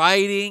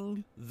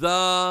riding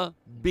the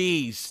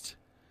beast.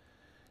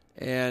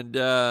 And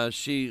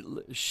she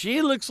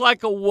looks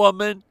like a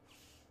woman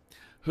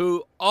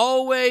who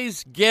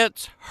always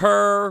gets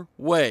her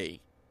way,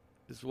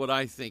 is what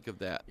I think of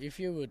that. If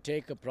you would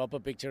take a proper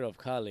picture of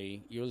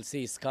Kali, you will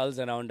see skulls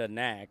around her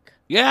neck.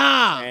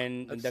 Yeah.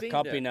 And I've the seen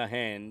cup that. in her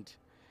hand.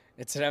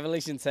 It's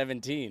Revelation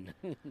 17.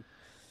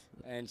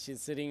 And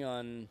she's sitting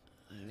on,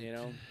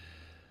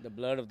 the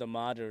blood of the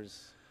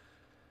martyrs.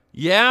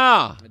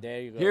 Yeah.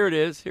 There you go. Here it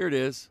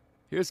is.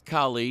 Here's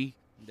Kali.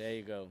 There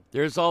you go.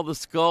 There's all the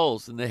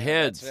skulls and the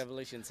heads. That's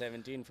Revelation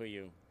 17 for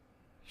you.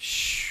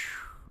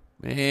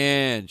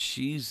 Man,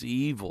 she's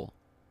evil.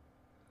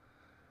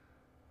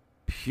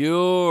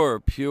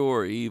 Pure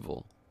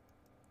evil.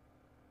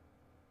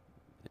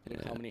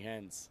 Look how many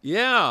hands.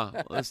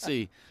 Yeah. Let's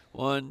see.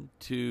 1,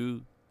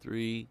 2,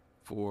 3,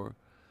 4,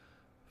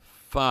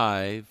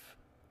 5.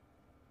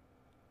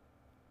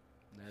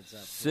 That's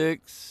up.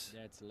 6.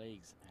 That's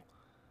legs.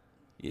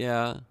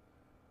 Yeah.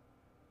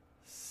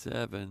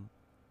 7.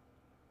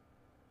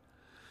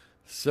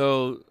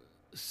 So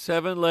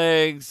 7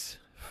 legs,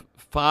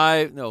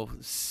 5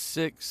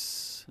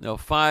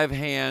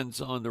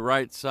 hands on the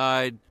right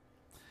side,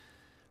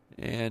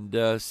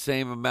 and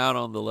same amount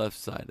on the left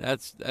side.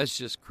 That's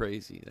just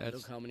crazy.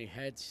 Look how many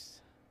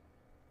heads.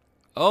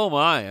 Oh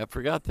my, I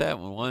forgot that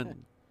one.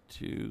 1,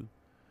 2,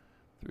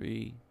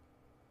 3,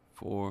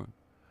 4,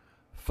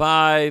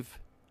 5,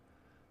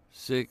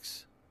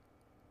 6,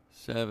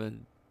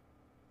 7,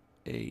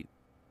 8,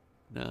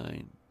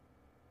 9,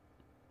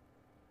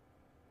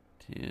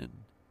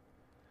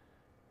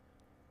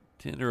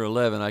 10 or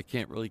 11. I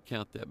can't really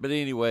count that. But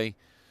anyway,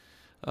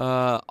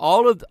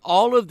 all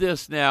of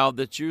this now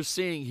that you're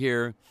seeing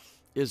here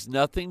is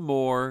nothing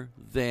more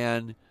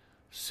than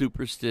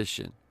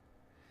superstition.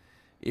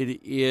 It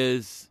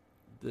is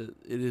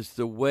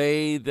the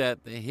way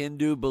that the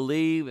Hindu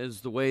believe,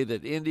 is the way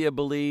that India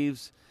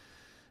believes,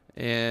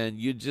 and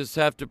you just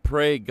have to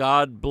pray,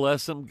 God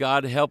bless them,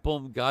 God help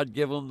them, God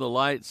give them the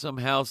light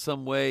somehow,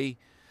 some way,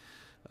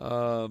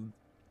 and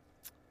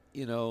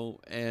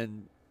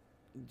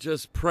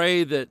just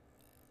pray that,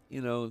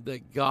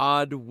 that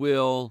God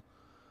will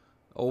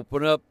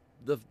open up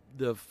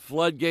the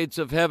floodgates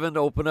of heaven,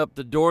 open up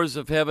the doors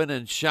of heaven,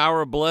 and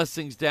shower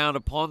blessings down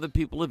upon the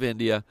people of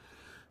India,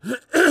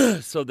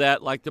 so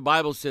that, like the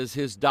Bible says,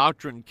 His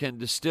doctrine can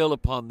distill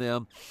upon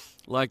them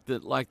like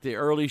the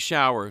early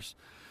showers.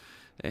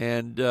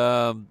 And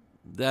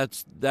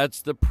that's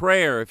the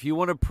prayer. If you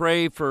want to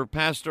pray for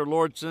Pastor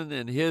Lordson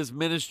and his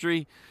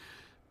ministry,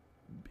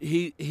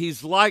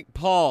 he's like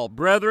Paul.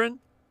 Brethren,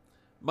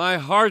 my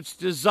heart's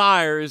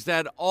desire is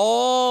that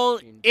all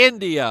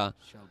India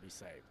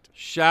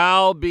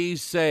shall be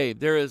saved.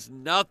 There is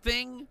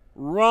nothing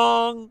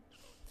wrong.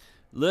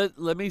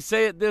 Let me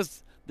say it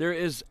this. There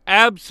is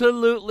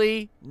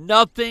absolutely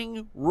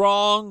nothing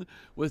wrong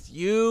with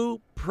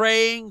you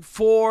praying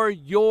for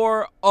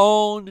your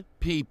own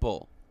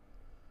people.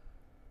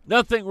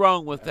 Nothing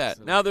wrong with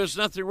that. Now, there's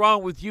nothing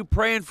wrong with you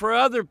praying for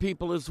other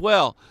people as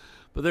well.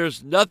 But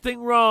there's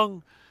nothing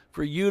wrong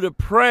for you to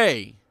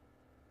pray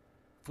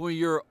for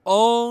your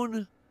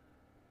own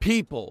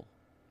people.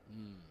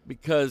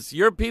 Because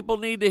your people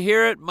need to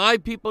hear it. My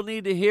people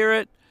need to hear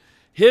it.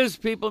 His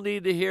people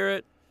need to hear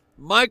it.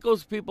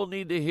 Michael's people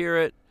need to hear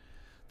it.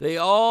 They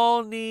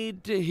all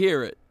need to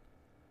hear it.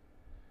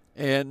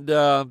 And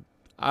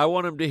I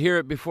want them to hear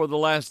it before the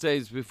last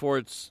days, before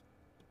it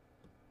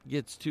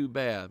gets too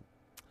bad.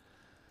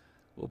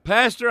 Well,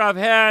 Pastor, I've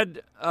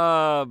had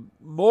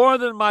more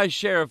than my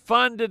share of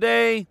fun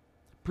today.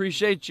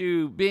 Appreciate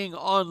you being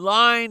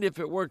online. If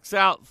it works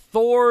out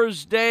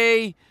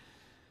Thursday,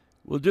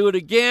 we'll do it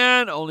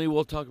again, only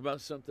we'll talk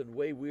about something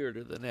way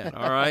weirder than that,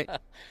 all right?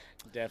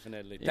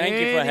 Definitely. Thank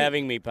you for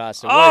having me,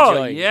 Pastor. Oh, what a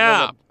joy.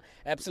 yeah.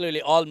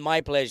 Absolutely all my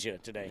pleasure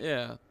today.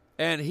 Yeah.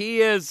 And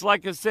he is,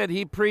 like I said,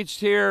 he preached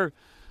here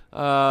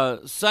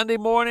Sunday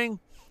morning.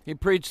 He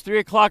preached 3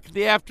 o'clock in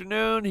the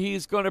afternoon.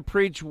 He's going to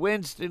preach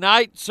Wednesday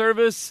night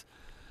service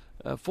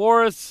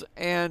for us.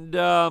 And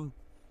then,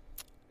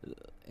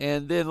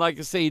 like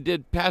I say, he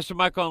did Pastor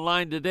Mike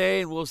online today,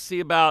 and we'll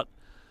see about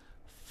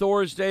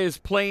Thursday. His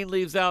plane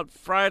leaves out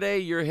Friday.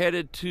 You're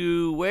headed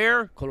to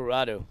where?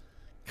 Colorado.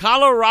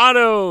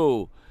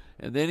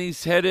 And then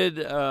he's headed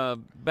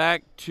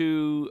back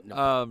to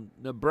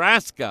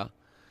Nebraska,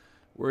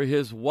 where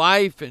his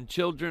wife and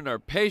children are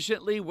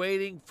patiently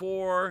waiting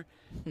for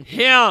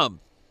him.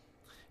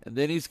 And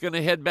then he's going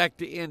to head back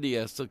to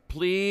India. So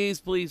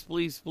please, please,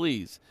 please,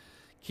 please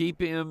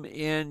keep him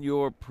in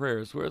your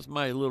prayers. Where's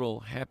my little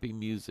happy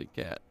music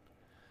at?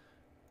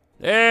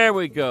 There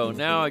we go.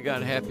 Now I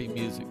got happy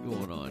music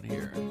going on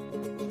here.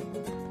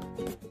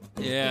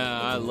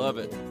 Yeah, I love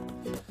it.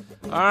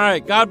 All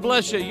right, God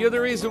bless you. You're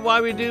the reason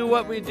why we do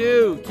what we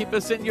do. Keep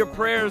us in your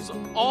prayers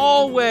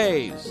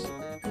always.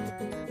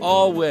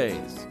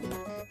 Always.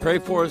 Pray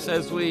for us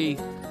as we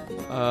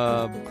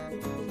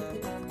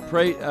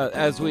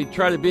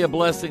try to be a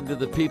blessing to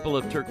the people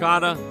of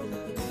Turkana.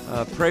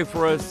 Pray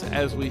for us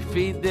as we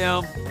feed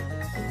them.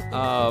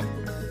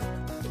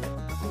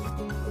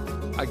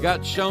 I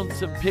got shown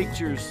some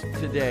pictures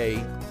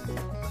today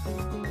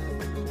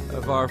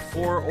of our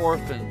 4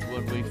 orphans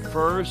when we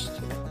first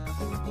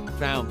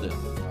found them.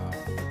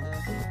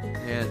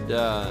 And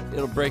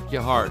it'll break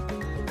your heart.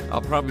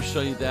 I'll probably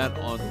show you that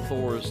on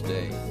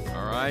Thursday.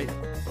 All right?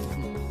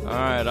 All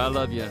right, I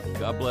love you.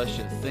 God bless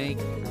you. Think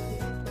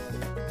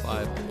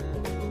Bible.